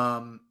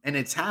 And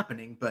it's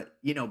happening, but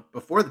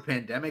before the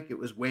pandemic, it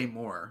was way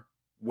more.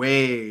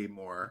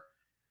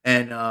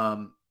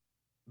 And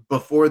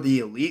before the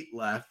Elite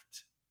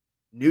left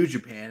New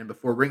Japan, and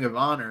before Ring of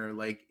Honor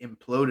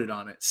imploded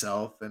on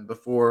itself, and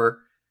before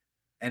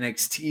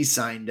NXT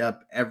signed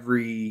up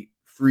every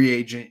free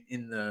agent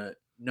in the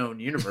known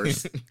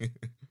universe,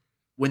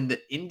 when the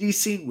indie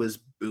scene was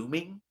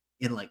booming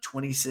in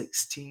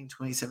 2016,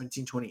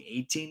 2017,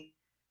 2018,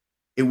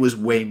 it was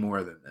way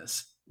more than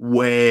this.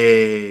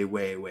 Way,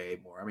 way, way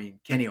more. I mean,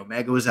 Kenny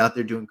Omega was out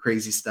there doing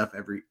crazy stuff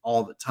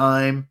all the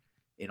time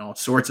in all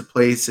sorts of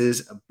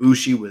places.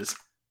 Ibushi was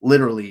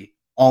literally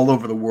all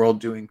over the world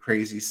doing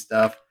crazy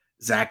stuff.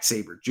 Zack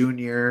Sabre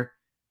Jr.,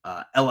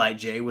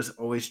 LIJ was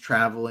always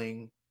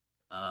traveling.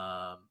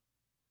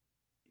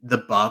 The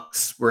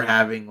Bucks were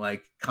having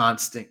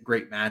constant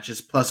great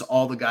matches, plus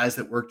all the guys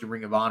that worked in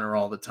Ring of Honor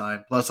all the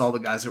time, plus all the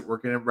guys that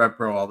work in Rev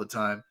Pro all the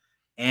time.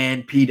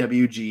 And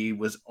PWG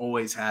was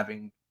always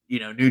having,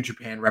 New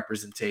Japan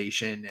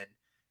representation and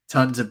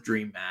tons of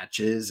dream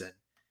matches. And,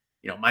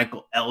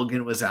 Michael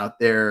Elgin was out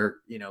there,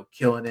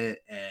 killing it,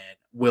 and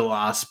Will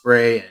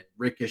Ospreay and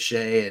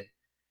Ricochet. And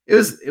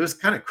it was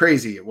kind of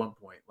crazy at one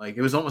point.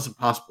 It was almost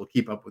impossible to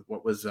keep up with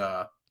what was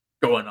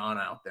going on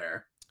out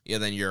there. Yeah,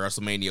 then your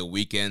WrestleMania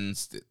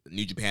weekends,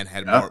 New Japan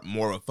had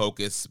more of a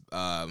focus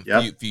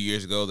few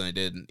years ago than it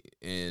did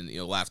in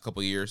the last couple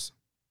of years.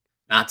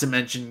 Not to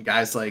mention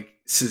guys like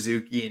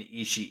Suzuki and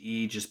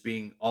Ishii just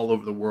being all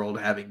over the world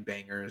having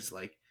bangers.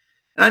 And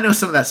I know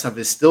some of that stuff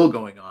is still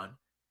going on.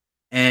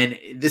 And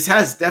this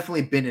has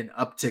definitely been an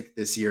uptick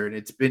this year, and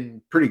it's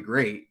been pretty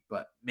great.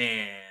 But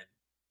man,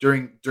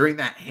 during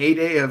that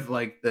heyday of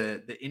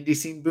the indie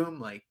scene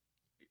boom,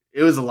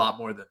 it was a lot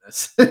more than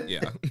this.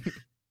 Yeah.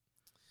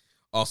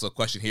 Also, a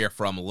question here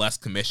from Less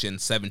Commission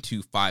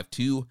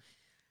 7252.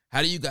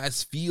 How do you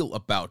guys feel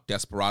about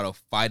Desperado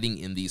fighting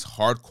in these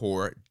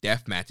hardcore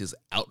death matches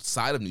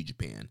outside of New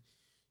Japan?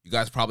 You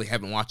guys probably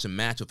haven't watched a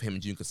match of him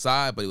and Jun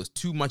Kasai, but it was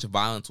too much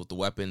violence with the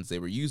weapons they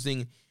were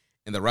using,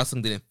 and the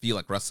wrestling didn't feel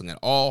like wrestling at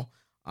all.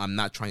 I'm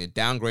not trying to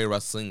downgrade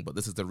wrestling, but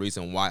this is the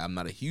reason why I'm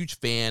not a huge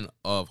fan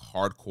of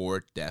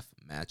hardcore death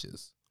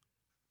matches.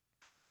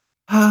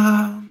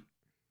 I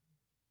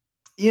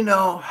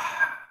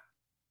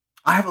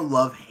have a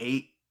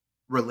love-hate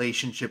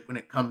relationship when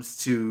it comes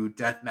to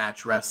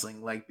deathmatch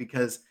wrestling,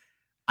 because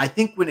I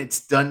think when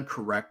it's done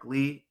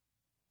correctly,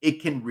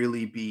 it can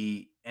really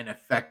be an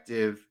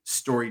effective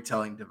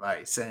storytelling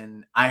device.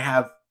 And I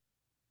have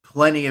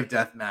plenty of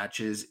death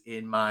matches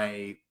in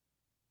my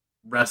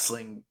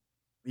wrestling,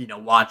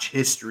 watch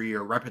history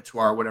or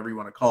repertoire, whatever you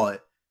want to call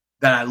it,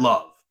 that I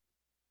love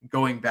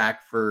going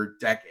back for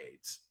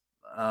decades.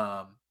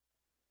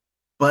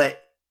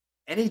 But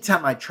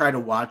anytime I try to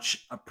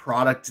watch a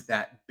product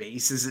that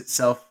bases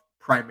itself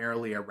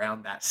primarily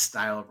around that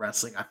style of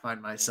wrestling, I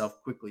find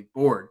myself quickly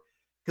bored,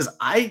 because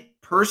I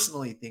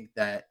personally think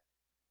that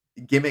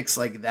gimmicks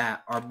like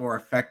that are more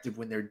effective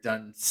when they're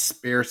done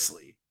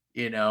sparsely,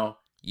 Yeah,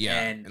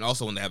 and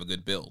also when they have a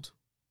good build.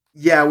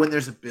 Yeah, when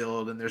there's a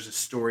build and there's a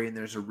story and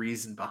there's a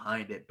reason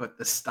behind it. But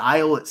the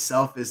style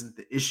itself isn't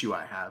the issue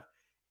I have.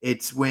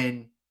 It's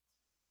when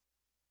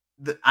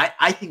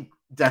I think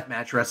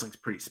deathmatch wrestling is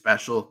pretty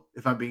special,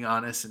 if I'm being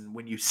honest. And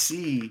when you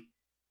see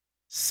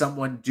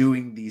someone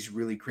doing these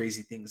really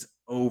crazy things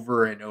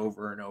over and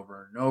over and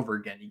over and over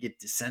again, you get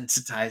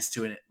desensitized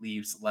to it, and it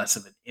leaves less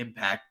of an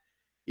impact.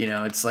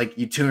 It's like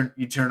you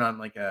turn on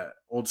a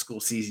old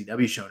school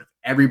CZW show, and if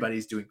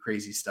everybody's doing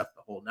crazy stuff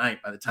the whole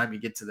night, by the time you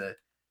get to the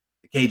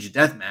Cage of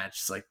Death match,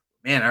 it's like,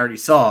 man, I already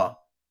saw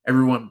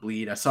everyone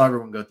bleed. I saw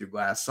everyone go through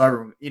glass. Saw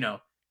everyone,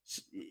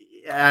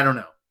 I don't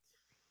know.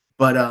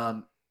 But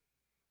on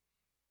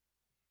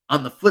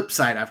the flip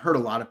side, I've heard a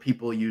lot of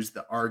people use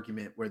the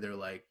argument where they're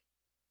like,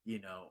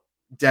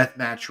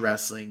 deathmatch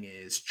wrestling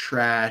is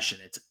trash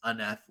and it's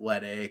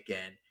unathletic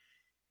and,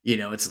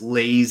 it's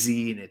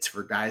lazy and it's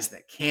for guys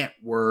that can't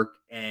work,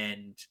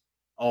 and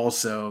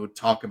also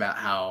talk about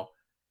how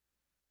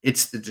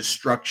it's the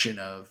destruction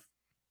of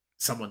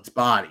someone's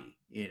body,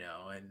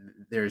 and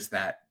there's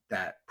that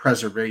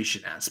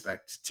preservation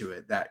aspect to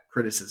it, that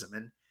criticism.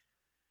 And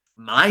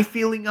my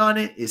feeling on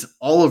it is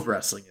all of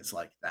wrestling is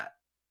like that.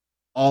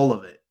 All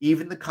of it,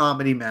 even the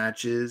comedy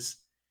matches,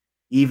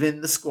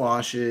 even the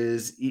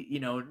squashes,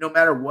 no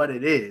matter what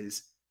it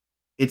is,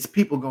 it's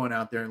people going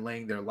out there and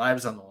laying their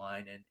lives on the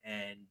line,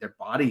 and their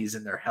bodies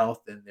and their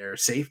health and their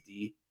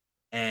safety,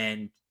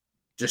 and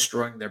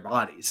destroying their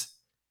bodies.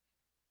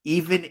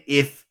 Even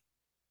if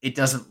it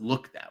doesn't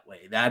look that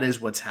way, that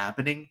is what's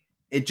happening.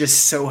 It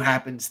just so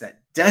happens that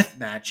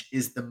deathmatch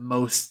is the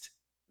most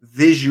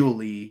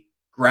visually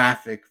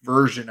graphic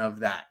version of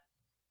that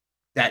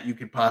you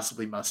could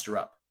possibly muster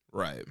up.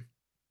 Right.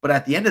 But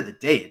at the end of the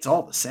day, it's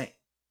all the same.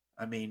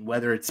 I mean,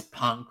 whether it's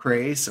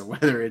Pancrase or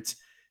whether it's,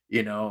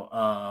 I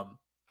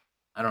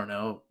don't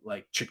know,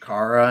 like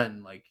Chikara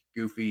and like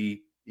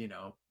goofy,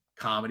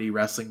 comedy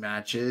wrestling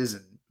matches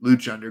and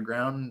Lucha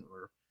Underground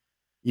or,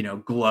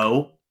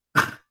 Glow.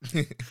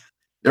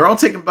 They're all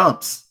taking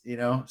bumps,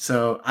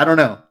 So I don't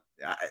know.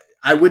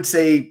 I would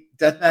say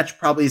deathmatch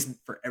probably isn't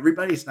for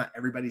everybody. It's not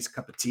everybody's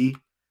cup of tea,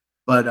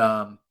 but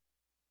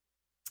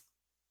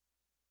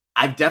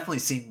I've definitely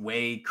seen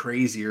way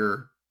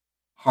crazier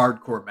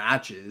hardcore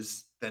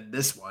matches than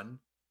this one,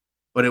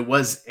 but it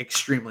was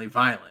extremely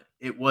violent.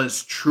 It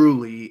was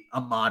truly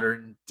a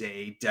modern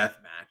day death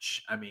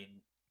match. I mean,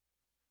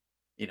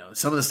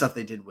 some of the stuff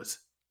they did was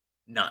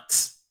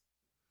nuts.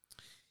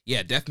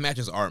 Yeah, death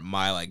matches aren't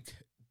my like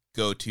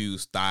go-to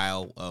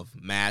style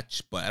of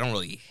match, but I don't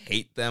really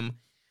hate them.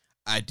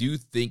 I do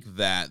think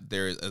that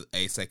there's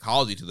a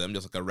psychology to them,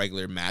 just like a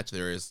regular match.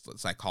 There is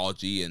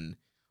psychology and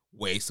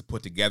ways to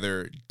put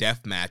together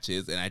death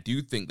matches, and I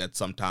do think that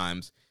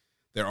sometimes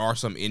there are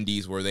some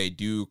indies where they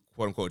do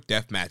quote-unquote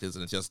death matches,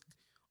 and it's just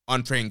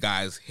untrained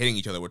guys hitting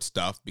each other with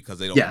stuff because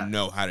they don't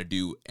know how to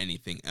do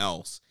anything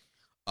else.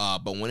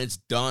 But when it's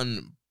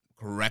done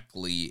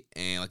correctly,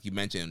 and like you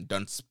mentioned,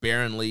 done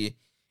sparingly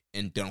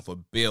and done with a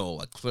bill,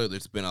 like clearly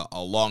there's been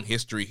a long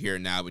history here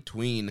now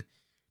between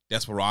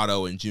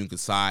Desperado and Jun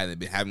Kasai. They've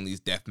been having these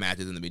death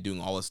matches, and they've been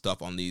doing all this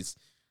stuff on these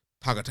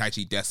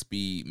Takataichi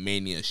Despi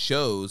Mania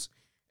shows.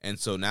 And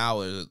so now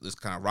there's this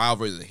kind of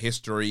rivalry, there's a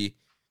history.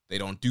 They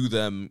don't do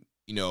them,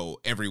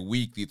 every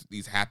week.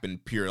 These happen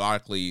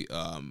periodically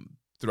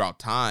throughout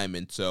time.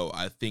 And so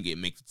I think it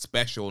makes it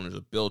special, and there's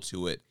a build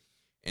to it.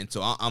 And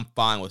so I'm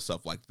fine with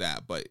stuff like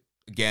that. But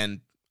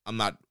again, I'm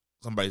not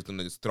somebody who's going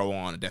to just throw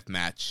on a death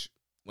match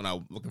when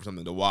I'm looking for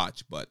something to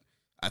watch. But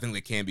I think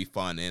they can be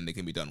fun, and they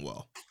can be done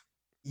well.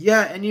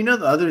 Yeah, and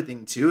the other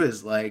thing too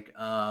is like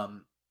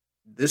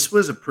this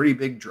was a pretty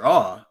big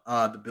draw.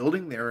 The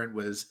building there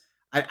was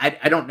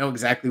I don't know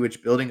exactly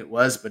which building it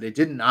was, but it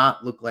did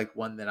not look like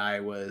one that I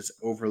was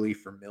overly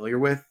familiar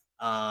with.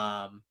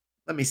 Let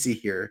me see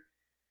here.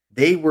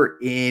 They were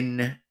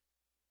in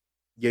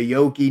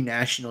Yoyogi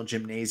National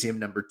Gymnasium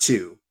number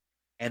 2,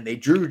 and they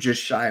drew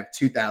just shy of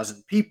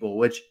 2,000 people,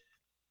 which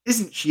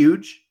isn't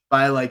huge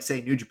by like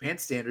say New Japan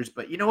standards,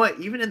 but you know what?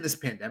 Even in this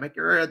pandemic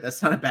era,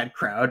 that's not a bad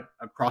crowd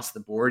across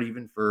the board,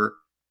 even for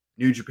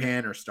New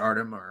Japan or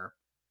Stardom or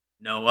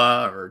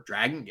Noah or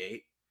Dragon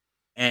Gate.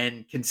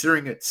 And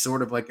considering it's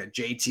sort of like a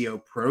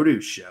JTO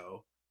produce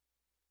show,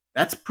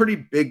 that's a pretty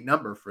big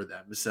number for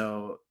them.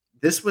 So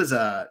this was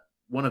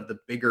one of the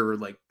bigger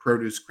like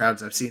produce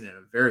crowds I've seen in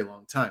a very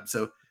long time.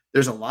 So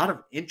there's a lot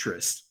of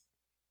interest.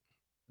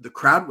 The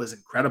crowd was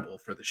incredible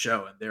for the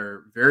show, and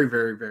they're very,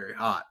 very, very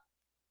hot.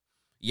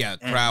 Yeah,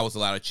 the crowd was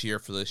allowed to cheer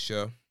for this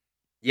show.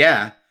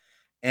 Yeah,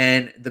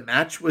 and the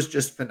match was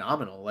just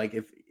phenomenal. Like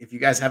if you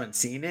guys haven't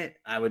seen it,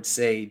 I would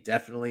say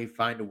definitely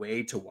find a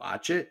way to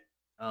watch it.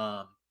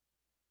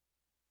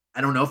 I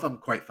don't know if I'm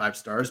quite 5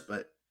 stars,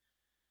 but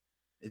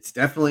it's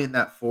definitely in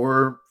that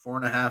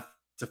 4.5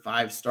 to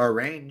 5 star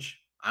range.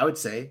 I would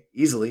say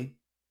easily.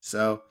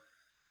 So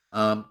go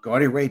out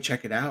of your way,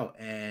 check it out,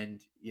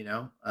 and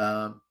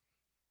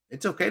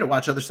it's okay to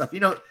watch other stuff.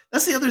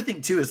 That's the other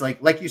thing too. Is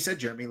like you said,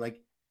 Jeremy. Like,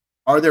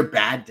 are there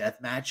bad death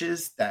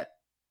matches that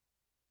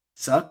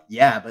suck?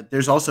 Yeah, but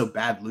there's also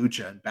bad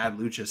lucha, and bad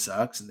lucha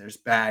sucks, and there's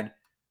bad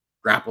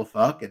grapple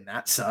fuck, and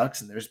that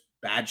sucks, and there's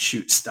bad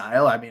shoot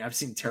style. I mean, I've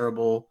seen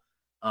terrible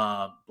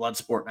blood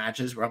sport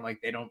matches where I'm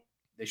like,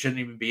 they shouldn't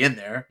even be in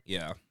there.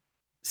 Yeah.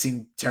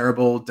 Seen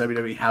terrible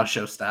WWE house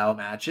show style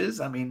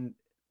matches. I mean,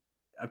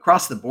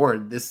 across the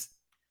board,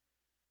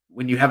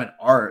 when you have an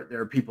art,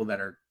 there are people that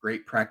are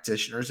great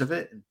practitioners of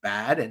it and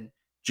bad. And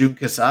Jun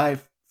Kasai,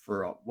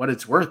 for what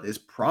it's worth, is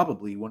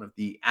probably one of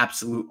the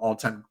absolute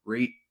all-time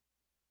great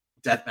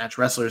deathmatch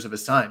wrestlers of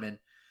his time. And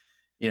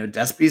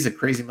Despi's a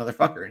crazy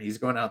motherfucker, and he's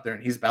going out there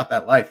and he's about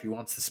that life. He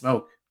wants to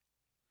smoke.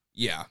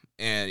 Yeah,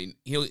 and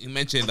he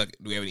mentioned, like,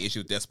 do we have any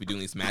issue with Despi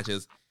doing these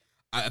matches?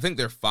 I think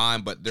they're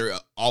fine, but there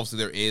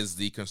is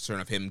the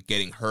concern of him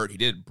getting hurt. He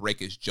did break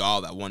his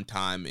jaw that one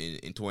time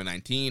in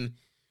 2019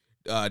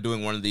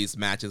 doing one of these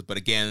matches, but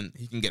again,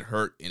 he can get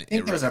hurt. I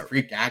think it was a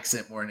freak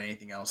accident more than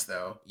anything else,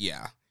 though.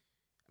 Yeah.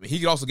 I mean, he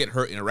could also get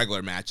hurt in a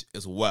regular match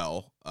as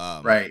well.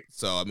 Right.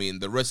 So, I mean,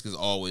 the risk is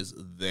always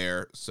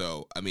there.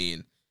 So, I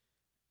mean,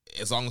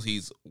 as long as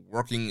he's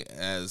working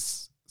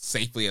as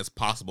safely as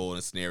possible in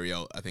a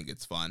scenario, I think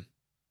it's fun.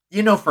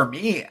 For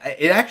me,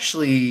 it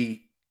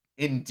actually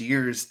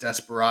endears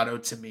Desperado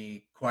to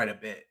me quite a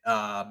bit.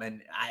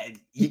 And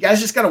you guys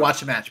just got to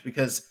watch the match,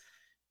 because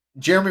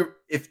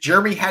if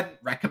Jeremy hadn't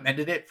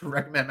recommended it for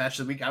recommend match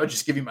of the week, I would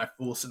just give you my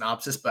full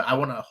synopsis, but I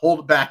want to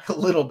hold back a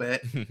little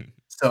bit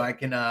so I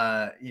can,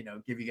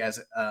 give you guys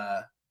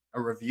a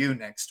review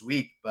next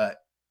week. But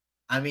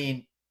I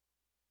mean,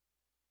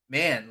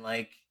 man,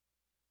 like,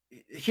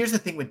 here's the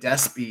thing with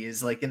Despi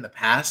is, like, in the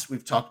past,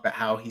 we've talked about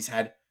how he's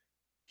had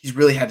he's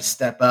really had to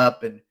step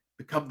up and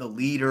become the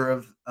leader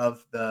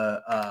of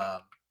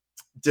the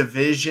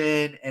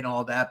division and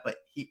all that, but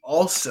he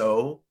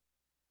also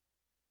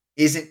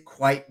isn't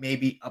quite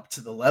maybe up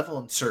to the level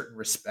in certain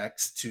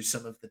respects to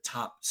some of the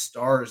top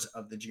stars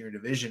of the junior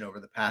division over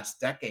the past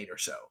decade or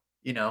so.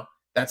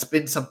 That's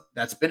been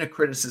a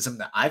criticism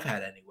that I've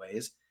had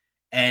anyways,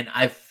 and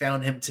I've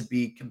found him to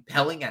be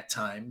compelling at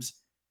times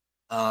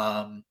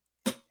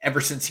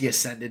ever since he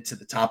ascended to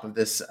the top of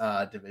this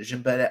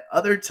division. But at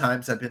other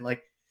times I've been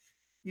like,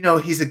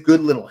 he's a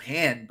good little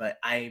hand, but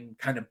I'm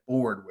kind of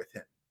bored with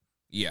him.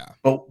 Yeah.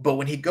 But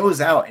when he goes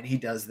out and he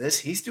does this,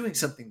 he's doing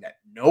something that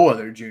no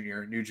other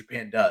junior in New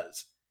Japan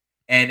does.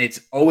 And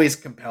it's always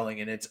compelling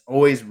and it's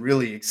always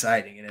really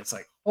exciting. And it's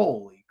like,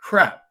 holy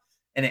crap.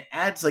 And it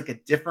adds like a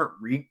different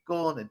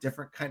wrinkle and a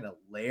different kind of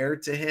layer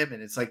to him.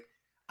 And it's like,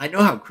 I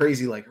know how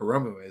crazy like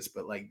Hiromu is,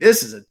 but like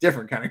this is a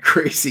different kind of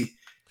crazy.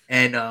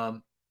 And I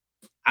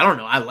don't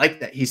know. I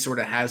like that he sort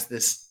of has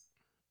this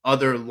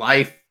other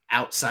life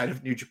outside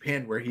of New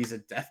Japan where he's a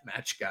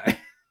deathmatch guy.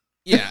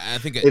 Yeah, I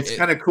think it's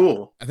kind of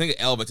cool. I think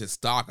it elevates his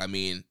stock. I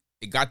mean,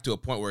 it got to a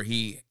point where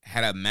he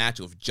had a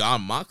match with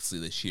Jon Moxley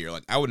this year.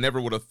 Like, I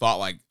never would have thought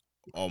like,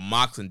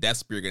 Mox and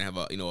Despy are gonna have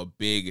a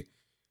big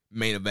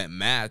main event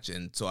match,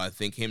 and so I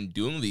think him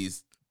doing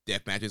these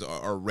death matches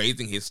are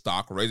raising his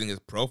stock, raising his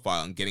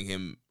profile, and getting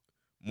him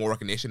more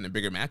recognition and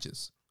bigger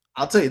matches.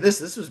 I'll tell you this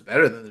was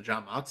better than the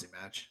Jon Moxley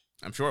match.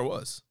 I'm sure it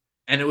was,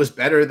 and it was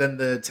better than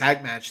the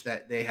tag match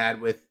that they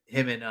had with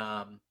him and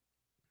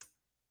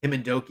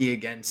Doki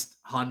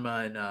against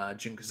Hanma and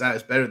Jun Kazai.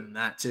 Was better than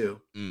that too.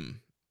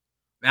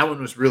 That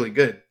one was really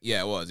good.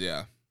 Yeah, it was.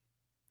 Yeah.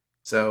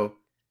 So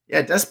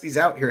yeah, Despy's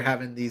out here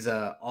having these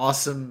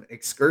awesome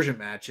excursion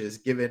matches,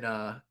 putting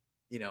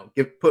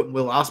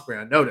Will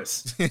Ospreay on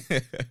notice.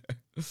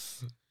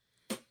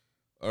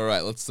 All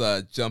right, let's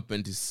jump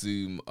into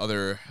some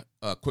other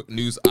quick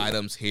news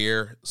items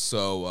here.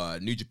 So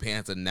New Japan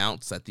has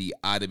announced that the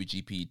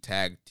IWGP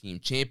Tag Team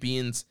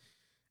Champions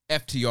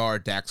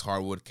FTR, Dax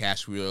Harwood,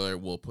 Cash Wheeler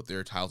will put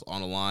their titles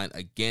on the line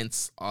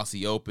against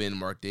Aussie Open,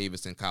 Mark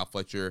Davis, and Kyle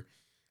Fletcher,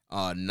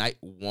 night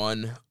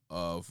 1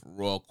 of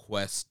Royal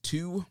Quest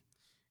 2.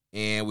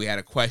 And we had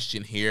a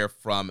question here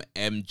from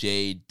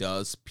MJ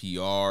Does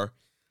PR.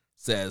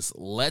 Says,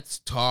 let's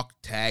talk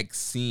tag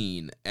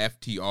scene.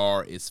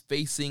 FTR is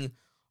facing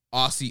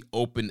Aussie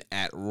Open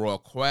at Royal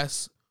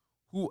Quest.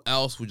 Who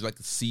else would you like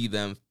to see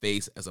them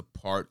face as a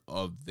part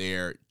of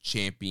their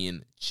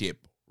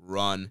championship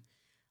run?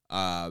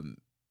 And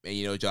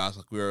Josh,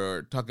 like we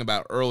were talking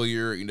about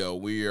earlier,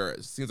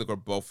 it seems like we're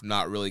both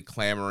not really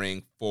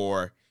clamoring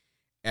for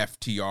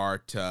FTR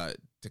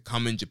to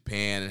come in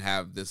Japan and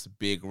have this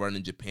big run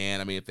in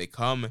Japan. I mean, if they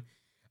come,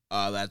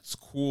 that's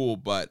cool,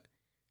 but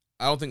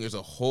I don't think there's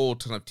a whole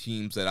ton of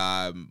teams that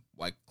I'm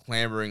like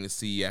clamoring to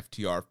see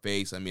FTR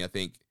face. I mean, I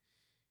think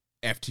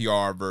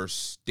FTR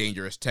versus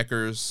Dangerous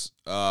Tekkers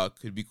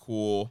could be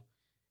cool.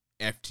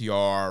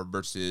 FTR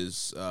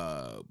versus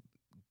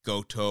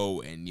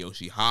Goto and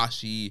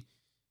Yoshihashi,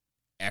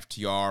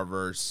 FTR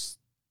versus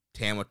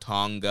Tama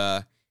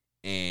Tonga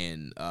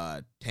and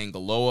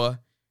Tangaloa,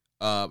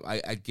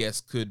 I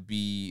guess could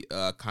be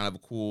kind of a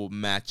cool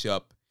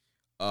matchup.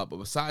 But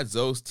besides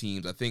those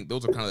teams, I think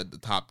those are kind of the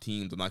top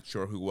teams. I'm not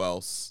sure who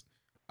else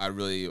I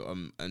really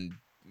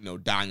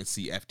dying to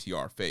see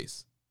FTR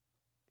face.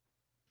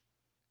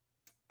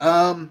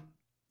 Yeah,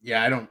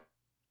 I don't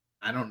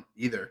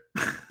either.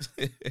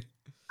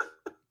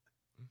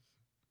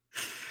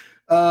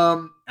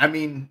 I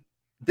mean,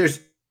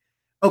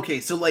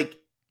 so like,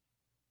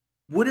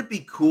 would it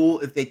be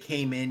cool if they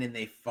came in and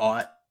they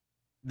fought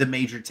the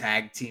major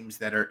tag teams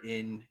that are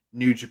in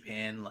New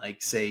Japan,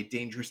 like say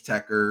Dangerous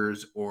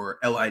Tekkers or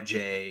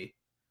LIJ,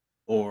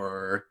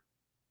 or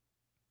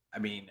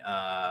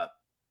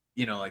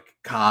like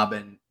Cobb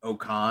and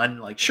Okan?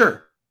 Like,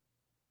 sure,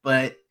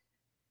 but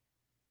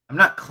I'm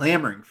not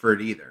clamoring for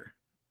it either.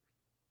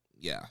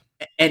 Yeah,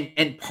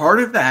 and part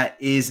of that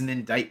is an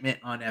indictment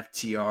on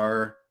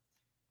FTR,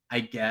 I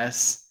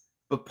guess,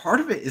 but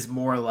part of it is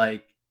more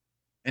like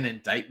an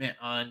indictment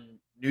on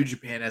New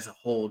Japan as a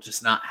whole,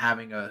 just not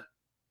having a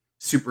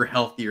super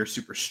healthy or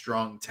super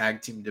strong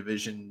tag team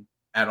division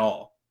at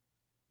all.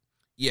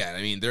 Yeah,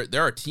 I mean,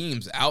 there are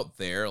teams out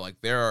there,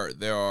 like there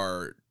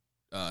are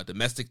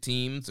domestic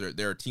teams,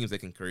 there are teams they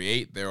can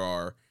create, there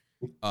are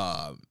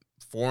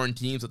foreign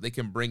teams that they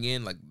can bring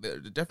in. Like there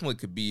definitely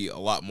could be a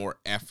lot more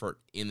effort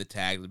in the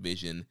tag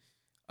division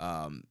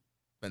than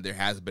there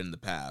has been in the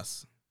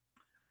past.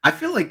 I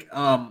feel like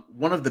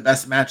one of the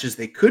best matches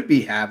they could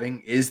be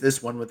having is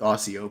this one with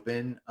Aussie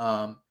Open.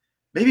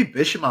 Maybe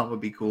Bishamon would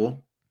be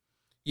cool.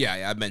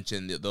 Yeah, I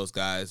mentioned those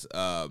guys.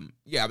 I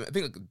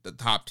think the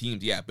top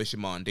teams,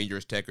 Bishamon,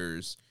 Dangerous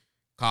Tekkers,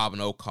 Cobb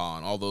and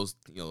Okan, all those,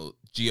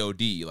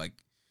 GOD, like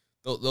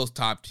those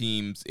top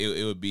teams,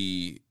 it would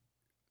be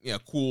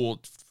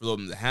cool for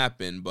them to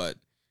happen, but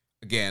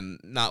again,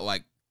 not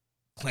like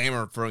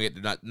clamor for it.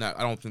 They're not.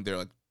 I don't think they're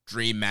like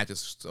dream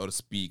matches, so to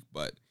speak,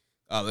 but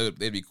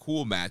they'd be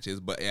cool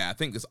matches. But yeah, I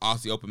think this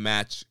Aussie Open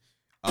match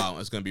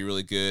It's going to be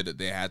really good.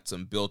 They had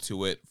some build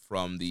to it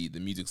from the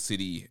Music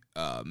City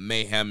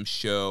Mayhem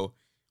show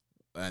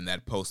and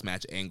that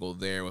post-match angle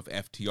there with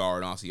FTR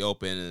and Aussie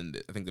Open,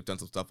 and I think they've done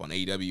some stuff on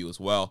AEW as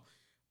well.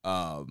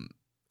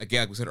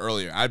 Again, like we said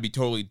earlier, I'd be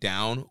totally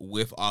down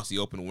with Aussie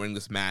Open winning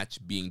this match,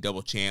 being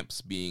double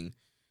champs, being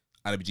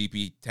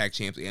IWGP Tag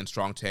Champs and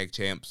Strong Tag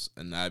Champs,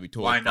 and I'd be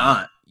totally Why fine.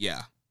 not?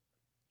 Yeah.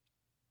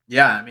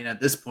 Yeah, I mean, at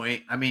this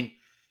point, I mean,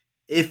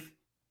 if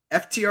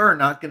FTR are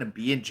not going to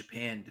be in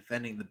Japan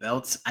defending the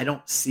belts, I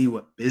don't see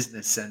what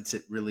business sense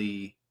it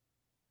really,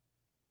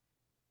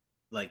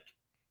 like,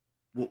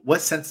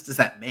 what sense does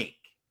that make?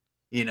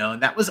 You know,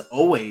 and that was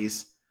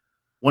always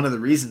one of the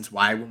reasons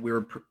why when we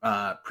were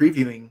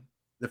previewing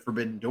the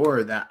Forbidden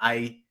Door that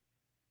I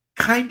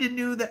kind of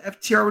knew that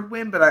FTR would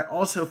win, but I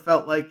also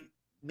felt like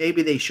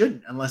maybe they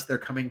shouldn't unless they're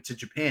coming to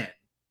Japan,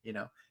 you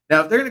know.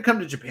 Now, if they're going to come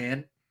to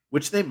Japan,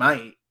 which they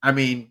might, I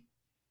mean,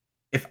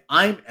 if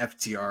I'm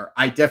FTR,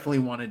 I definitely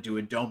want to do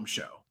a dome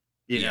show,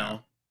 you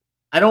know.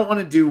 I don't want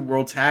to do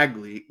World Tag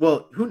League.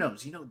 Well, who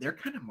knows? You know, they're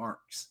kind of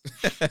marks.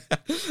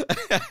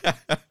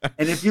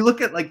 And if you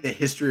look at like the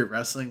history of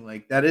wrestling,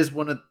 like that is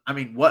one of, I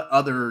mean, what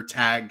other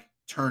tag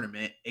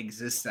tournament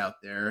exists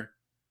out there?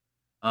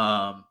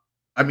 I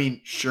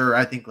mean, sure,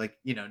 I think like,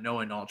 you know,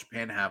 Noah and All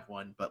Japan have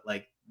one, but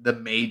like the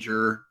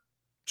major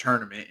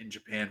tournament in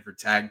Japan for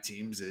tag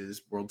teams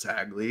is World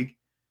Tag League.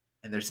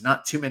 And there's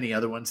not too many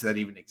other ones that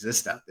even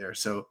exist out there.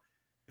 So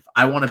if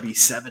I want to be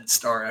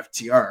 7-star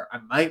FTR, I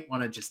might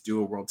want to just do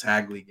a World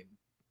Tag League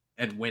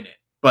and win it.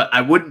 But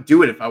I wouldn't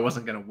do it if I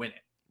wasn't going to win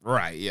it.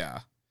 Right, yeah.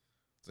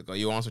 It's like, oh,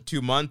 you want for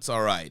 2 months?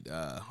 All right.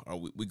 Are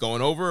we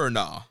going over or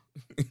nah?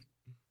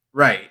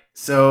 Right.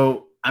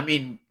 So, I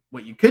mean,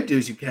 what you could do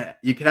is you could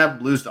have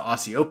them lose to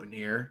Aussie Open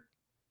here,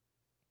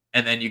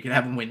 and then you could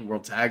have them win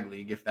World Tag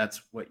League if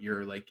that's what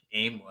your like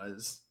aim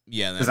was.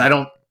 Yeah. Because I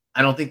don't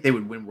think they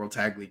would win World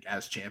Tag League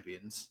as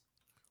champions.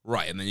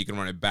 Right, and then you can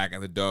run it back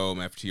at the Dome,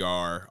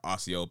 FTR,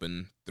 Aussie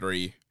Open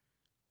 3.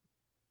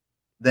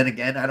 Then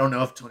again, I don't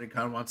know if Tony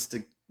Khan wants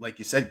to, like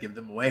you said, give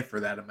them away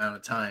for that amount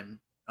of time.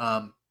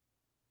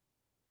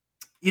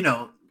 You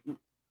know,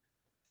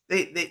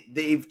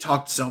 they've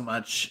talked so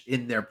much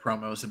in their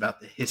promos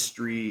about the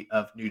history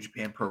of New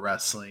Japan Pro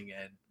Wrestling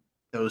and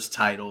those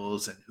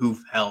titles and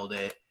who've held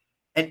it,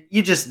 and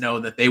you just know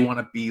that they want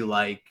to be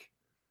like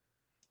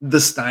the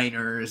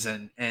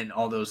Steiners and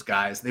all those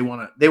guys. They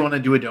want to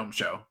do a dome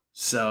show.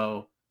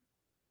 So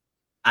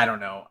I don't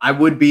know. I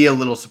would be a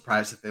little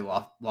surprised if they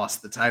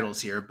lost the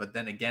titles here, but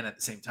then again, at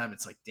the same time,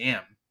 it's like,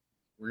 damn,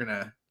 we're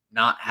gonna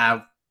not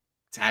have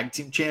tag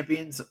team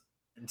champions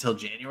until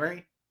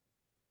January.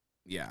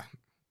 Yeah,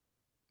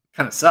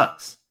 kind of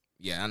sucks.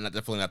 Yeah,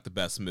 definitely not the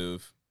best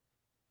move.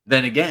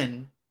 Then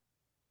again,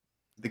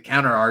 the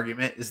counter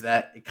argument is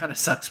that it kind of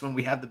sucks when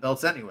we have the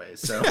belts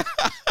anyways. So.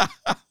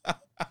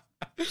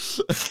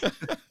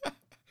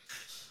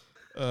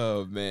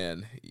 Oh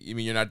man, you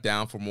mean you're not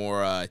down for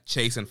more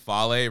Chase and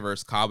Fale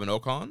versus Cobb and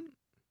Ocon?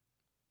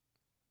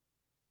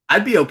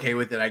 I'd be okay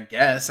with it, I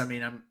guess. I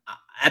mean, I'm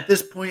at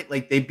this point,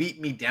 like they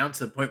beat me down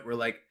to the point where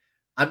like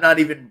I'm not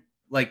even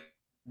like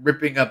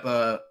ripping up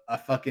a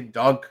fucking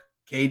dog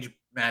cage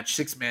match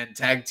 6-man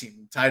tag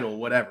team title,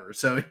 whatever.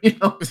 So, you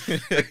know,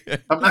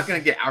 like, I'm not gonna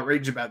get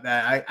outraged about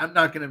that. I'm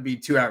not gonna be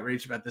too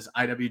outraged about this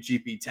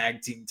IWGP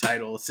tag team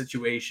title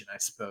situation, I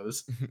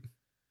suppose.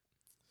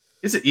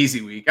 It's an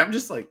easy week. I'm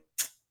just like,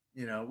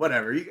 you know,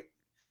 whatever.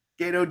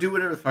 Gato, do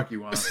whatever the fuck you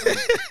want.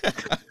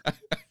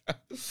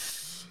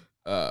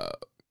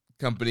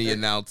 Company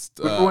announced.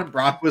 Remember when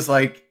Brock was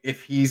like,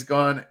 if he's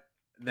gone,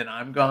 then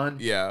I'm gone?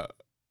 Yeah.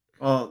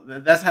 Well,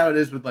 that's how it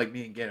is with like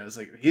me and Gato. It's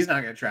like, if he's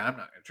not going to try, I'm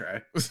not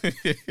going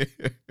to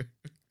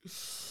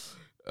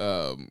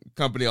try.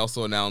 Company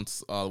also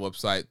announced on the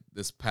website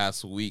this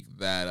past week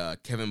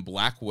that Kevin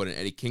Blackwood and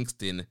Eddie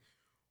Kingston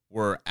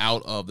were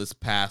out of this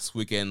past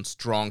weekend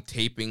Strong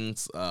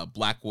tapings.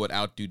 Blackwood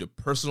out due to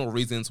personal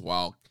reasons,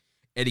 while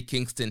Eddie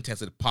Kingston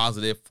tested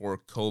positive for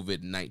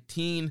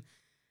COVID-19.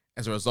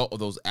 As a result of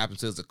those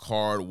absences, the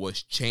card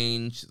was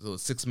changed. So the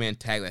 6-man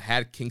tag that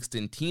had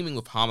Kingston teaming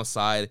with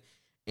Homicide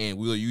and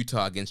Wheeler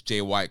Yuta against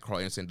Jay White, Carl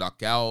Anderson, and Doc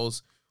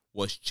Gallows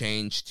was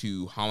changed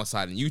to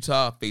Homicide and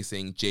Yuta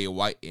facing Jay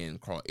White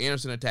and Carl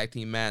Anderson in a tag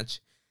team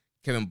match.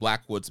 Kevin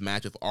Blackwood's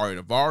match with Ari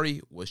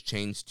Daivari was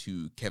changed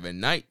to Kevin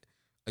Knight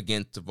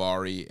against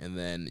Daivari, and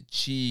then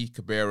Chi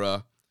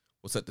Cabrera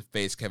was set to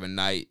face Kevin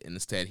Knight, and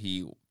instead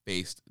he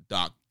faced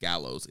Doc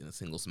Gallows in a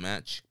singles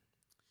match.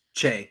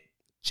 Che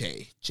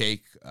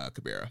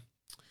Cabrera.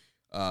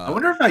 I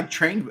wonder if I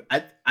trained.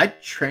 I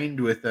trained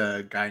with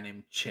a guy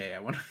named Che. I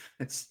wonder if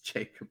it's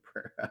Che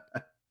Cabrera.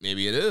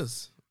 Maybe it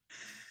is.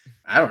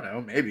 I don't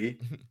know. Maybe.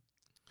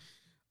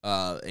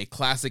 A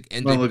classic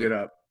look it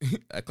up.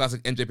 A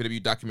classic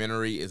NJPW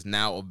documentary is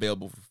now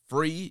available for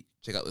free.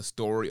 Check out the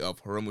story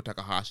of Hiromu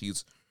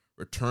Takahashi's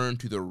return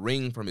to the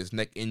ring from his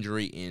neck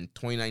injury in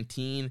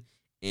 2019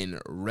 in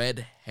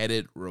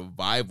Red-Headed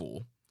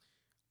Revival.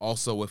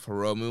 Also with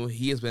Hiromu,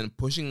 he has been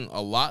pushing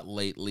a lot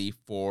lately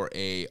for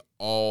a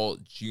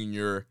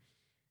all-junior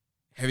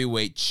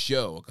heavyweight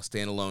show, like a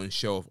standalone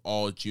show of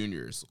all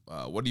juniors.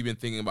 What have you been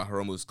thinking about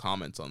Hiromu's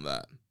comments on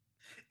that?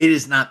 It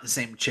is not the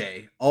same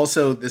Che.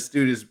 Also, this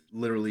dude is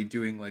literally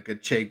doing like a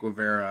Che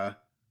Guevara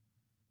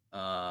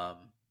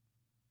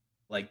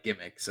like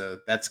gimmick, so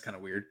that's kind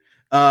of weird.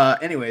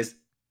 Anyways,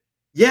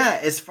 yeah,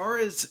 as far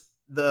as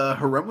the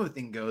Hiromu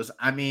thing goes,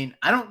 I mean,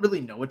 I don't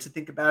really know what to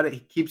think about it. He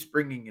keeps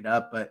bringing it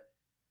up, but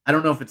I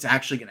don't know if it's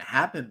actually going to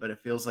happen, but it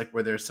feels like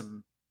where there's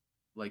some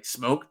like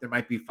smoke, there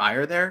might be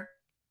fire there.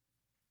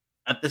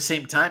 At the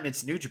same time,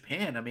 it's New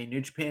Japan. I mean,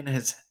 New Japan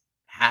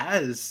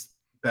has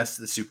Best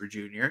of the Super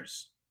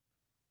Juniors.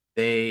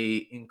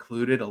 They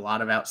included a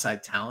lot of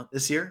outside talent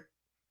this year.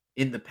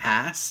 In the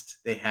past,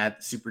 they had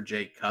the Super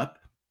J Cup.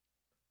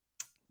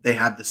 They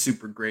had the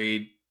Super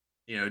Grade,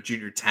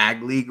 Junior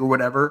Tag League or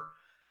whatever.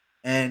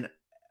 And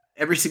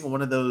every single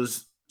one of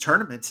those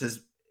tournaments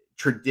has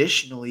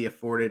traditionally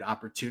afforded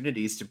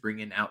opportunities to bring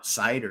in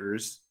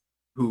outsiders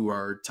who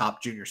are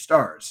top junior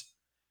stars.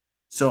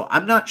 So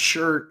I'm not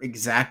sure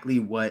exactly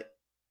what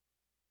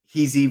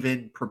he's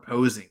even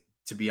proposing,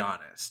 to be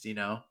honest,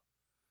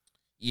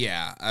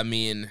 Yeah, I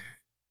mean,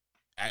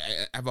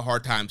 I have a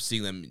hard time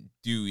seeing them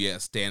do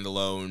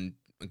standalone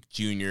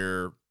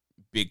junior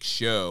big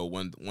show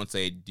once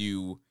they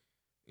do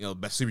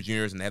Best Super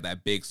Juniors and they have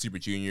that big Super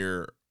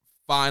Junior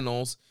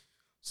finals.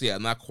 So yeah,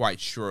 I'm not quite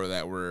sure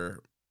that we're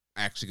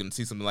actually going to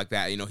see something like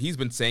that. He's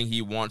been saying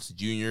he wants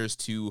juniors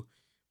to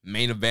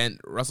main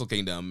event Wrestle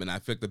Kingdom, and I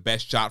feel like the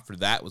best shot for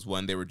that was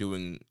when they were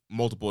doing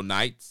multiple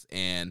nights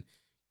and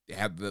they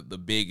had the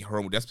big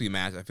Hiromu Despy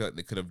match. I feel like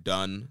they could have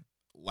done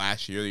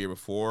last year, the year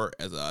before,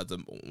 as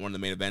one of the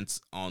main events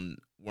on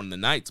one of the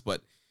nights,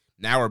 but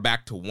now we're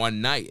back to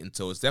one night, and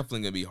so it's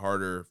definitely going to be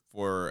harder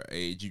for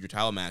a junior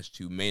title match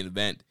to main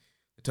event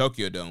the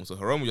Tokyo Dome. So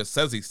Hiromu just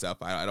says these stuff.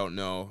 I don't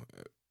know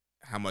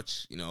how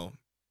much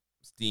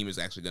steam is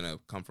actually going to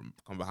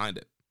come behind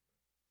it.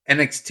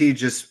 NXT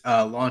just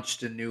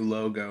launched a new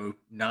logo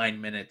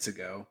 9 minutes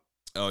ago.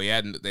 Oh yeah,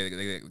 and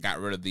they got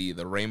rid of the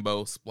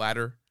rainbow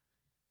splatter.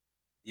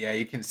 Yeah,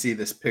 you can see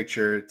this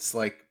picture.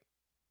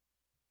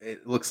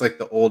 It looks like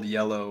the old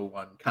yellow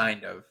one,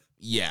 kind of.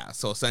 Yeah,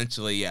 so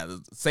essentially,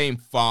 the same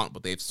font,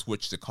 but they've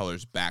switched the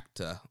colors back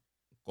to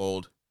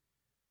gold.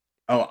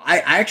 Oh, I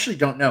actually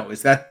don't know.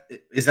 Is that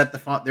the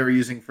font they were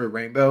using for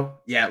rainbow?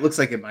 Yeah, it looks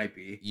like it might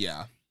be.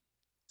 Yeah.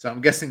 So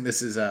I'm guessing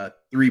this is a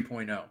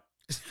 3.0.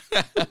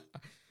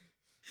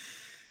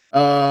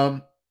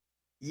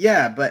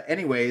 Yeah, but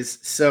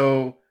anyways,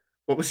 so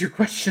what was your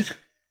question?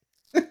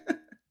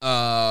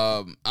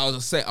 I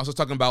was just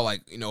talking about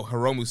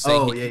Hiromu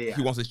saying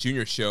he wants a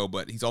junior show,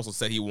 but he's also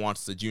said he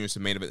wants the juniors to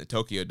main event the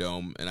Tokyo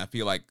Dome, and I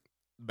feel like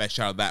the best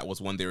shot of that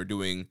was when they were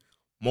doing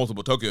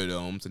multiple Tokyo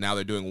Domes, and now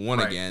they're doing one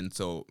again.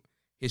 So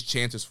his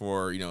chances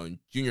for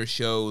junior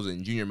shows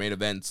and junior main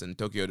events in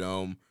Tokyo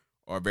Dome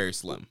are very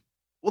slim.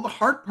 Well, the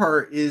hard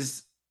part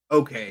is,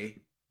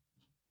 okay,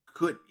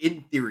 could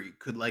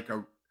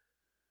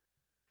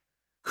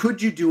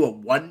you do a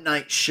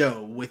one-night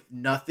show with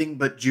nothing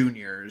but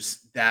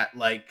juniors that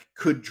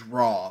could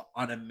draw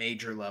on a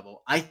major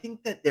level? I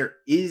think that there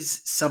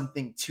is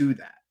something to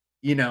that.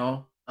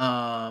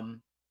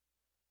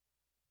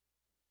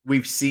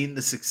 We've seen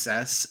the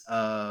success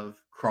of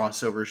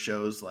crossover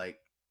shows like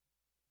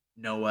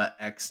Noah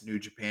x New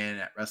Japan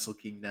at Wrestle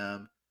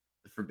Kingdom,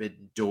 The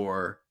Forbidden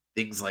Door,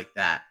 things like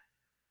that.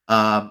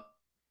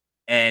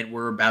 And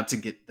we're about to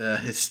get the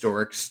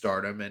historic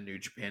Stardom and New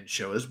Japan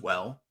show as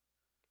well.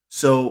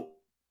 So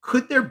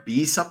could there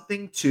be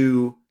something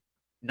to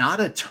not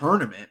a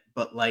tournament,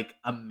 but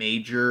a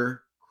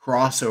major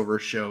crossover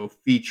show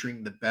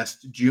featuring the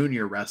best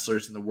junior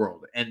wrestlers in the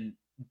world, and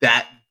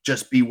that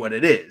just be what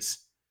it is?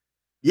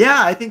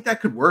 Yeah, I think that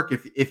could work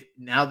if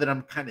now that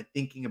I'm kind of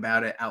thinking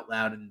about it out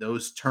loud in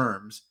those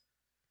terms,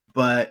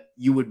 but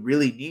you would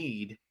really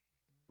need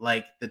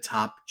the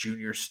top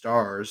junior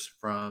stars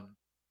from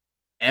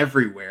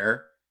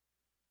everywhere.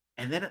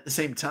 And then at the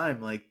same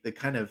time, the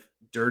kind of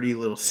dirty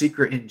little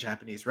secret in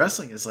Japanese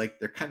wrestling is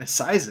they're kind of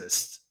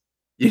sizist,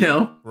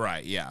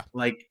 Right, yeah.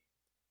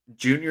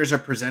 Juniors are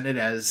presented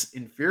as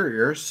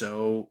inferior,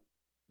 so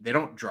they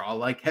don't draw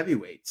like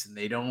heavyweights, and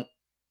they don't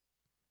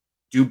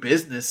do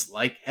business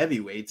like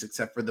heavyweights,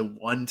 except for the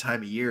one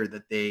time a year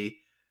that they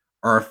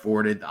are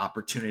afforded the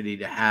opportunity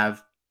to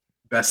have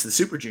Best of the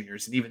Super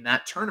Juniors. And even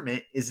that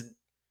tournament isn't,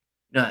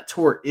 that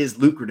tour is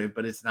lucrative,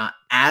 but it's not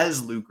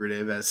as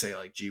lucrative as, say,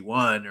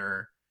 G1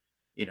 or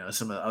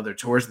some of the other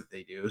tours that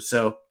they do.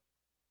 So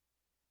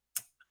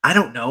I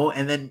don't know.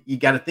 And then you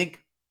got to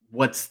think,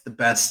 what's the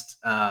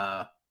best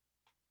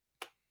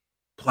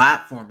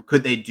platform?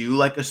 Could they do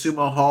a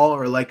Sumo Hall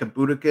or a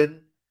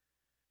Budokan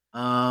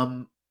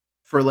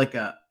for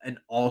an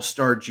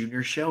all-star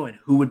junior show? And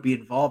who would be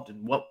involved?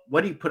 And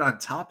what do you put on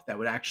top that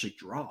would actually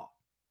draw?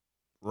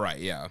 Right,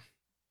 yeah.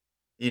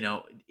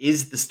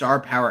 Is the star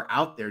power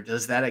out there?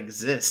 Does that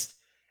exist?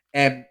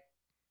 And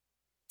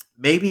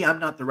maybe I'm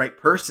not the right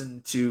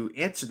person to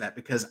answer that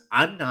because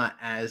I'm not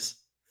as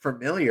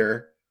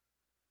familiar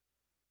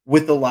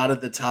with a lot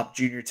of the top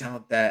junior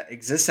talent that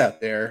exists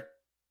out there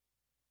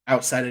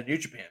outside of New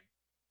Japan.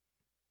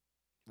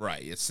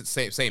 Right. It's the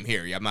same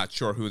here. Yeah, I'm not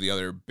sure who the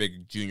other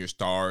big junior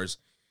stars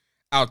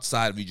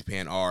outside of New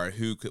Japan are.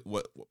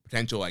 What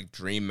potential like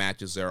dream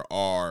matches there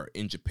are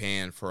in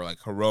Japan for like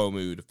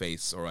Hiromu to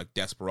face or like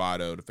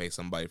Desperado to face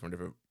somebody from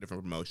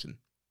different promotion.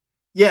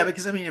 Yeah,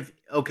 because I mean,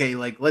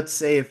 let's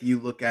say if you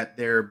look at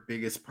their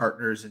biggest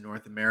partners in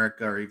North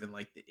America or even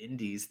like the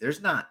Indies,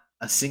 there's not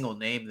a single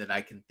name that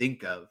I can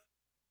think of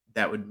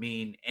that would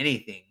mean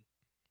anything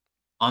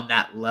on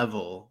that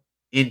level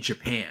in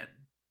Japan.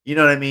 You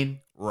know what I mean?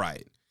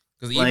 Right.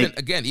 Because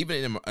Like-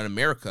 even in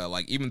America,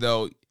 like even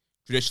though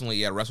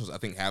traditionally, wrestlers I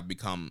think have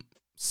become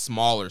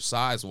smaller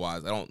size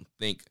wise, I don't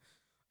think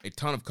a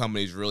ton of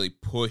companies really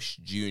push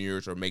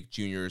juniors or make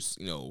juniors,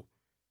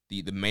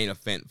 the main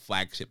event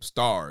flagship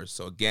stars.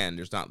 So again,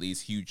 there's not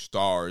these huge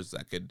stars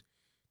that could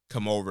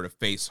come over to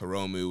face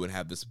Hiromu and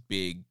have this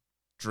big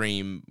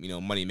dream,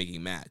 money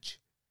making match.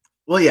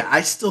 Well, yeah,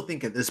 I still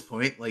think at this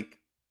point, like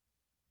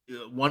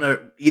one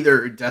of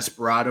either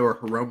Desperado or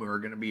Hiromu are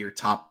going to be your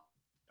top,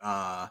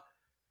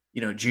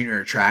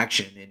 junior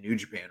attraction in New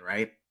Japan,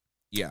 right?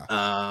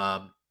 Yeah.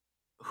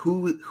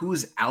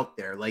 Who's out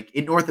there? Like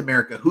in North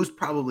America, who's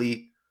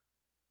probably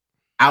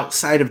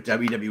outside of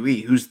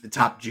WWE? Who's the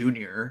top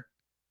junior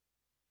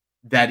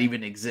that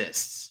even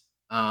exists?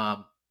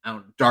 I don't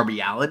know,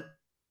 Darby Allin.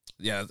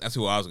 Yeah, that's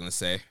who I was gonna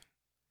say.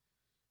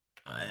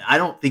 I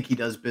don't think he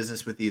does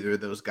business with either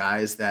of those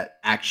guys that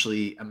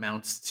actually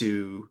amounts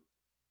to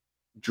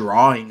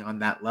drawing on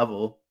that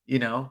level.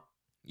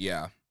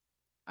 Yeah.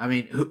 I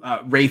mean,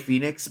 Ray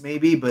Phoenix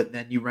maybe, but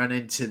then you run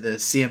into the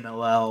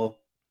CMLL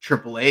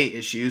AAA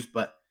issues.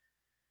 But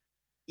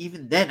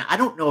even then, I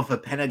don't know if a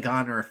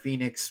Pentagon or a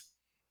Phoenix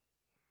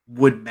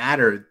would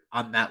matter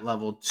on that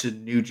level to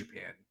New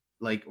Japan,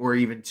 or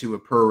even to a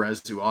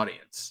Puroresu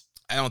audience.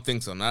 I don't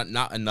think so.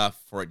 Not enough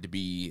for it to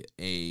be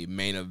a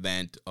main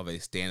event of a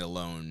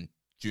standalone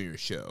junior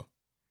show.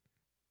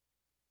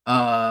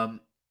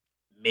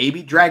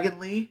 Maybe Dragon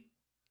Lee,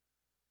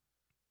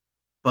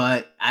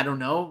 but I don't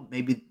know.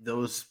 Maybe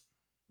those.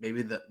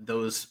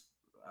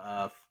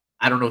 I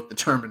don't know what the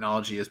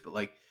terminology is,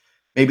 but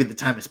maybe the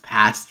time has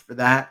passed for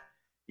that.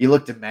 You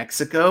looked at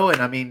Mexico,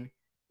 and I mean,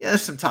 yeah,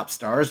 there's some top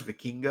stars,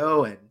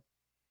 Vikingo, and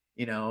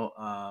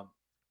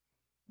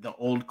the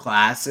old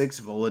classics,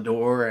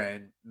 Volador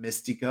and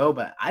Mystico,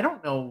 but I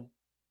don't know.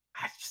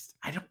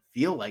 I don't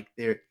feel like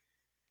they're.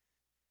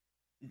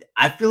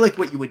 I feel like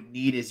what you would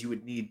need is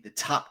the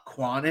top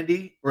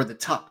quantity or the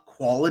top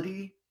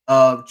quality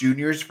of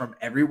juniors from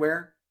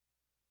everywhere,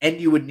 and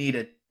you would need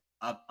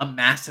a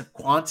massive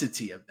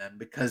quantity of them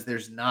because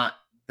there's not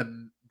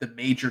the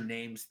major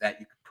names that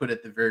you could put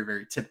at the very,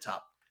 very tip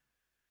top.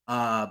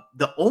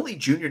 The only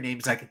junior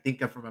names I can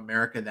think of from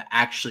America that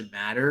actually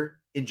matter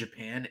in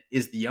Japan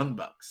is the Young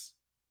Bucks.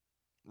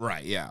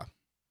 Right, yeah.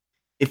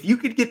 If you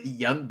could get the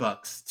Young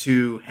Bucks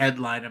to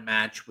headline a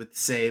match with,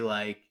 say,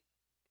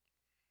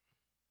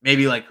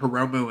 maybe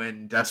Hiromu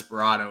and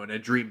Desperado in a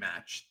dream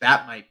match,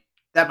 that might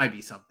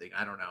be something.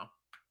 I don't know.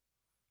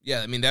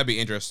 Yeah, I mean, that'd be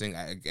interesting.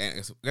 I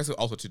guess it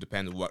also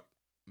depends on what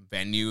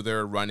venue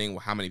they're running,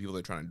 how many people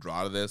they're trying to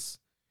draw to this.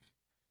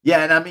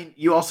 Yeah, and I mean,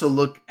 you also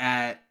look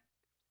at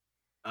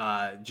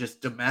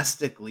just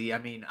domestically. I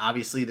mean,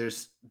 obviously,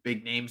 there's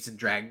big names in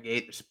Dragon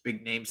Gate. There's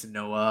big names in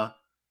Noah.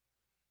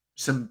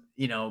 Some,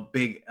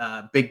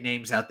 big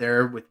names out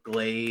there with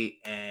Glade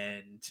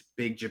and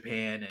Big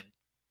Japan and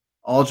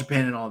All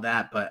Japan and all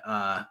that. But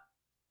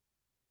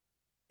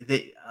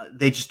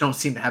they just don't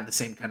seem to have the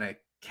same kind of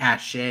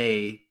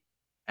cachet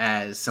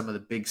as some of the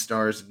big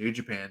stars in New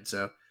Japan.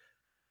 So,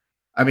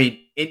 I mean,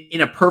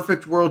 in a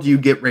perfect world, you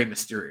get Rey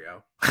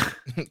Mysterio.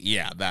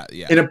 Yeah.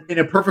 In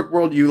a perfect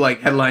world, you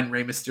headline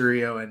Rey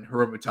Mysterio and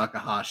Hiromu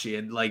Takahashi,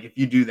 and if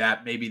you do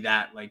that, maybe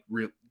that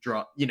real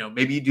draw.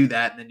 Maybe you do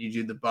that, and then you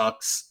do the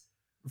Bucks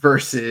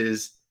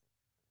versus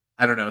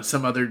I don't know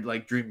some other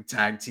dream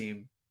tag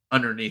team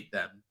underneath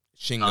them.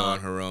 Shingo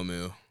and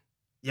Hiromu.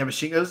 Yeah, but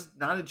Shingo's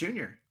not a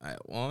junior.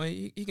 Well,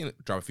 he can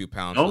drop a few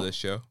pounds for this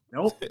show.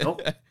 Nope.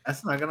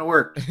 That's not gonna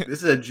work.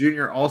 This is a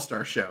junior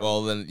all-star show.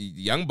 Well, then the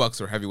Young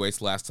Bucks were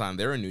heavyweights last time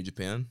they were in New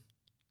Japan.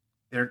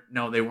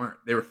 They weren't.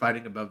 They were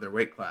fighting above their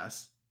weight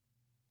class.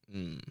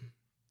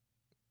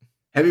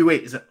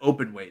 Heavyweight is an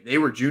open weight. They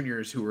were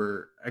juniors who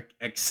were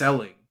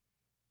excelling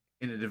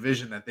in a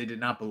division that they did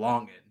not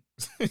belong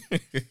in.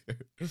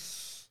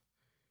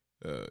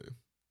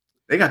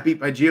 They got beat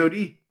by God.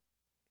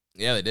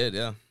 Yeah, they did.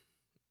 Yeah.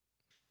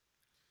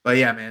 But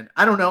yeah, man,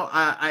 I don't know.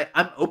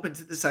 I'm open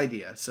to this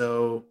idea.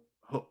 So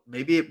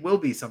maybe it will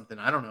be something.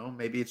 I don't know.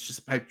 Maybe it's just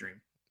a pipe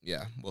dream.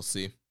 Yeah, we'll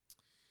see.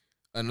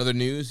 Another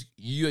news,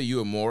 Yuya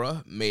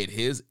Uemura made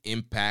his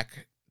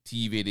Impact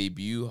TV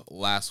debut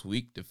last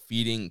week,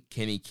 defeating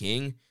Kenny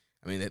King.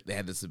 I mean, they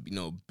had this,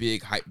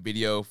 big hype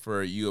video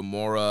for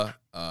Uemura.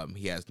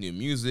 He has new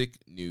music,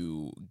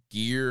 new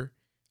gear.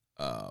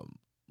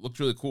 Looked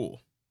really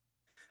cool.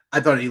 I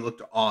thought he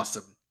looked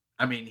awesome.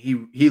 I mean,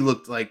 he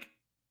looked like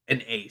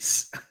an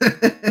ace.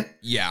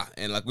 Yeah,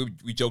 and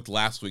we joked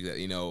last week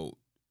that,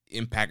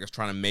 Impact is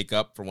trying to make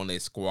up for when they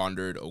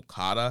squandered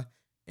Okada.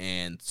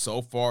 And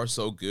so far,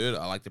 so good.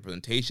 I like the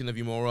presentation of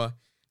Yumura.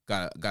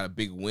 Got a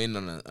big win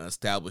on an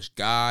established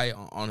guy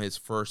on his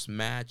first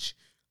match.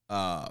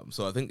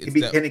 So I think it's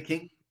beat Kenny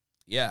King.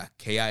 Yeah,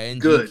 King.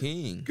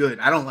 Good.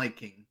 I don't like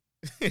King.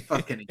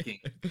 Fuck Kenny King.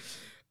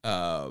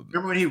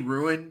 Remember when he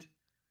ruined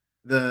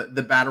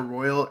the battle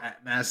royal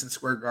at Madison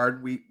Square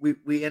Garden?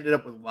 We ended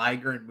up with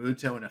Liger and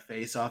Muto in a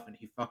face-off, and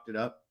he fucked it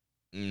up.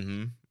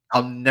 Mm-hmm.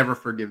 I'll never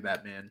forgive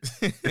that man.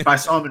 If I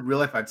saw him in real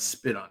life, I'd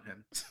spit on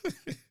him.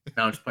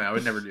 No, I'm just playing. I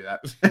would never do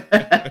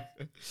that.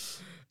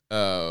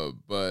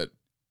 But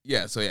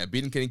yeah, so yeah,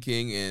 beating Kenny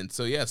King, and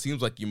so yeah, it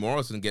seems like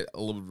Yumura's gonna get a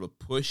little bit of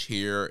a push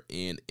here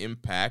in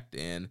Impact,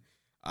 and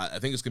I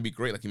think it's gonna be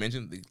great. Like you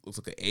mentioned, he looks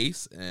like an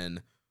ace,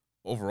 and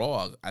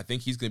overall, I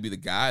think he's gonna be the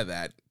guy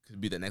that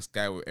could be the next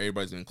guy where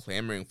everybody's been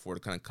clamoring for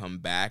to kind of come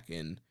back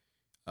and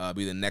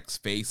be the next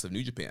face of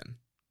New Japan.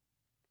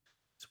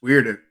 It's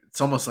weird. It's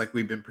almost like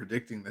we've been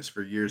predicting this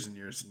for years and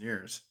years and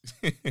years.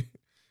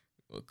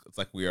 It's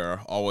like we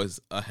are always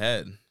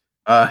ahead.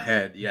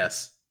 Ahead,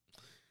 yes.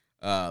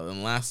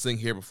 And last thing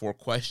here before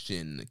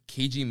question,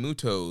 Keiji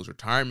Muto's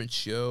retirement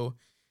show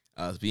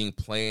is being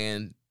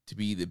planned to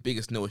be the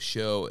biggest Noah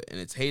show in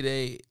its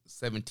heyday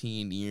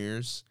 17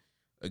 years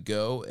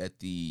ago at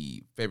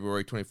the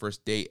February 21st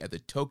date at the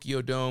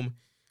Tokyo Dome.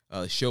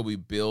 The show will be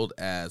billed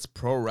as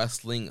Pro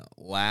Wrestling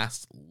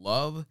Last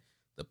Love.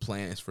 The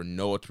plan is for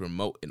Noah to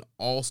promote an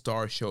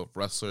all-star show of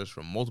wrestlers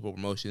from multiple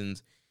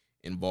promotions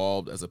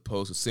involved as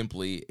opposed to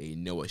simply a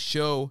Noah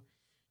show.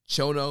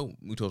 Chono,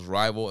 Muto's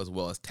rival, as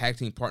well as tag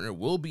team partner,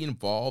 will be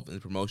involved in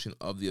the promotion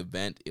of the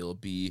event. It'll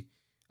be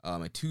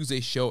a Tuesday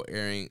show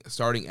airing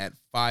starting at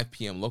 5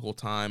 p.m. local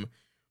time.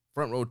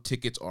 Front row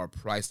tickets are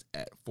priced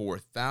at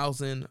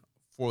 $4,000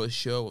 for the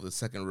show, with the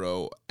second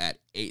row at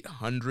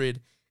 $800.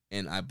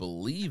 And I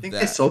believe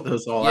they sold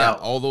those all out.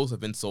 All those have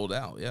been sold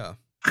out, yeah.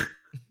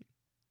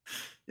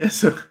 Yeah,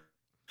 so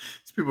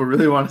these people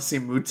really want to see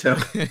Muto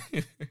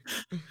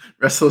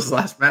wrestle his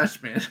last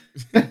match, man.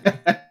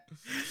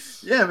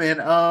 Yeah,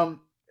 man.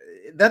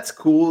 That's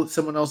cool.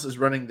 Someone else is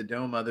running the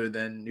Dome other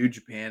than New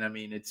Japan. I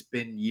mean, it's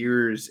been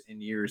years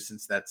and years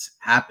since that's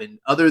happened.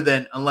 Other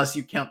than, unless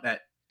you count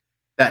that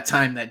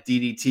time that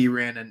DDT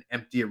ran an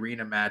empty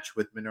arena match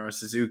with Minoru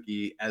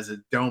Suzuki as a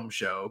Dome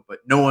show, but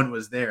no one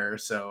was there,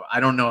 so I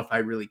don't know if I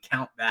really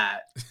count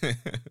that.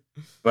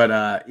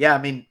 But yeah, I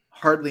mean,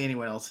 hardly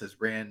anyone else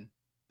has ran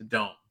the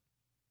Dome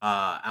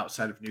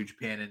outside of New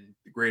Japan in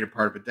the greater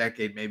part of a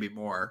decade, maybe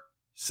more.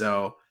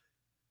 So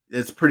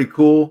it's pretty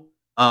cool.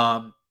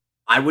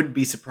 I wouldn't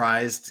be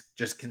surprised,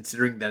 just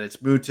considering that it's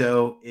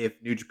Muto,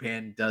 if New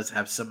Japan does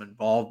have some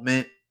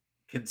involvement,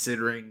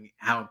 considering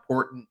how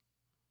important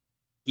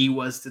he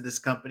was to this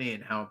company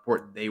and how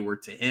important they were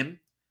to him.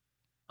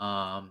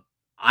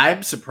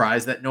 I'm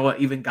surprised that Noah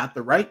even got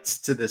the rights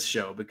to this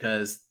show,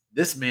 because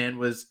this man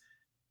was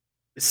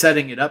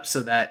setting it up so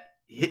that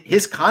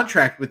his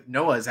contract with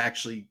Noah is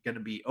actually going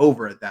to be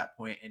over at that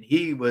point. And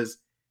he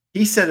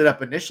set it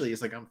up initially.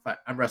 He's like,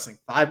 I'm wrestling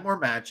 5 more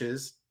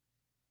matches,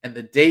 and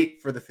the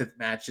date for the 5th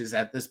match is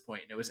at this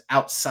point. And it was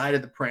outside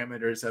of the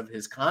parameters of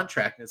his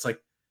contract. And it's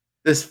like,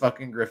 this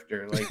fucking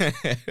grifter, like,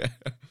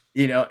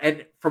 you know,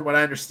 and from what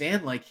I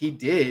understand, like, he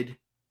did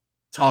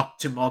talk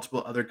to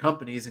multiple other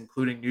companies,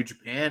 including New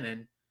Japan.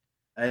 And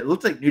it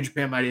looked like New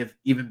Japan might have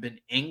even been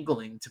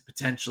angling to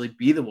potentially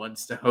be the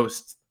ones to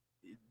host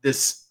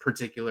this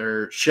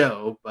particular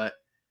show, but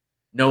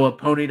Noah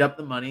ponied up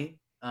the money.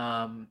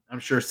 I'm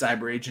sure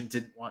Cyber Agent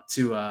didn't want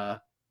to,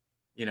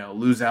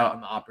 lose out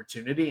on the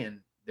opportunity, and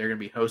they're going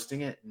to be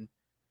hosting it. And,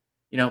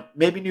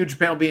 maybe New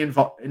Japan will be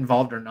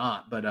involved or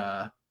not,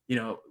 but,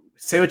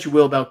 say what you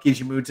will about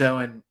Keiji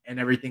Muto and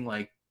everything.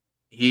 Like,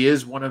 he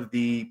is one of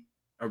the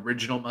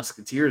original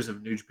Musketeers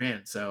of New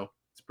Japan. So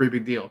it's a pretty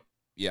big deal.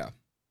 Yeah.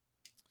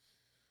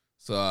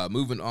 So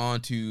moving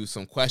on to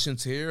some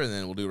questions here, and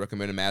then we'll do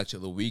recommended match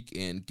of the week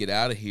and get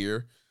out of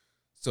here.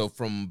 So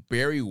from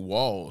Barry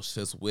Walsh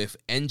says, with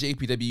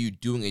NJPW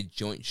doing a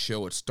joint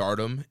show at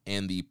Stardom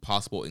and the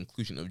possible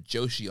inclusion of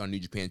Joshi on New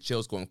Japan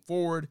shows going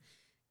forward,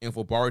 and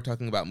for Barry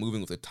talking about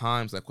moving with the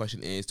times, my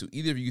question is, do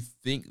either of you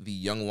think the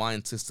Young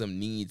Lion system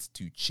needs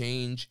to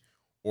change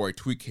or a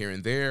tweak here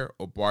and there?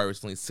 Or Barry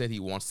recently said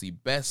he wants the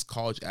best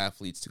college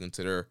athletes to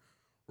consider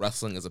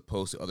wrestling as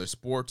opposed to other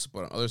sports,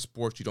 but on other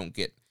sports you don't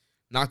get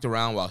knocked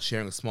around while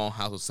sharing a small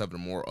house with 7 or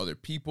more other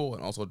people,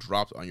 and also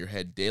dropped on your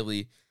head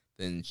daily,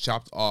 then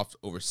chopped off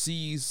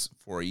overseas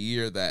for a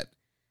year.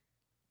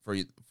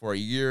 For a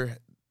year,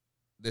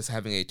 this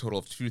having a total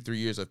of 2 to 3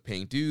 years of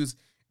paying dues.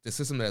 The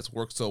system that has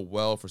worked so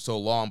well for so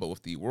long, but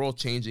with the world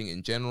changing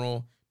in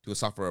general to a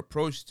software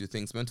approach to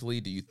things mentally,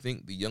 do you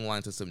think the Young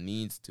Lion system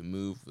needs to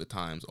move with the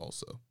times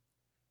also?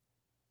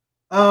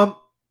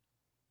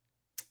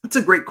 That's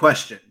a great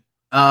question.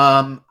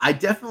 I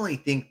definitely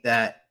think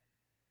that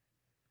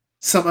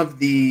some of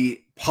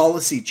the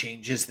policy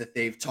changes that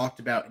they've talked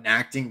about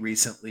enacting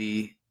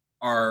recently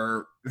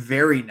are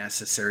very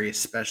necessary,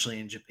 especially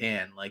in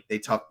Japan. Like, they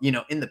talk,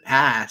 in the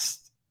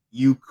past,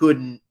 you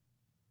couldn't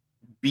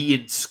be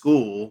in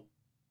school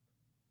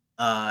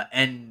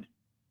and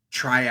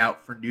try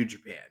out for New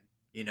Japan,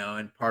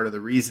 and part of the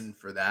reason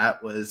for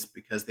that was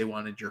because they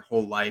wanted your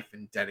whole life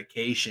and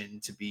dedication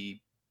to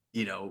be,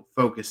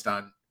 focused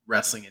on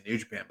wrestling in New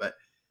Japan. But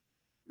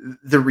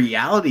the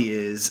reality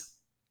is,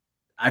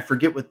 I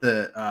forget what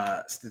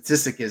the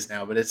statistic is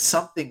now, but it's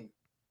something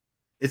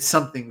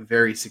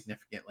very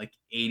significant, like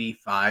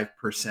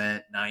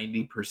 85%,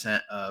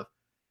 90% of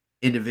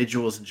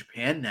individuals in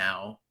Japan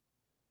now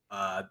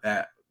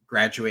that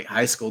graduate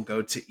high school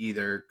go to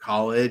either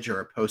college or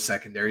a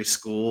post-secondary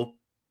school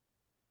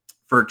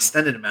for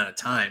extended amount of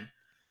time.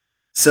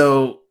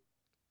 So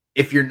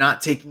if you're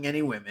not taking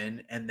any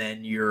women, and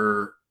then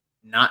you're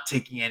not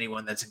taking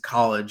anyone that's in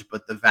college,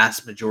 but the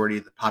vast majority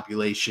of the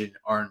population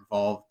are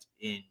involved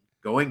in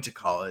going to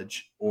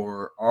college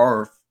or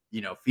are,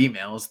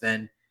 females,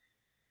 then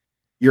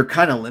you're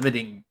kind of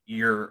limiting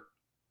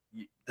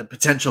the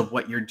potential of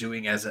what you're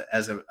doing as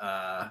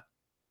a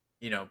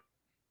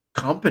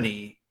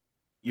company.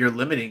 You're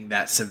limiting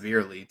that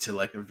severely to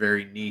like a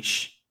very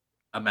niche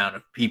amount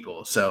of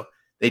people. So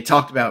they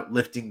talked about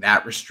lifting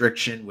that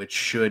restriction, which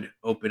should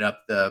open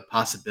up the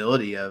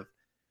possibility of,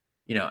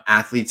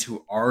 athletes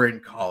who are in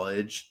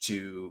college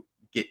to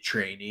get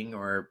training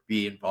or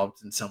be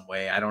involved in some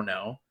way. I don't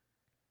know.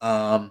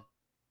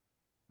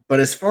 But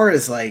as far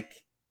as like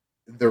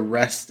the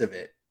rest of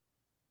it,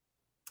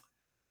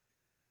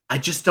 I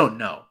just don't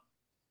know,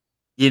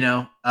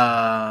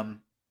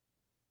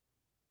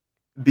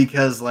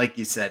 because like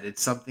you said,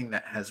 it's something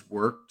that has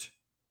worked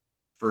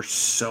for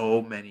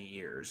so many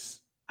years.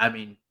 I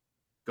mean,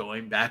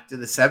 going back to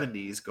the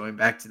 70s, going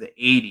back to the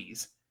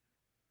 80s,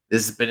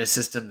 this has been a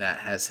system that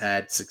has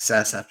had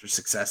success after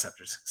success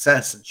after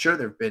success. And sure,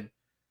 there have been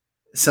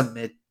some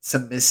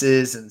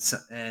misses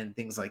and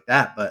things like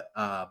that. But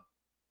as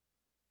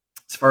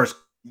far as,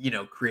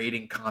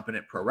 creating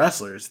competent pro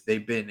wrestlers,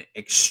 they've been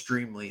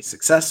extremely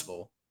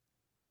successful.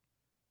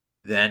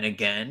 Then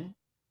again,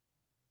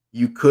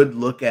 you could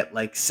look at,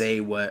 like, say,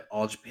 what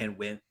All Japan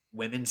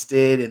Women's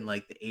did in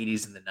like the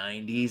 80s and the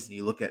 90s. And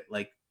you look at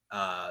like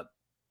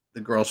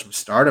the girls from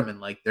Stardom,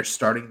 and like they're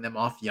starting them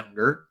off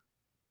younger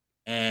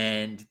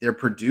and they're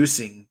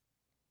producing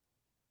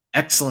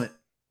excellent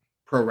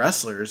pro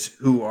wrestlers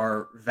who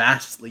are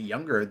vastly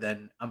younger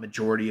than a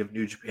majority of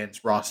New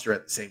Japan's roster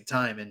at the same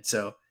time. And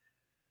so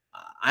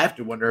I have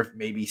to wonder if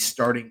maybe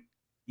starting,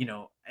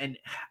 and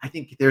I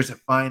think there's a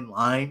fine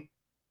line,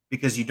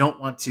 because you don't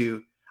want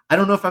to, I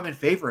don't know if I'm in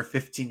favor of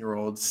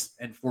 15-year-olds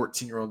and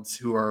 14-year-olds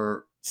who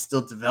are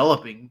still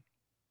developing,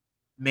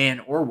 man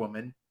or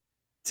woman,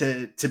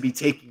 to be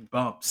taking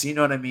bumps. You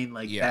know what I mean?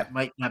 Like, that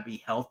might not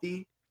be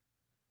healthy.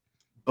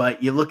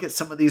 But you look at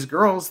some of these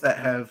girls that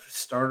have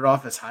started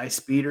off as high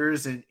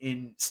speeders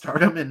in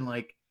Stardom, and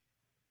like,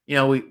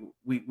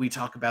 we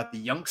talk about the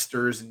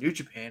youngsters in New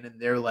Japan, and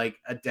they're like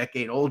a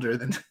decade older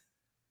than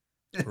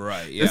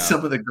right, than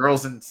some of the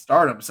girls in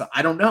Stardom. So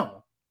I don't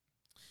know.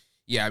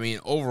 Yeah, I mean,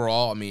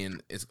 overall,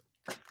 it's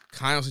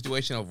kind of a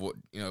situation of what,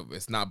 if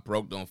it's not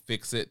broke, don't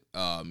fix it.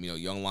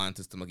 Young Lion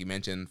System, like you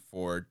mentioned,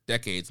 for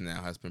decades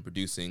now has been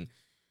producing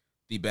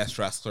the best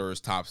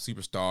wrestlers, top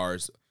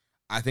superstars.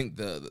 I think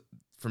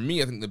for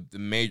me, I think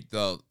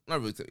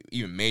not really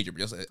even major, but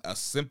just a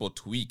simple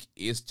tweak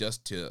is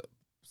just to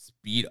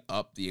speed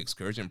up the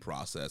excursion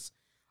process.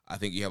 I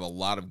think you have a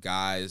lot of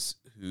guys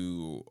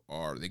who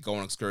they go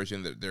on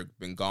excursion, they've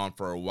been gone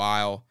for a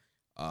while,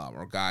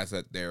 or guys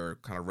that they're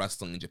kind of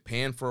wrestling in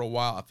Japan for a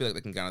while. I feel like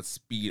they can kind of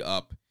speed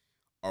up,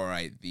 all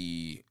right,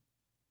 the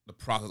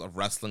process of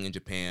wrestling in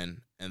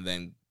Japan and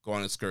then go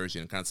on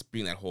excursion, kind of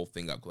speeding that whole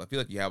thing up. Because I feel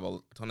like you have a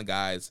ton of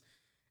guys,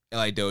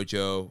 LA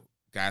Dojo,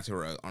 guys who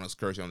are on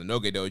excursion on the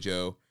Noge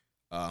Dojo,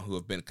 who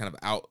have been kind of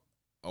out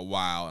a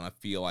while, and I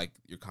feel like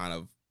you're kind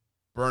of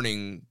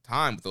burning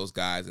time with those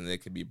guys, and they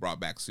could be brought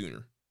back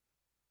sooner.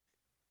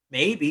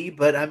 Maybe,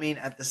 but I mean,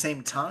 at the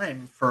same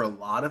time, for a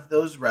lot of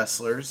those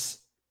wrestlers,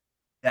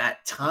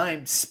 that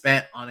time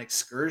spent on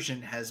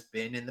excursion has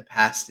been in the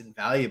past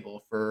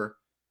invaluable for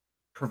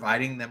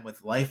providing them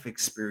with life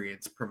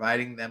experience,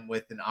 providing them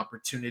with an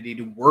opportunity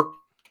to work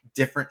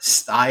different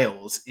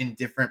styles in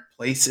different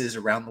places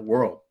around the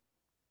world,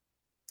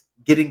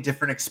 getting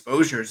different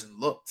exposures and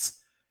looks,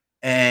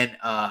 and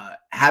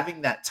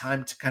having that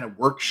time to kind of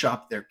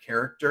workshop their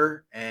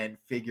character and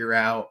figure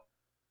out,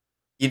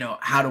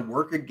 how to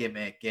work a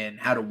gimmick and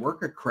how to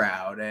work a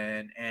crowd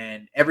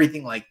and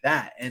everything like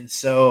that. And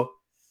so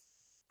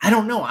I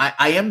don't know.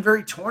 I am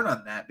very torn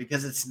on that,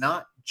 because it's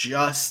not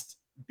just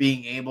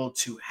being able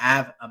to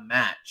have a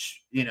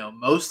match.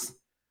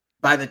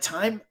 By the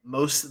time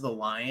most of the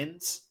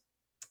Lions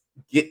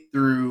get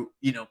through,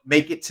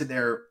 make it to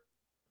their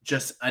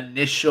just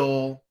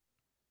initial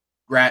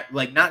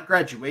not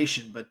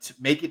graduation, but to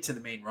make it to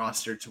the main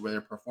roster to where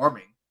they're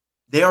performing,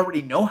 they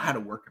already know how to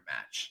work a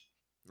match.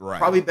 Right.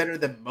 Probably better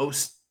than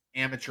most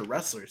amateur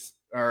wrestlers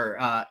or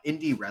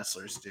indie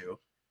wrestlers do.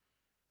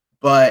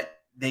 But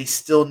they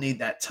still need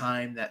that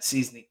time, that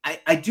seasoning.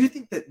 I do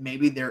think that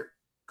maybe there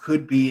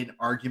could be an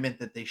argument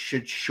that they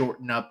should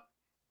shorten up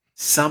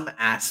some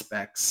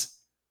aspects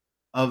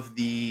of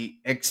the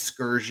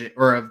excursion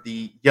or of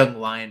the Young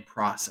Lion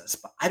process,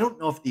 but I don't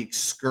know if the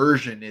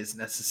excursion is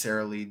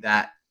necessarily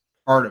that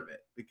part of it,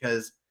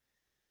 because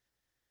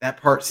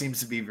that part seems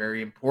to be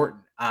very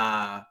important.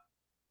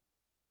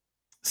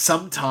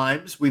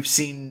 Sometimes we've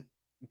seen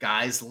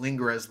guys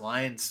linger as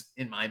lions,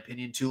 in my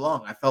opinion, too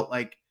long. I felt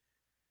like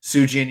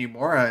Suji and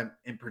Yumura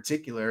in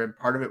particular, and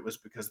part of it was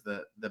because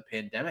of the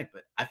pandemic,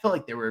 but I felt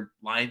like they were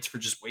lions for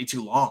just way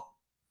too long.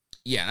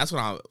 Yeah, that's what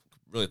I'm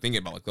really thinking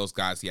about. Like those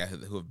guys, yeah,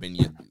 who have been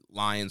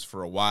lions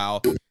for a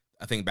while.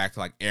 I think back to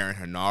like Aaron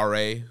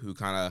Hanare, who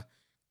kind of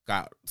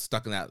got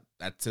stuck in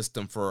that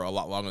system for a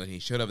lot longer than he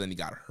should have. Then he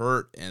got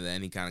hurt, and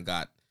then he kind of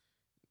got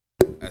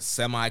a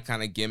semi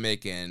kind of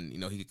gimmick, and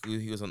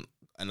he was a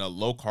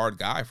low card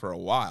guy for a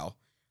while.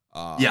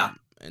 Yeah,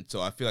 and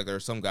so I feel like there are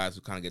some guys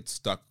who kind of get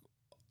stuck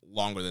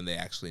longer than they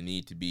actually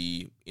need to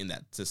be in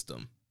that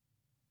system.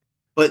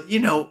 But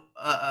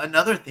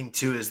another thing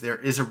too is there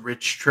is a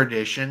rich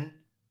tradition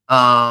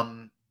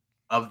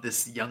of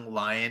this Young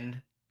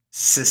Lion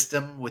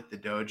system with the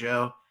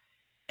dojo,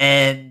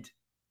 and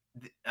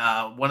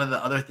one of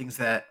the other things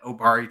that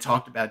Obari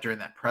talked about during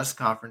that press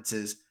conference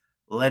is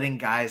letting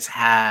guys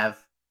have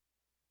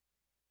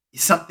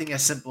something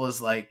as simple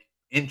as like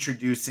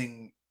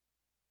introducing,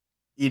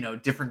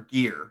 different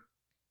gear,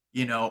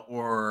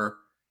 or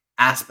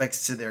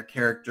aspects to their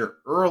character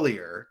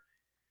earlier.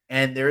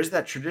 And there is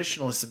that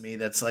traditionalist in me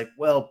that's like,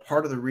 well,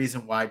 part of the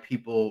reason why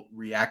people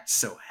react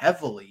so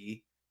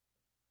heavily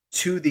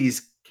to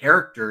these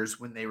characters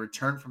when they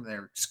return from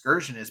their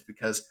excursion is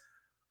because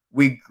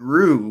we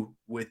grew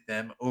with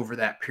them over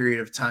that period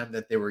of time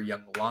that they were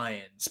young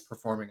lions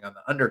performing on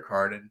the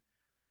undercard. And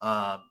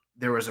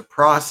there was a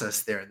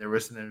process there, and there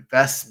was an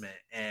investment,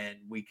 and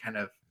we kind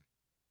of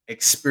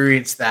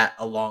experienced that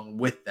along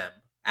with them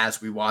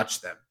as we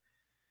watched them.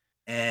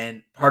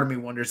 And part of me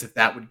wonders if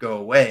that would go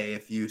away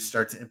if you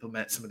start to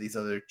implement some of these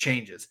other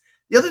changes.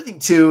 The other thing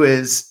too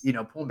is,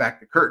 pulling back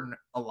the curtain,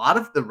 a lot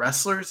of the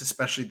wrestlers,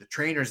 especially the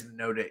trainers in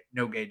the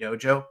No-Gay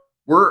Dojo,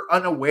 were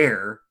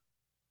unaware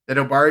that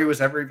Obari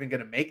was ever even going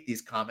to make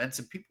these comments,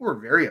 and people were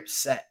very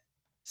upset,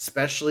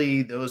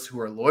 especially those who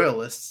are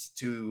loyalists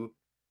to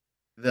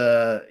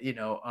the,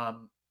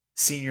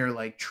 senior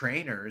like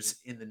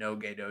trainers in the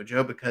No-Gay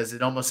Dojo, because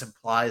it almost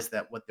implies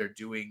that what they're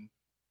doing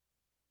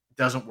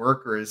doesn't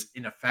work or is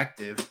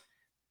ineffective.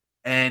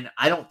 And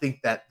I don't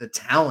think that the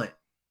talent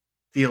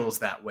feels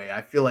that way.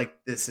 I feel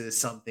like this is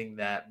something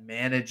that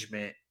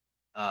management,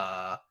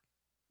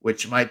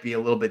 which might be a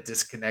little bit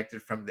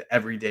disconnected from the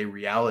everyday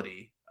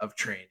reality of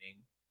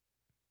training,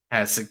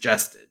 has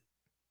suggested.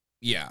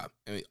 Yeah.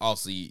 I mean,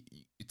 also,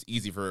 it's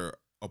easy for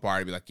Obari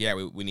to be like, yeah,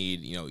 we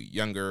need,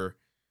 younger,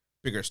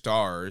 bigger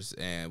stars,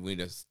 and we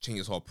need to change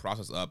this whole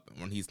process up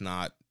when he's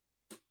not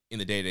in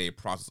the day-to-day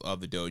process of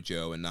the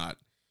dojo and not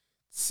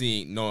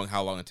knowing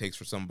how long it takes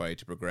for somebody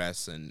to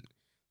progress, and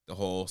the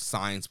whole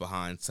science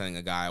behind sending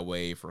a guy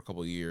away for a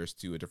couple of years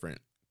to a different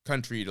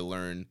country to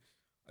learn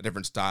a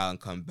different style and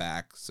come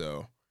back.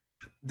 So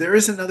there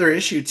is another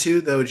issue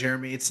too, though,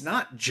 Jeremy. It's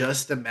not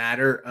just a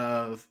matter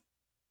of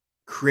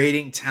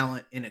creating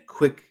talent in a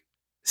quick,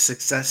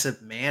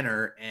 successive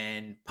manner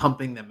and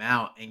pumping them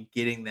out and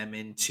getting them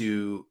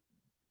into,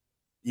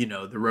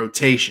 the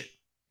rotation.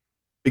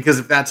 Because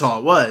if that's all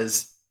it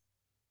was,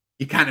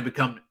 you kind of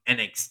become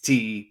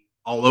NXT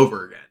all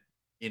over again,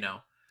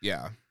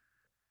 Yeah.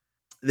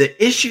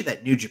 The issue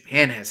that New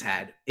Japan has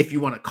had, if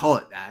you want to call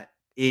it that,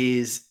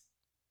 is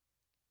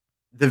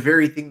the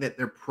very thing that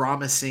they're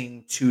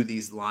promising to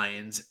these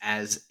lions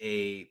as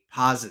a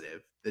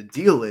positive. The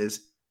deal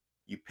is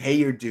you pay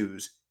your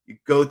dues, you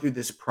go through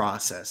this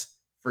process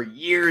for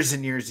years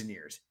and years and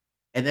years.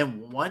 And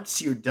then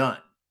once you're done,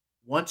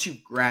 once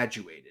you've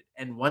graduated,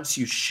 and once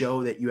you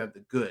show that you have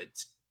the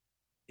goods,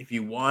 if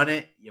you want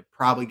it, you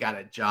probably got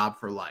a job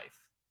for life.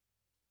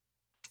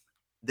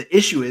 The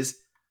issue is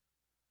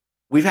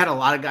we've had a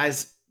lot of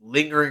guys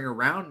lingering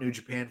around New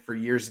Japan for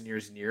years and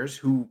years and years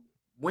who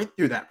went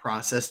through that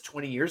process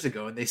 20 years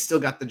ago, and they still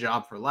got the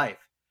job for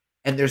life.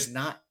 And there's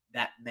not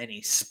that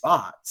many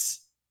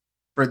spots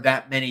for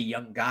that many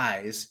young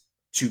guys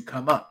to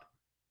come up.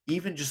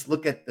 Even just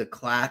look at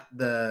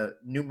the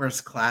numerous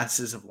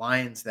classes of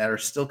lions that are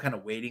still kind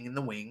of waiting in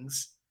the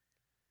wings,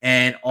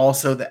 and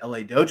also the LA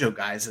Dojo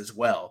guys as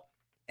well.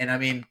 And I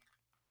mean,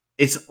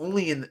 it's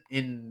only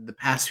in the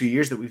past few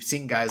years that we've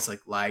seen guys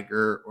like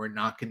Liger or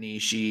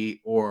Nakanishi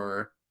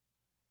or,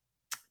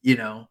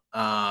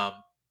 I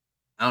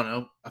don't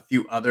know, a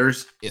few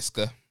others.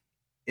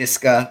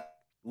 Iska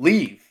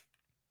leave.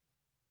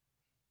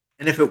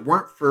 And if it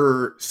weren't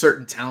for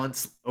certain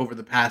talents over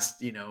the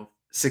past,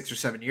 6 or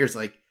 7 years,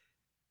 like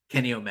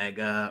Kenny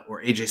Omega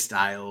or AJ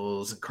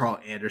Styles and Carl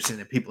Anderson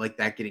and people like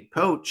that getting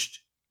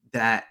poached,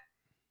 that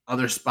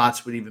other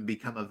spots would even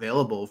become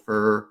available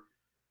for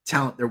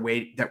talent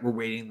that we're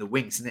waiting in the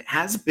wings. And it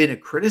has been a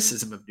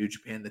criticism of New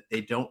Japan that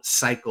they don't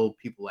cycle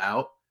people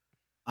out.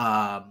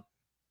 That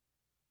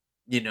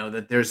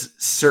there's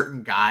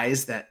certain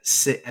guys that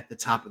sit at the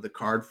top of the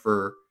card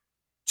for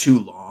too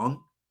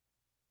long.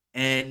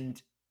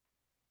 And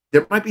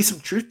there might be some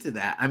truth to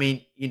that. I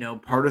mean,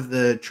 part of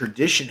the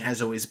tradition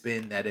has always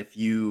been that if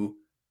you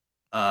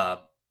come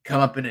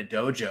up in a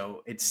dojo,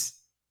 it's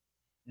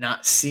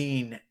not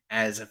seen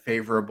as a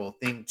favorable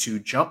thing to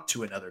jump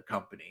to another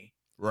company.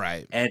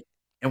 Right. And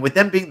with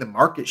them being the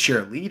market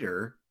share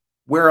leader,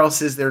 where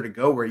else is there to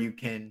go where you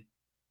can,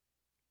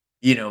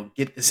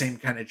 get the same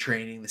kind of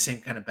training, the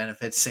same kind of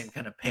benefits, same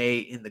kind of pay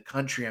in the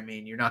country? I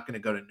mean, you're not going to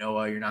go to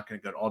Noah, you're not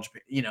going to go to All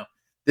Japan.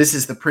 This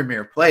is the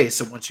premier place.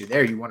 So once you're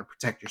there, you want to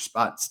protect your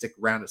spot and stick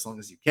around as long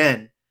as you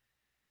can.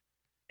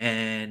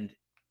 And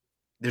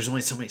there's only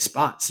so many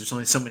spots. There's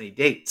only so many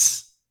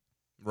dates.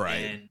 Right.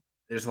 And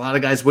there's a lot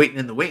of guys waiting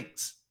in the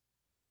wings.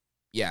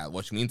 Yeah,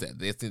 which means that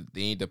they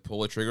need to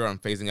pull a trigger on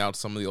phasing out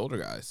some of the older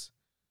guys.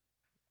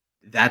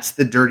 That's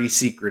the dirty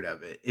secret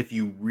of it. If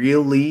you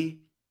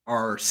really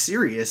are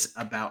serious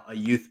about a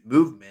youth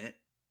movement,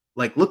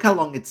 like look how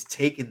long it's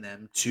taken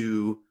them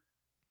to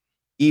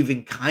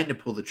even kind of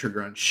pull the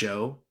trigger on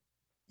Sho,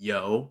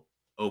 Yo,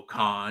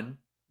 Okan,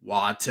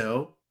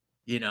 Wato.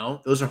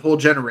 Those are whole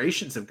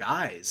generations of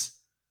guys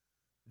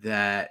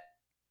that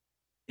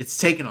it's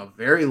taken a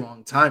very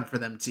long time for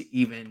them to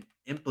even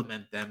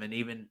implement them,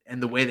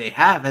 and the way they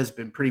has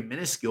been pretty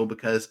minuscule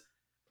because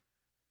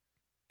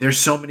there's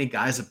so many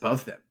guys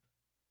above them.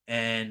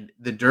 And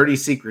the dirty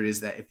secret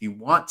is that if you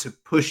want to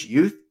push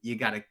youth, you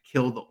got to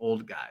kill the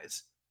old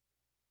guys.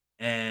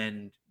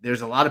 And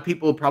there's a lot of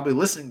people probably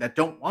listening that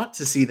don't want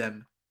to see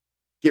them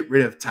get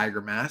rid of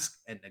Tiger Mask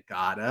and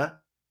Nagata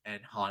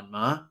and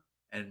Hanma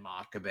and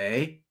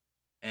Makabe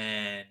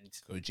and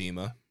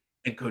Kojima,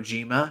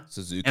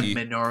 Suzuki, and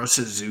Minoru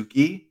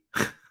Suzuki,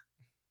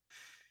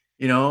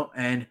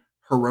 and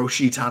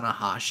Hiroshi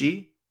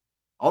Tanahashi.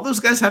 All those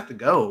guys have to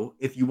go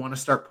if you want to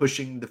start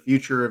pushing the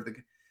future of the,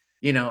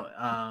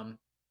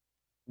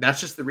 that's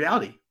just the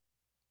reality.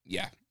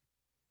 Yeah.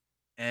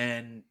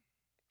 And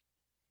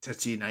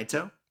Tetsuya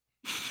Naito.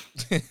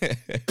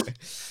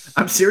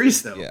 I'm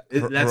serious though. Yeah.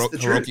 That's the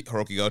truth.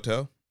 Hiroki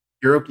Goto.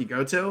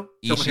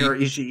 Tomohiro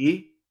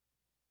Ishii.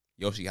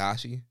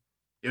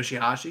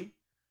 Yoshihashi.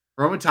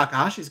 Roman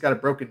Takahashi's got a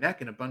broken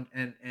neck and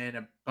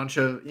a bunch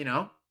of,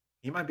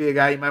 he might be a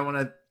guy you might want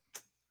to.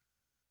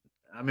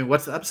 I mean,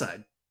 what's the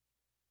upside?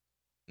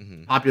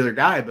 Mm-hmm. Popular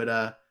guy,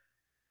 but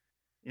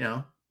you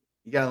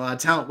got a lot of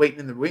talent waiting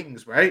in the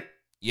wings, right?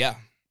 Yeah.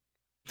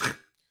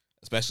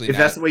 Especially if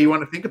that's the way you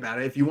want to think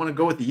about it. If you want to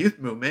go with the youth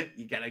movement,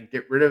 you got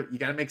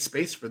to make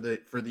space for the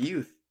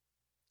youth.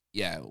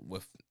 Yeah,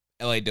 with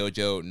LA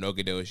Dojo,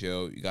 Noga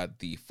Dojo, you got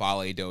the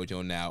Fale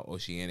Dojo now,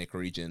 Oceanic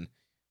region.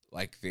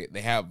 Like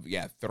they have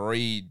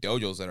 3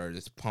 dojos that are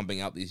just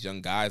pumping out these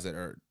young guys that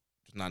are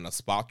just not enough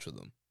spots for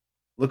them.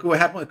 Look at what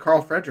happened with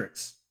Carl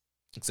Fredericks.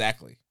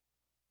 Exactly.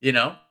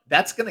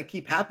 That's going to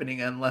keep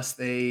happening unless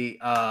they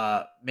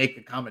make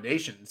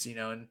accommodations,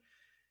 and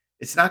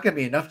it's not going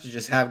to be enough to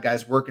just have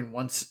guys working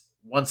once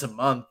a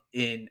month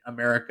in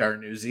America or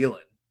New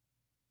Zealand.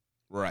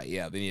 Right,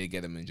 yeah, they need to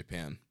get them in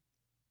Japan.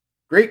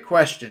 Great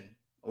question.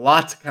 A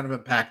lot to kind of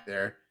unpack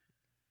there.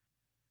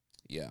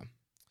 Yeah.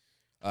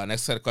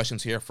 Next set of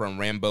questions here from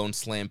Rambone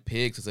Slam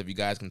Pig says, have you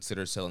guys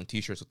considered selling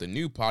t-shirts with the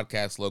new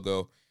podcast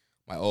logo?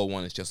 My old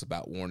one is just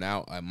about worn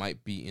out. I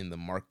might be in the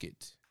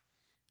market.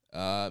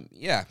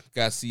 Yeah,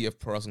 gotta see if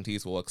Pro Wrestling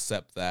Tees will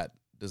accept that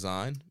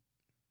design.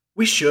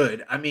 We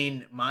should. I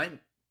mean, my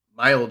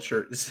old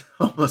shirt is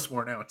almost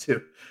worn out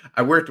too.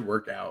 I wear it to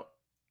work out.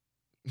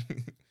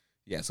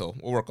 Yeah, so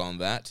we'll work on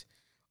that.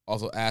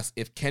 Also asked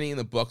if Kenny and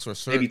the Bucks were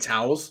maybe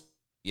towels.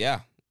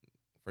 Yeah,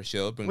 for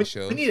sure. Bring the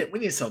show. We need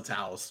to sell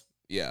towels.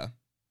 Yeah.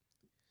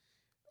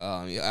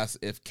 Asked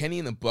if Kenny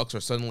and the Bucks are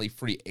suddenly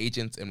free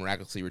agents and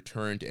miraculously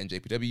return to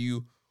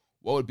NJPW,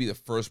 what would be the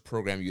first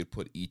program you would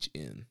put each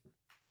in?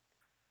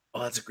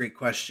 Oh, that's a great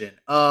question.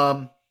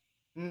 I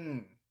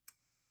mean,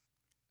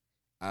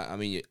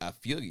 I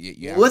feel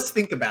let's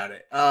think about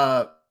it.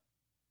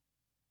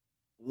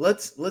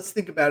 Let's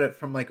think about it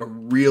from like a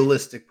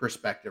realistic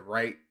perspective,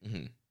 right?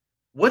 Mm-hmm.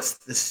 What's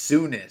the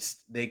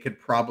soonest they could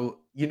probably?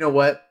 You know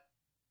what?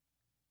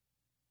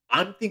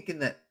 I'm thinking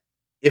that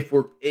if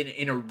we're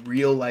in a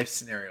real life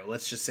scenario,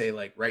 let's just say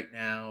like right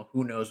now,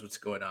 who knows what's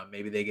going on?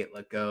 Maybe they get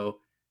let go.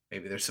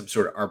 Maybe there's some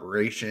sort of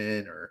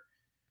arbitration or,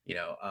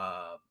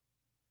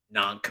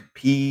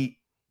 non-compete,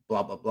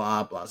 blah, blah,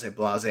 blah, blase,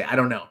 blase. I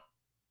don't know.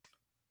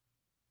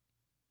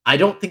 I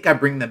don't think I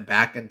bring them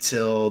back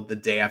until the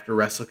day after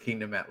Wrestle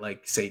Kingdom at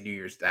like, say, New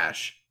Year's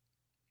Dash.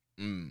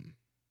 Mm.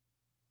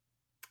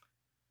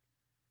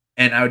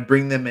 And I would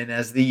bring them in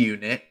as the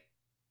unit.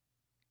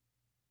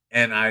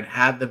 And I'd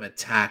have them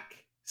attack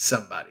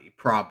somebody,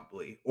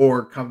 probably,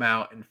 or come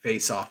out and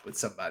face off with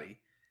somebody.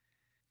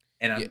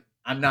 And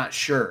I'm not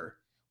sure.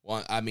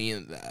 Well, I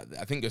mean,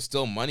 I think there's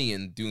still money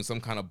in doing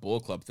some kind of Bull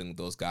Club thing with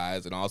those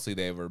guys. And obviously,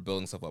 they were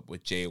building stuff up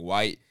with Jay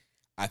White.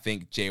 I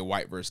think Jay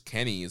White versus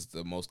Kenny is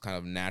the most kind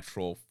of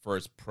natural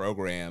first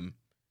program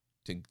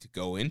to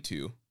go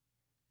into.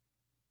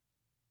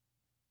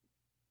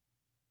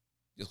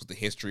 Just with the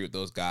history of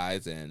those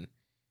guys and,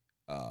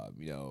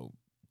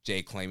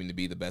 Jay claiming to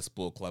be the best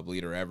Bull Club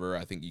leader ever.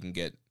 I think you can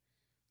get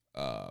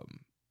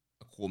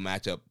a cool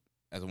matchup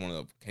as one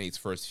of Kenny's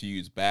first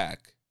feuds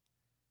back.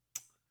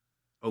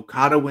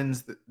 Okada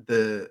wins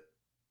the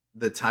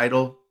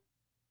title.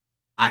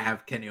 I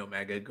have Kenny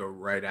Omega go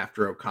right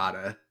after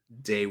Okada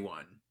day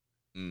one,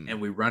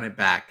 and we run it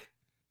back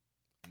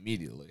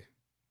immediately.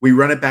 We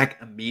run it back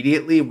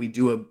immediately. We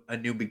do a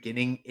new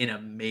beginning in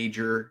a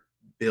major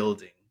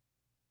building.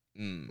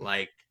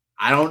 Like,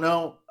 I don't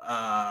know,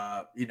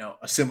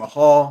 Asuma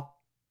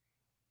Hall,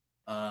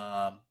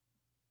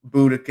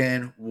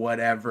 Budokan,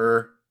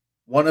 whatever.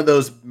 One of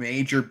those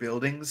major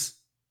buildings,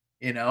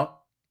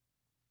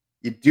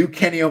 you do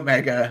Kenny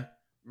Omega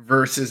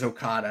versus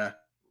Okada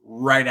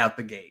right out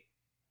the gate.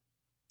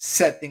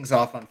 Set things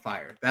off on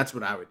fire. That's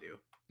what I would do.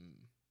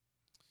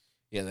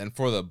 Yeah, then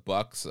for the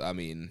Bucks, I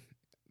mean,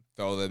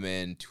 throw them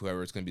in to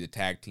whoever's going to be the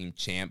tag team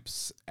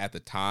champs at the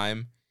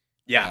time.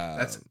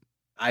 Yeah,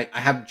 I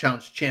have them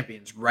challenge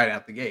champions right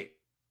out the gate.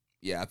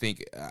 Yeah, I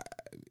think it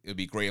would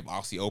be great if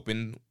Aussie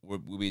Open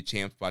would be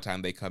champs by the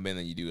time they come in,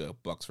 and you do a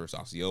Bucks versus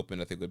Aussie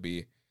Open. I think would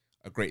be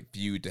a great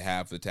feud to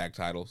have for the tag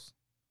titles.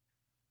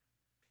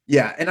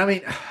 Yeah, and I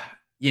mean,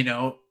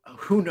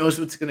 who knows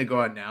what's going to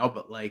go on now,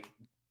 but like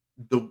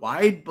the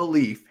wide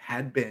belief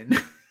had been,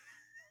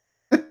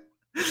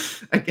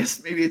 I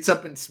guess maybe it's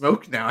up in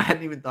smoke now. I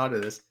hadn't even thought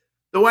of this.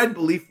 The wide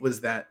belief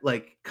was that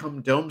like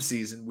come Dome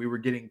season, we were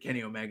getting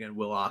Kenny Omega and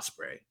Will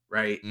Ospreay,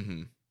 right?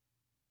 Mm-hmm.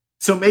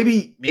 So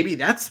maybe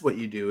that's what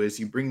you do is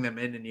you bring them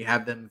in and you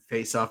have them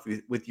face off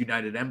with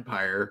United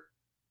Empire,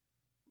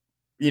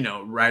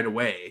 right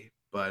away.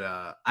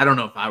 But I don't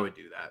know if I would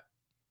do that.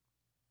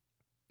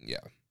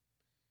 Yeah.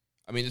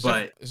 I mean,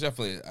 there's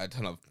definitely a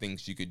ton of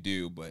things you could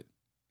do, but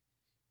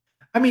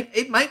I mean,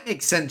 it might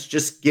make sense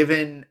just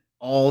given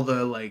all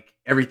the like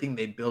everything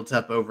they built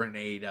up over in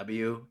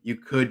AEW. You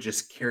could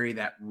just carry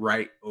that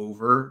right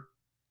over.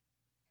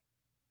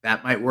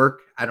 That might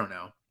work. I don't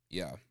know.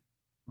 Yeah.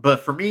 But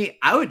for me,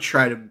 I would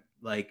try to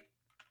like.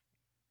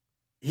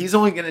 He's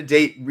only going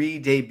to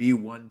re-debut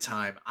one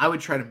time. I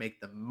would try to make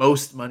the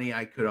most money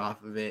I could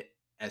off of it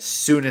as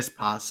soon as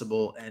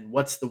possible. And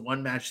what's the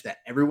one match that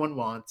everyone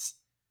wants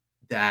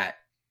that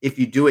if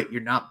you do it,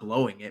 you're not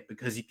blowing it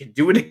because you can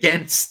do it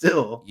again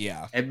still,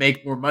 and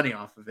make more money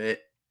off of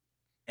it.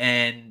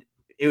 And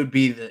it would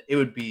be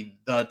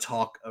the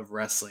talk of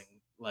wrestling.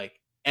 Like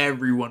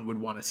everyone would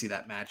want to see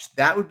that match.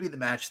 That would be the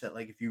match that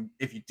like if you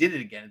did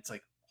it again, it's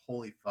like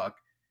holy fuck,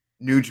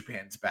 New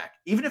Japan's back.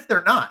 Even if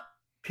they're not,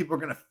 people are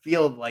gonna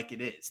feel like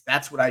it is.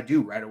 That's what I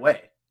do right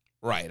away.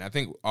 Right, and I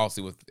think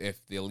also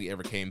if the Elite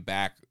ever came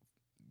back,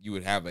 you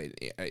would have an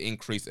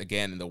increase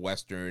again in the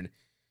Western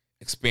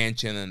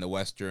expansion and the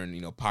Western,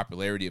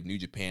 popularity of New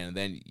Japan,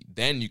 and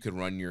then you could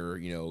run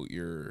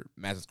your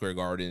Madison Square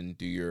Garden,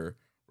 do your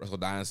Wrestle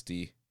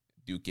Dynasty,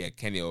 get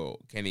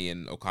Kenny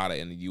and Okada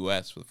in the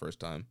U.S. for the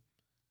first time.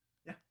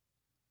 Yeah.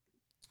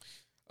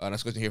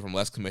 Next question here from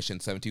Les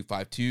Commission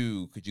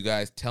 7252. Could you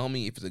guys tell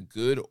me if it's a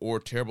good or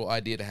terrible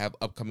idea to have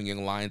upcoming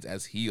Young Lions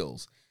as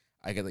heels?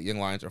 I get that Young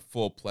Lions are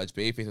full-pledged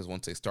babyfaces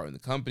once they start in the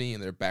company,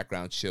 and their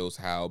background shows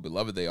how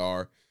beloved they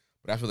are.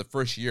 But after the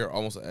first year,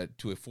 almost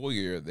to a full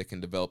year, they can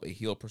develop a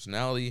heel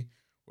personality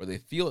where they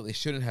feel that they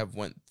shouldn't have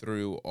went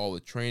through all the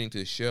training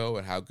to show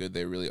and how good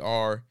they really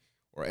are,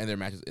 or end their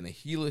matches in a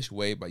heelish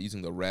way by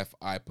using the ref,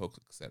 eye pokes,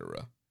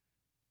 etc.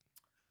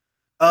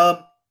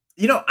 I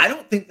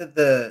don't think that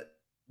the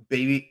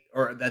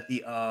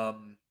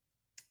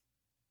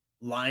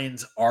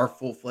Lions are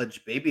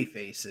full-fledged baby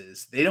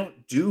faces. They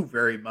don't do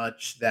very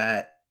much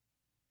that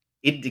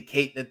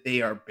indicate that they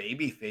are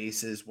baby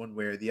faces one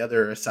way or the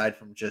other, aside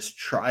from just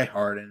try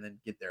hard and then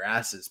get their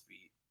asses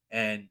beat.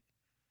 And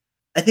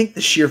I think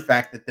the sheer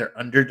fact that they're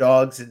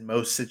underdogs in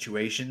most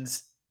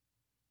situations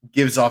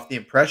gives off the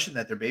impression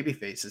that they're baby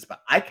faces,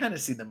 but I kind of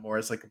see them more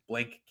as like a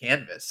blank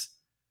canvas.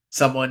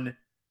 Someone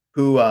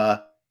who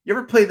you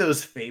ever play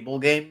those Fable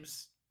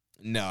games?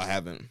 No, I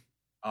haven't.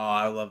 Oh,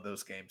 I love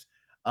those games.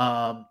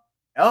 I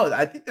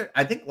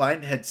think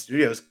Lionhead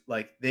Studios,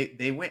 like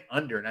they went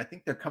under, and I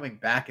think they're coming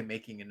back and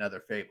making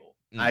another Fable.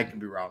 I can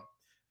be wrong,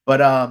 but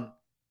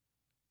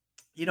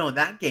in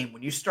that game,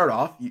 when you start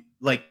off,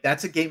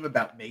 that's a game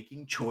about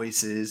making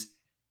choices,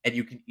 and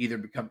you can either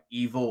become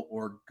evil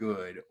or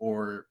good,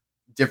 or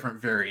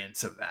different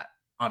variants of that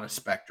on a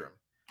spectrum.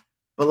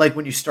 But like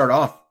when you start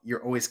off,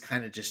 you're always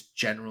kind of just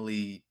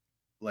generally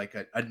like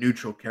a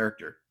neutral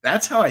character.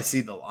 That's how I see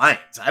the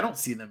Lions. I don't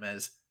see them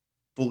as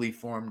fully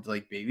formed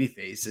like baby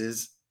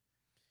faces.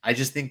 I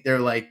just think they're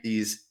like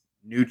these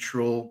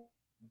neutral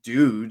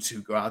dudes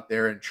who go out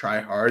there and try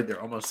hard.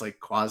 They're almost like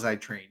quasi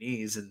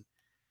trainees, and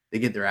they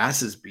get their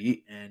asses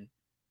beat, and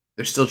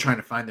they're still trying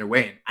to find their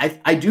way. And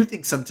I do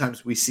think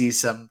sometimes we see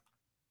some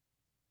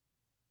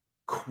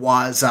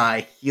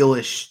quasi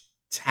heelish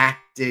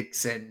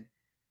tactics and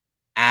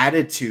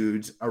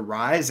attitudes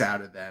arise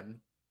out of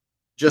them,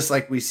 just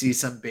like we see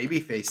some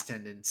babyface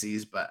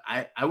tendencies. But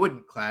I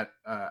wouldn't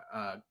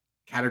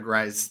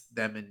categorize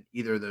them in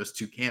either of those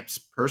two camps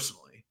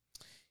personally.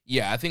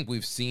 Yeah, I think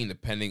we've seen,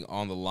 depending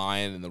on the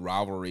line and the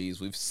rivalries,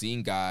 we've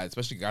seen guys,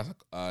 especially guys like,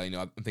 I'm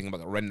thinking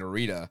about the Red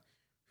Narita,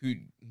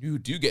 who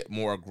do get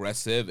more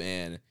aggressive,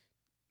 and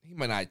he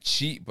might not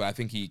cheat, but I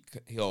think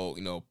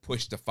he'll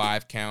push the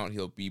 5 count.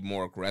 He'll be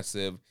more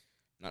aggressive,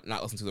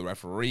 not listen to the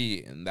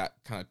referee, and that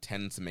kind of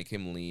tends to make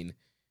him lean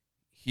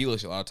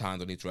heelish a lot of times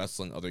when he's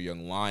wrestling other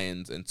young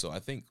lions. And so I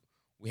think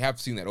we have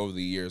seen that over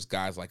the years,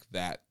 guys like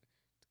that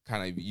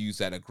kind of use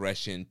that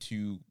aggression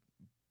to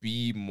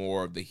be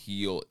more of the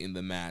heel in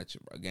the match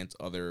against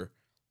other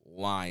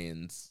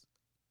lions.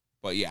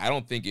 But yeah, I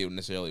don't think it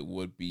necessarily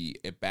would be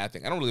a bad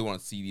thing. I don't really want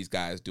to see these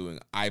guys doing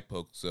eye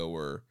pokes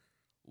or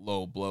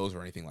low blows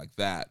or anything like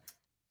that.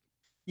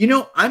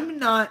 I'm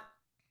not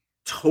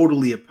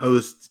totally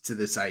opposed to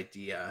this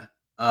idea.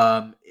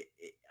 I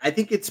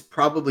think it's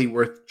probably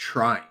worth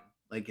trying.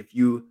 Like if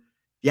you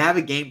have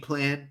a game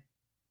plan,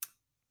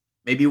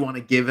 maybe you want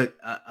to give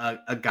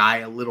a guy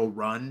a little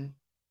run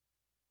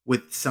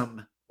with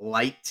some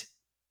light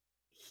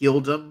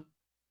heeldom.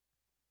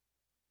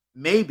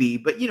 Maybe,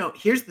 but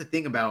here's the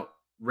thing about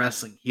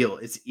wrestling heel.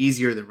 It's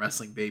easier than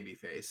wrestling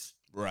babyface.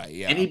 Right,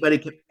 yeah.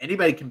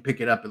 Anybody can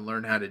pick it up and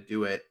learn how to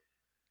do it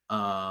in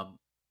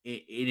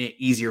an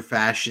easier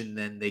fashion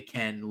than they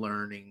can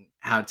learning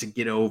how to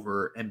get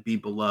over and be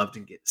beloved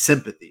and get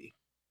sympathy.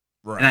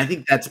 Right. And I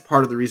think that's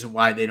part of the reason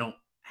why they don't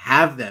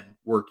have them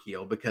work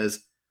heel,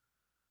 because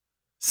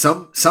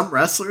some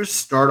wrestlers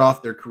start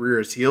off their career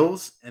as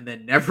heels and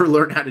then never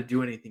learn how to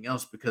do anything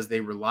else because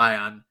they rely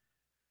on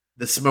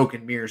the smoke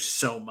and mirrors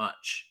so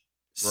much.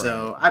 Right.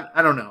 So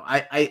I don't know.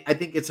 I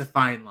think it's a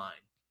fine line.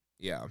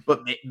 Yeah.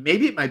 But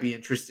maybe it might be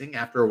interesting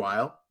after a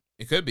while.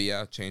 It could be,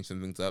 yeah. Change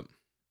some things up.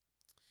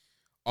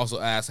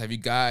 Also asked, have you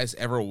guys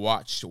ever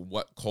watched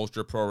What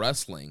Culture Pro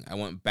Wrestling? I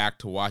went back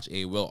to watch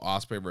a Will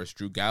Ospreay versus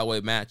Drew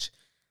Galloway match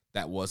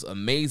that was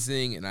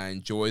amazing, and I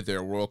enjoyed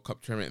their World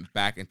Cup tournament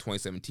back in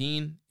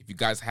 2017. If you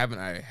guys haven't,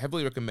 I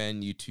heavily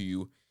recommend you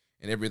to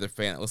and every other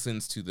fan that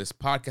listens to this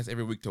podcast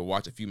every week to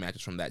watch a few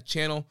matches from that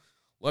channel.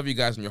 Love you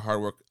guys and your hard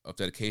work of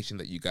dedication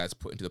that you guys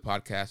put into the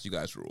podcast. You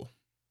guys rule.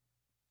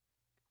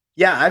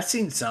 Yeah, I've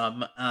seen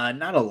some,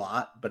 not a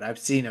lot, but I've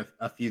seen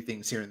a few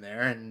things here and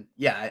there. And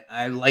yeah,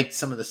 I liked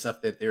some of the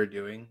stuff that they're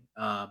doing.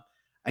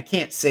 I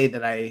can't say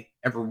that I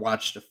ever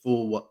watched a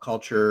full What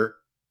Culture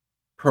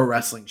Pro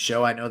Wrestling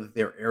show. I know that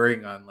they're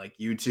airing on like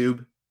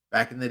YouTube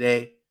back in the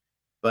day,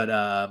 but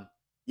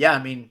yeah,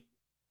 I mean,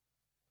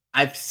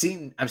 I've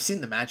seen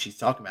the match he's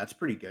talking about. It's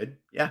pretty good.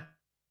 Yeah.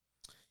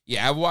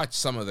 Yeah, I watched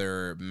some of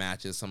their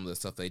matches, some of the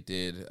stuff they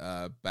did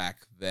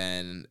back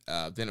then.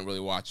 Didn't really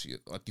watch,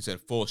 like you said,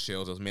 full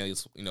shows. It was mainly,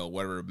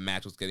 whatever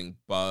match was getting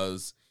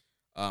buzz.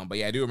 But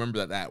yeah, I do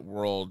remember that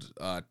world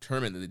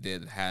tournament that they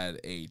did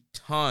had a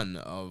ton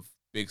of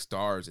big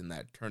stars in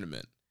that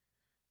tournament.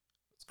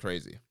 It's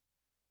crazy.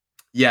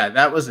 Yeah,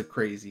 that was a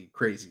crazy,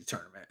 crazy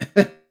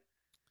tournament.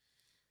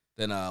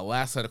 Then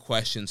last set of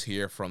questions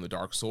here from the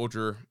Dark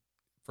Soldier.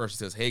 First, it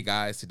says, hey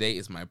guys, today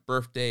is my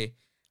birthday.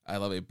 I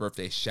love a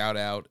birthday shout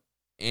out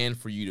and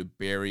for you to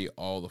bury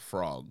all the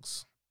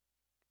frogs.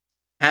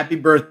 Happy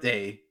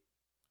birthday.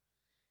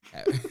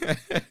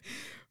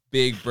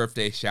 Big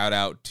birthday shout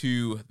out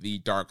to the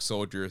Dark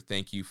Soldier.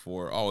 Thank you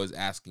for always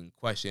asking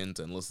questions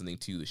and listening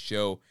to the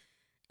show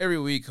every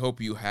week.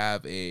 Hope you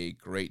have a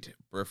great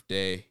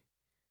birthday.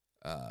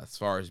 As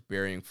far as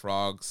burying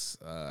frogs,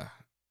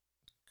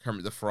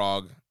 Kermit the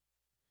Frog,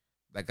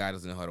 that guy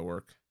doesn't know how to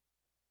work.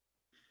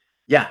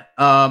 Yeah,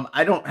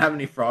 I don't have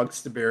any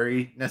frogs to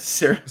bury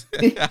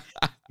necessarily,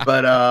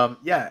 but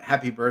yeah,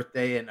 happy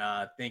birthday and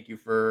thank you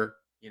for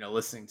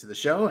listening to the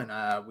show,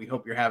 and we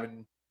hope you're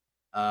having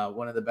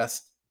one of the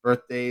best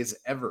birthdays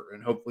ever,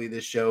 and hopefully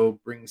this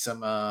show brings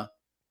some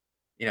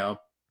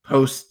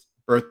post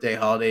birthday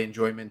holiday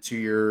enjoyment to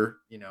your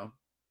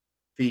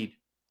feed.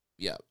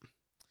 Yep.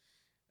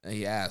 And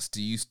he asked,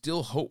 do you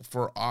still hope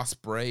for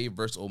Ospreay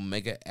versus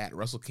Omega at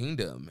Wrestle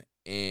Kingdom?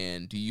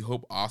 And do you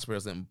hope Ospreay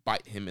doesn't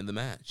bite him in the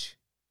match?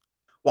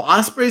 Well,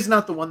 Ospreay's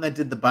not the one that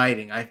did the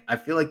biting. I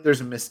feel like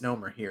there's a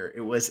misnomer here.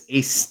 It was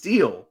a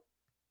steel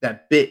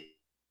that bit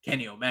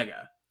Kenny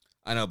Omega.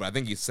 I know, but I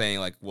think he's saying,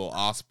 like, will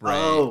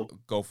Ospreay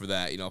go for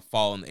that,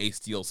 follow in Ace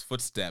Steel's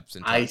footsteps?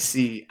 And I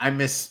see. I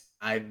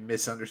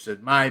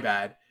misunderstood. My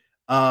bad.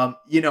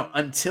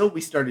 Until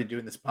we started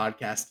doing this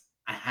podcast,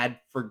 I had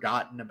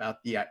forgotten about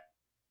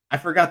I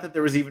forgot that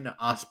there was even an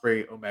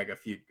Ospreay Omega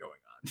feud going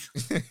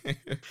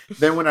on.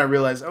 Then when I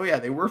realized, oh yeah,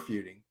 they were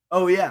feuding.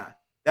 Oh yeah,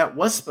 that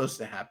was supposed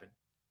to happen.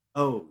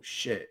 Oh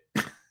shit.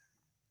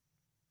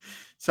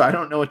 So I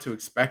don't know what to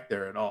expect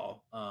there at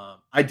all.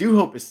 I do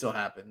hope it still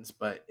happens,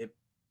 but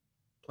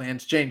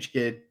plans change,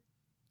 kid.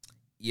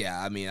 Yeah,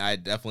 I mean, I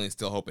definitely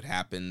still hope it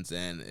happens,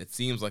 and it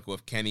seems like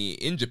with Kenny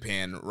in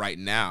Japan right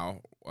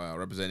now,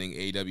 representing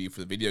AEW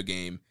for the video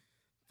game,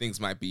 things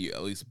might be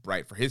at least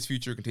bright for his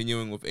future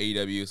continuing with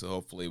AEW, so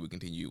hopefully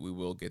we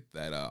will get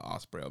that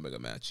Ospreay Omega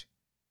match.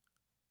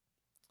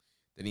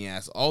 Then he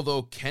asks,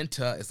 although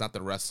Kenta is not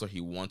the wrestler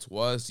he once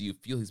was, do you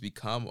feel he's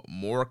become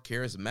more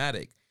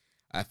charismatic?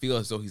 I feel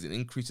as though he's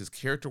increased his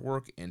character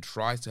work and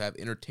tries to have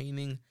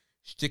entertaining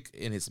shtick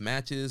in his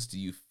matches. Do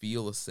you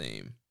feel the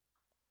same?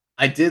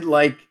 I did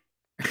like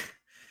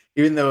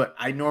even though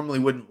I normally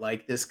wouldn't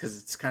like this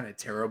because it's kind of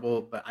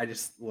terrible, but I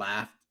just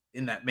laughed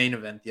in that main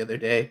event the other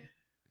day.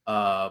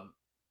 Um,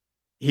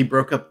 he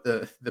broke up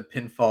the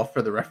pinfall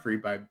for the referee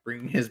by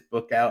bringing his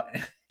book out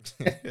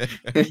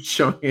and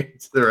showing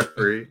it to the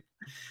referee.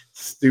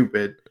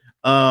 Stupid.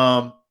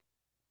 I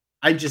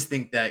just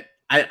think that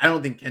I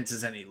don't think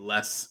Kenta's any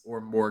less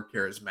or more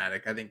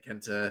charismatic. I think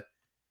Kenta,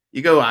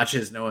 you go watch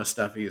his Noah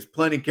stuff, he was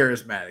plenty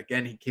charismatic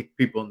and he kicked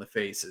people in the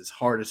faces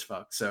hard as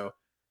fuck. So,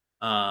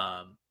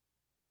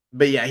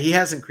 but yeah, he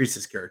has increased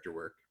his character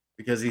work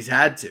because he's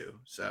had to.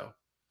 So,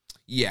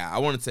 yeah, I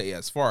want to say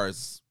as far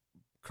as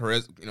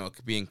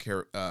being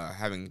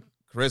having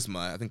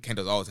charisma, I think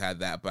Kenta's always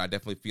had that, but I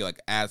definitely feel like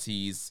as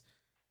his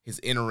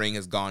inner ring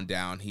has gone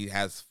down, he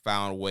has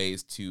found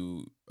ways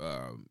to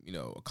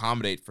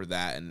accommodate for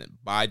that, and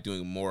by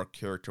doing more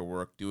character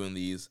work, doing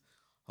these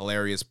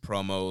hilarious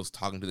promos,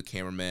 talking to the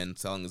cameraman,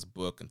 selling his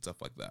book and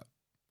stuff like that.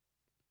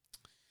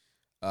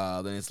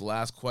 Then his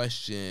last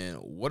question: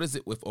 what is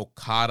it with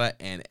Okada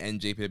and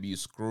NJPW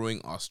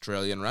screwing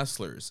Australian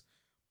wrestlers?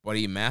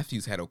 Buddy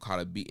Matthews had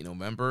Okada beat in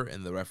November,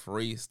 and the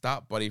referee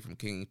stopped Buddy from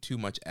kicking too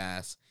much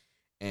ass.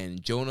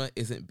 And Jonah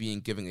isn't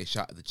being given a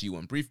shot at the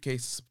G1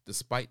 briefcase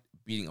despite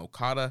beating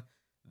Okada.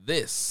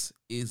 This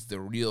is the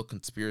real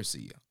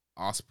conspiracy.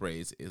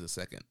 Ospreys is a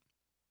second.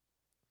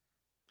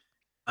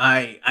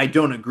 I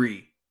don't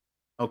agree.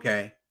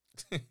 Okay.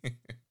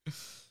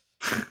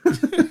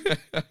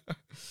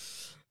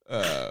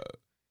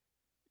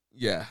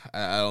 Yeah,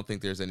 I don't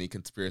think there's any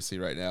conspiracy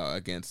right now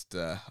against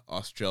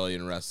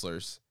Australian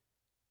wrestlers.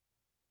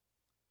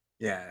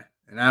 Yeah,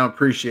 and I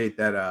appreciate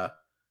that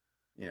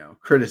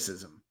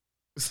criticism.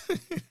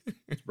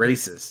 It's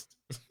racist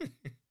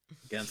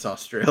against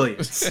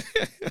Australians.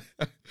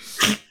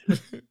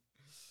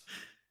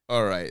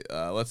 All right,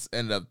 let's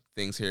end up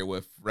things here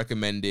with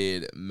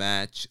recommended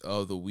match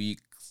of the week.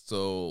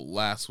 So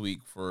last week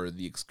for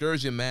the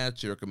Excursion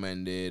match, you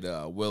recommended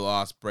Will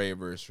Ospreay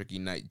versus Ricky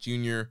Knight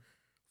Jr.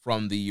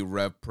 from the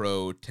Rev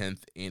Pro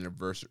 10th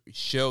anniversary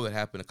show that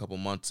happened a couple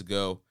months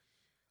ago.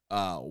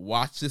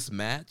 Watch this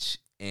match,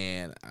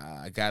 and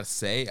I gotta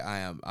say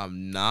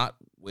I'm not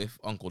with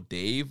Uncle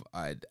Dave.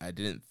 I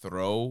didn't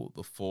throw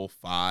the full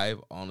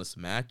 5 on this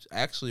match. I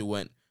actually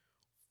went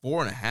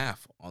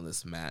 4.5 on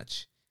this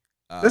match.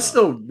 That's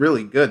still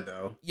really good,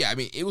 though. Yeah, I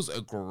mean, it was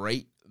a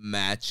great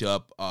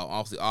matchup.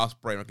 Obviously,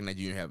 Ospreay and Ricky Knight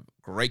Jr. have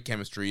great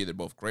chemistry. They're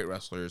both great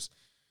wrestlers.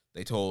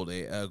 They told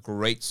a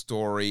great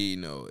story. You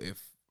know,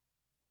 if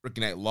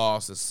Ricky Knight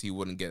lost, he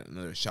wouldn't get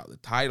another shot at the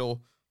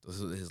title. This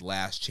is his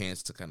last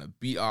chance to kind of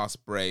beat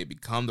Ospreay,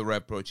 become the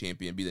Rev Pro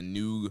champion, be the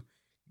new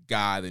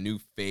guy, the new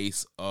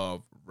face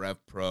of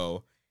Rev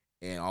Pro.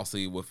 And also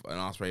with an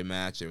Ospreay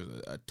match, there was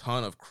a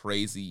ton of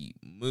crazy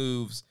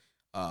moves.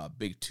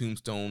 Big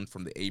tombstone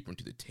from the apron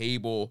to the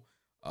table.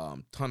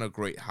 Ton of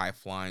great high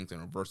flyings and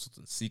reversals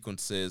and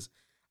sequences.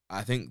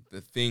 I think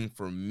the thing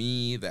for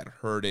me that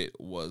hurt it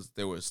was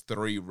there was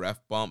 3 ref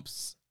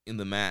bumps in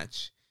the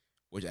match,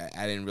 which I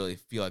didn't really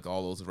feel like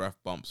all those ref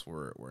bumps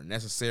were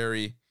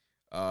necessary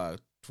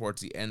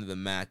towards the end of the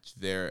match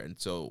there. And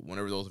so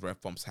whenever those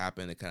ref bumps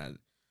happened, it kind of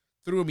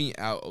threw me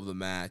out of the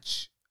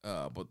match.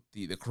 But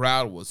the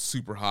crowd was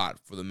super hot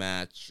for the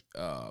match.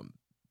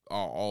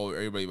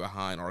 Everybody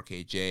behind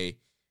RKJ,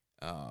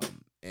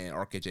 and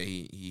RKJ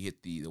he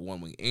hit the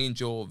one wing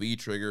angel V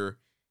trigger,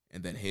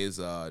 and then his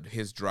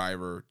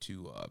driver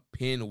to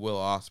pin Will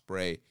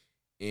Ospreay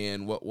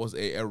in what was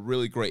a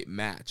really great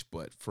match.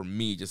 But for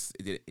me, just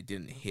it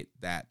didn't hit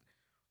that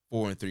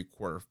 4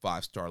 3/4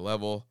 5-star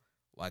level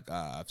like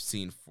I've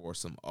seen for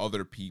some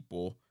other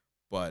people.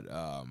 But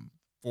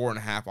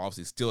 4.5,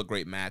 obviously still a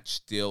great match,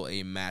 still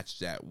a match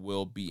that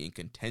will be in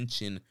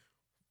contention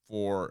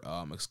for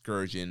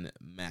Excursion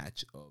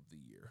match of the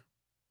year.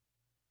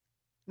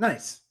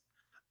 Nice.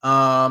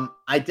 I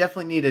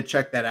definitely need to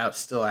check that out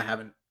still. I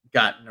haven't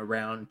gotten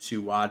around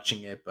to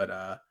watching it, but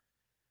I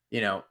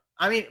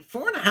mean,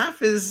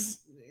 4.5 is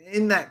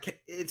in that,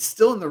 it's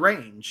still in the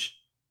range.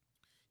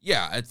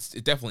 Yeah,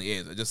 it definitely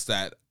is. Just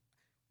that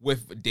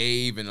with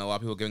Dave and a lot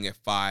of people giving it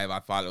 5, I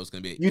thought it was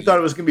going to be... You thought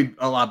it was going to be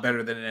a lot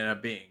better than it ended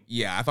up being.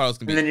 Yeah, I thought it was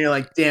going to be... And then you're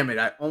like, damn it,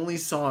 I only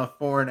saw a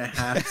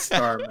 4.5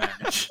 star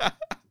match.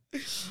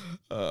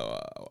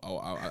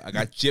 I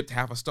got gypped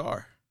half a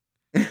star.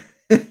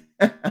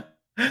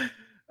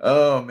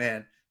 Oh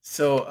man.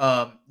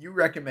 So you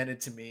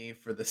recommended to me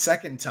for the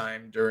second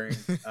time during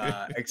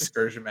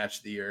Excursion match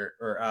of the year,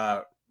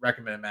 or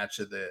recommended match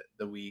of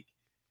the week,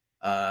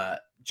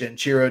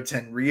 Genshiro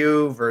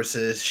Tenryu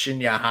versus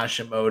Shinya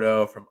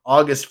Hashimoto from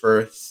August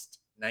 1st,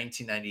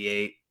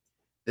 1998.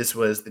 This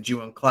was the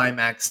G1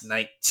 Climax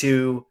Night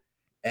 2.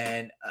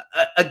 And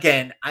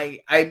again,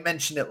 I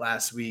mentioned it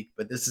last week,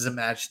 but this is a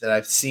match that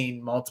I've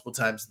seen multiple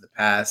times in the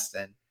past.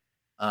 And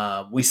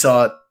we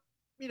saw it,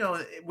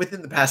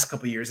 within the past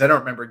couple of years. I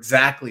don't remember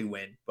exactly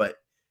when, but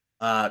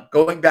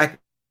going back,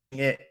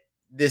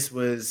 this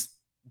was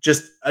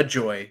just a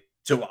joy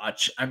to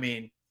watch. I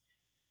mean,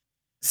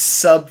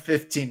 sub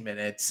 15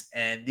 minutes,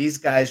 and these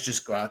guys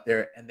just go out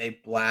there and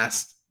they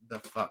blast the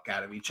fuck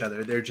out of each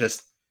other. They're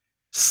just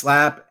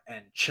slap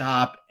and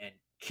chop and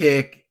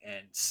kick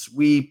and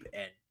sweep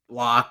and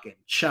block and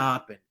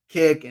chop and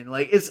kick. And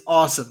like, it's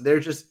awesome. They're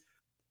just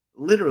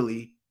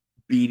literally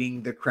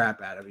beating the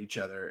crap out of each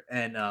other.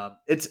 And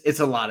it's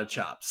a lot of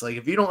chops. Like,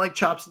 if you don't like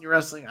chops in your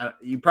wrestling,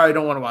 you probably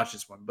don't want to watch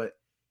this one. But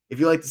if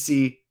you like to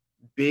see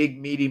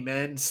big, meaty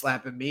men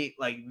slapping meat,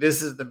 like,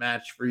 this is the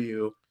match for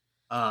you.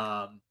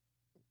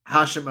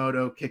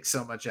 Hashimoto kicks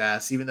so much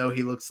ass, even though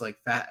he looks like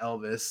Fat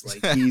Elvis.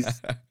 Like,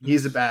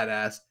 he's a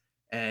badass.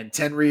 And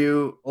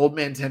Tenryu, old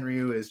man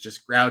Tenryu, is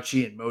just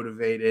grouchy and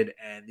motivated.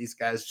 And these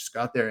guys just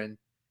go out there and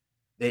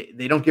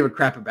they don't give a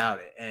crap about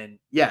it. And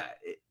yeah,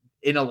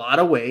 in a lot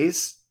of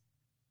ways,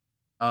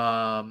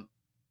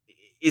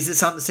 is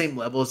this on the same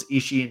level as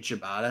Ishii and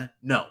Shibata?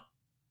 No.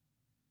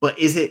 But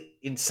is it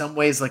in some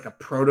ways like a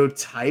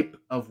prototype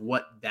of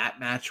what that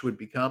match would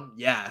become?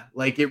 Yeah,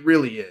 like it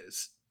really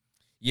is.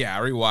 Yeah,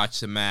 I rewatched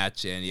the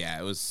match, and yeah,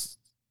 it was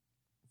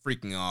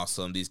freaking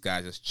awesome. These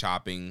guys just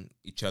chopping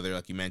each other,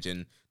 like you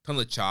mentioned,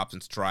 tons of chops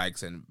and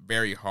strikes, and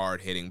very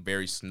hard hitting,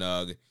 very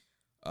snug,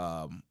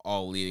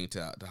 all leading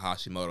to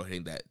Hashimoto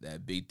hitting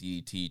that big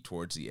DDT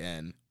towards the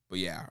end. But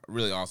yeah,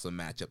 really awesome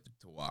matchup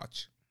to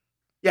watch.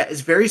 Yeah,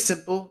 it's very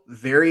simple,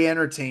 very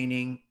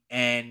entertaining,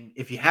 and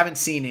if you haven't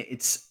seen it,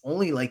 it's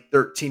only like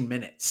 13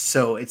 minutes,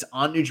 so it's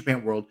on New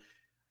Japan World.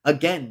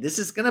 Again, this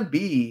is going to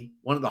be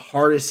one of the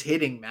hardest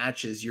hitting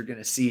matches you're going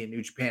to see in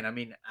New Japan. I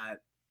mean,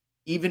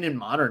 even in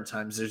modern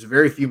times, there's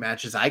very few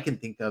matches I can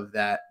think of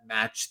that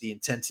match the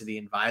intensity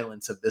and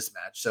violence of this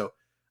match. So,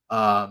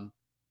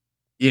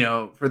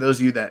 for those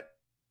of you that,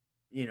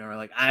 are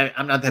like,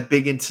 I'm not that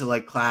big into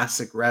like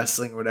classic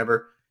wrestling or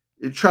whatever,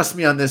 trust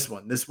me on this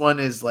one. This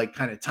one is like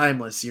kind of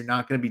timeless. You're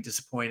not going to be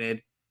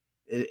disappointed.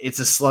 It's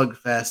a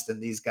slugfest,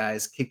 and these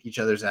guys kick each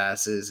other's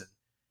asses. And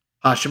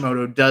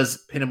Hashimoto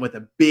does pin him with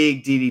a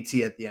big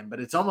DDT at the end, but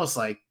it's almost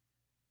like,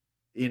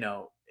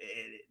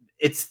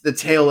 it's the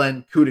tail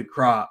end coup de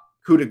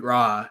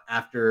grace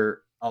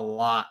after a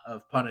lot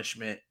of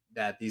punishment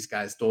that these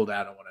guys doled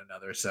out on one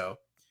another. So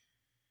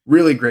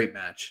really great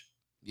match.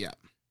 Yeah.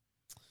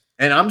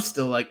 And I'm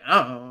still like,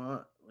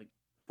 like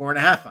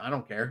 4.5. I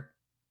don't care.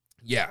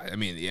 Yeah. I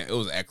mean, yeah, it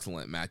was an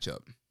excellent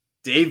matchup.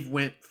 Dave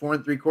went 4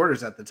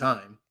 3/4 at the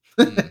time.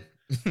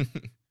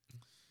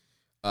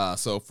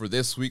 So for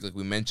this week, like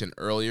we mentioned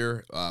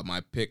earlier,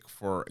 my pick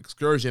for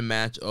excursion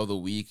match of the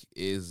week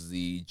is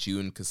the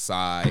Jun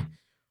Kasai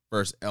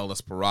versus El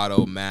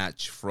Desperado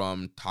match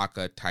from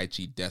Taka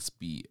Taichi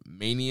Despi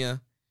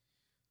Mania.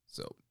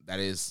 So that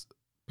is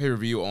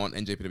pay-per-view on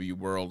NJPW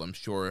World. I'm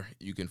sure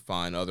you can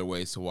find other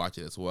ways to watch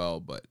it as well,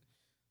 but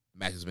the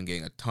match has been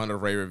getting a ton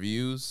of rave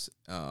reviews.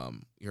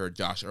 You heard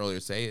Josh earlier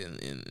say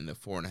in the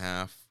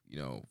 4.5,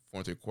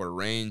 4 3/4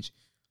 range.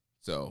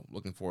 So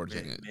looking forward to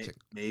checking it.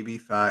 Maybe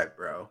 5,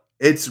 bro.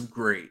 It's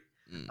great.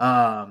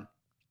 Mm.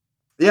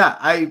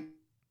 Yeah,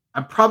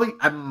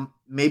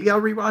 maybe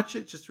I'll rewatch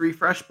it just to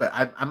refresh, but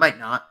I might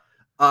not.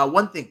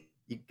 One thing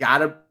the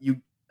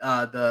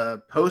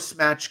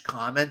post-match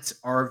comments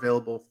are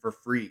available for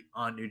free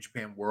on New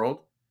Japan World,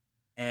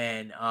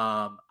 and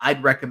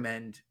I'd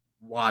recommend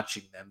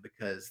watching them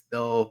because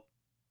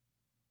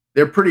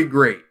they're pretty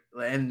great.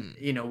 And,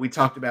 we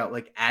talked about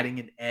like adding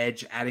an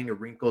edge, adding a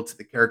wrinkle to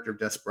the character of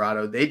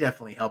Desperado. They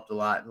definitely helped a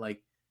lot. And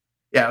like,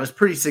 yeah, it was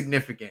pretty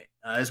significant.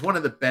 It's one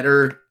of the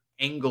better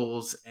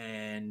angles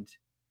and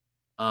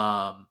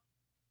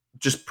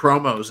just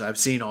promos I've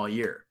seen all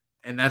year.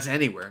 And that's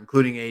anywhere,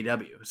 including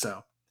AEW.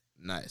 So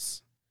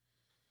nice.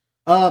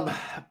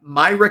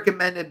 My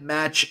recommended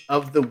match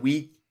of the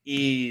week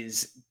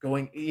is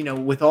going,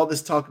 with all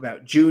this talk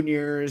about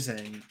juniors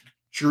and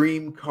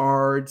dream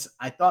cards,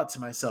 I thought to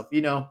myself,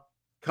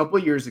 a couple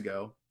of years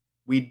ago,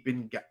 we'd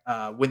been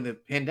when the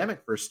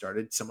pandemic first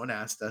started, someone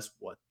asked us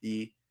what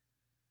the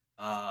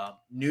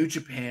New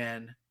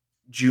Japan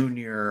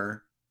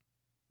Junior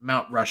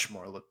Mount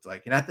Rushmore looked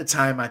like. And at the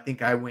time, I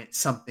think I went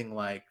something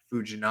like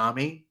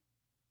Fujinami,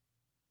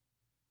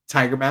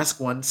 Tiger Mask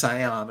 1,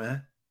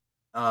 Sayama.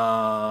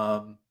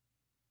 I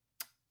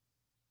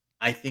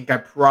think I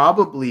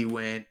probably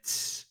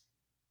went.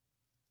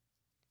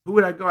 Who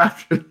would I go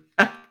after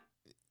that?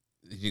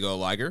 Did you go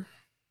Liger?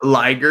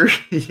 Liger,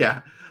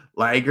 yeah,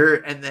 Liger,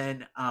 and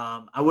then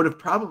I would have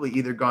probably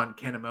either gone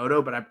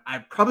Kanemoto, but I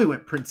probably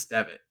went Prince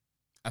Devitt.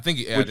 I think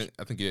you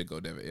did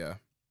go Devitt, yeah.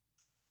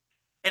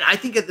 And I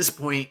think at this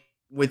point,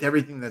 with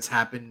everything that's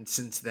happened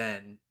since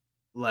then,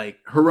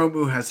 like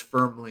Hiromu has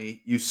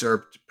firmly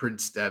usurped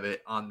Prince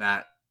Devitt on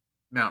that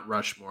Mount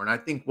Rushmore. And I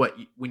think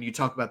when you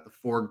talk about the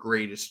 4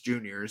 greatest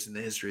juniors in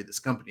the history of this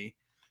company,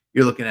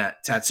 you're looking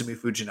at Tatsumi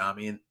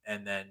Fujinami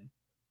and then,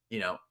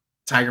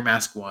 Tiger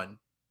Mask 1,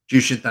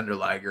 Jushin Thunder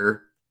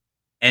Liger.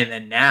 And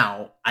then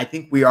now I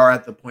think we are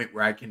at the point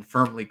where I can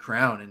firmly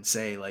crown and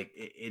say like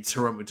it's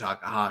Hiromu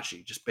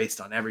Takahashi just based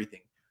on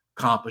everything,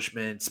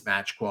 accomplishments,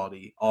 match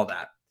quality, all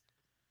that.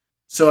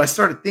 So I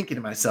started thinking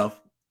to myself,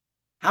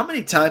 how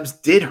many times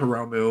did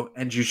Hiromu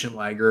and Jushin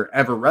Liger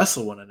ever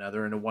wrestle one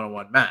another in a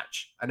one-on-one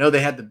match? I know they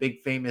had the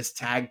big famous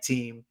tag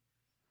team,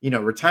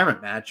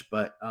 retirement match,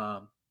 but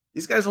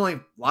these guys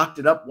only locked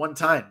it up one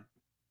time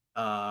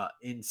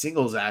in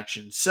singles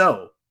action.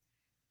 So,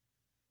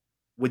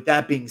 with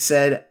that being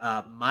said,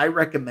 my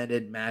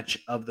recommended match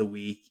of the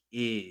week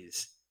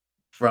is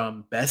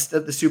from Best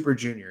of the Super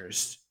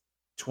Juniors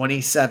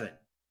 27,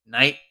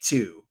 Night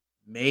 2,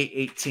 May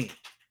 18th.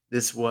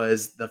 This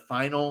was the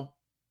final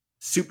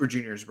Super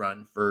Juniors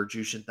run for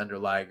Jushin Thunder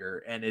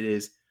Liger, and it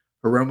is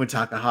Hiromu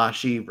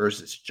Takahashi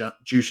versus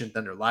Jushin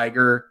Thunder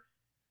Liger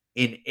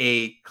in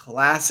a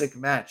classic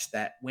match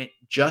that went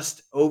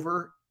just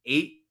over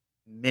 8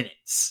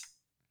 minutes.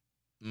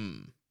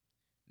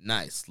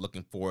 Nice.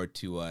 Looking forward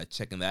to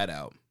checking that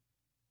out.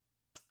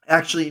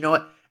 Actually, you know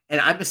what?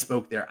 And I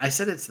misspoke there. I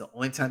said it's the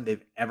only time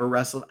they've ever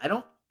wrestled. I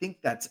don't think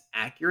that's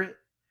accurate.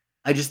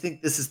 I just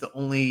think this is the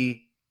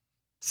only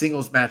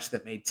singles match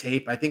that made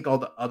tape. I think all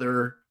the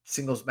other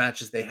singles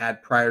matches they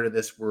had prior to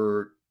this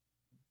were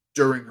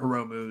during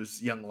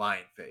Hiromu's Young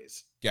Lion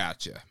phase.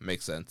 Gotcha.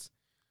 Makes sense.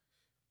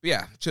 But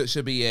yeah,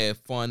 should be a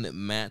fun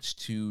match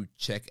to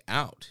check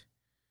out.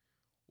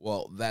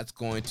 Well, that's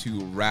going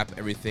to wrap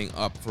everything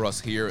up for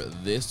us here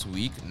this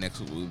week.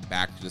 Next week, we'll be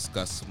back to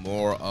discuss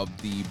more of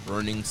the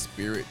Burning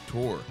Spirit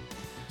Tour.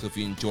 So if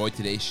you enjoyed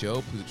today's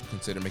show, please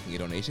consider making a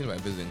donation by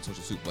visiting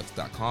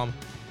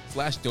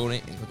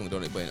socialsuplex.com/donate and click on the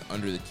donate button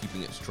under the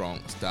Keeping It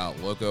Strong Style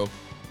logo.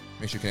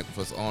 Make sure you connect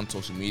with us on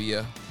social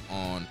media.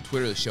 On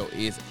Twitter, the show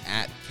is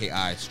at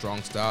KI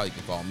Strong Style. You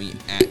can follow me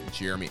at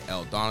Jeremy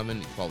L. Donovan.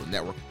 You can follow the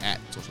network at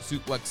Social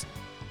Suplex.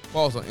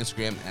 Follow us on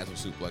Instagram at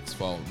Social Suplex.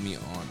 Follow me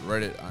on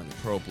Reddit. I'm the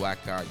Pro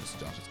Black Guy. This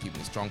is Josh is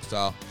Keeping It Strong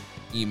Style.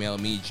 Email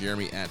me,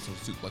 Jeremy at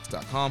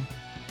socialsuplex.com.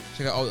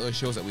 Check out all the other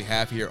shows that we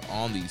have here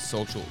on the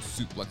Social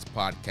Suplex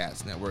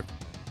Podcast Network.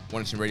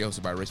 One Nation Radio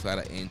hosted by Rich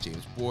Latta and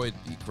James Boyd.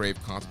 The Grave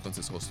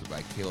Consequences hosted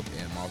by Caleb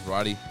and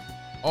Maserati.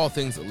 All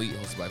Things Elite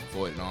hosted by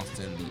Floyd and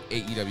Austin.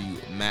 The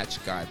AEW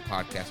Match Guide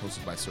Podcast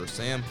hosted by Sir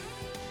Sam.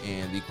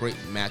 And the Great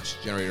Match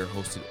Generator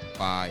hosted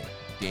by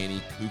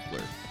Danny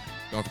Kukler.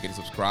 Don't forget to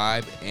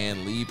subscribe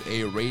and leave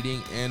a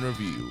rating and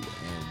review.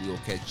 And we will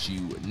catch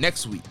you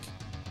next week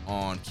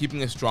on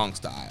Keeping It Strong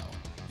Style,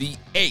 the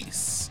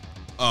ace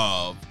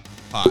of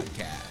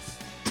podcasts.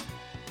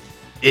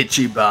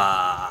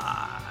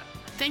 Ichiban.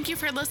 Thank you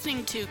for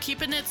listening to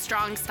Keeping It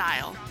Strong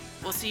Style.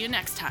 We'll see you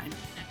next time.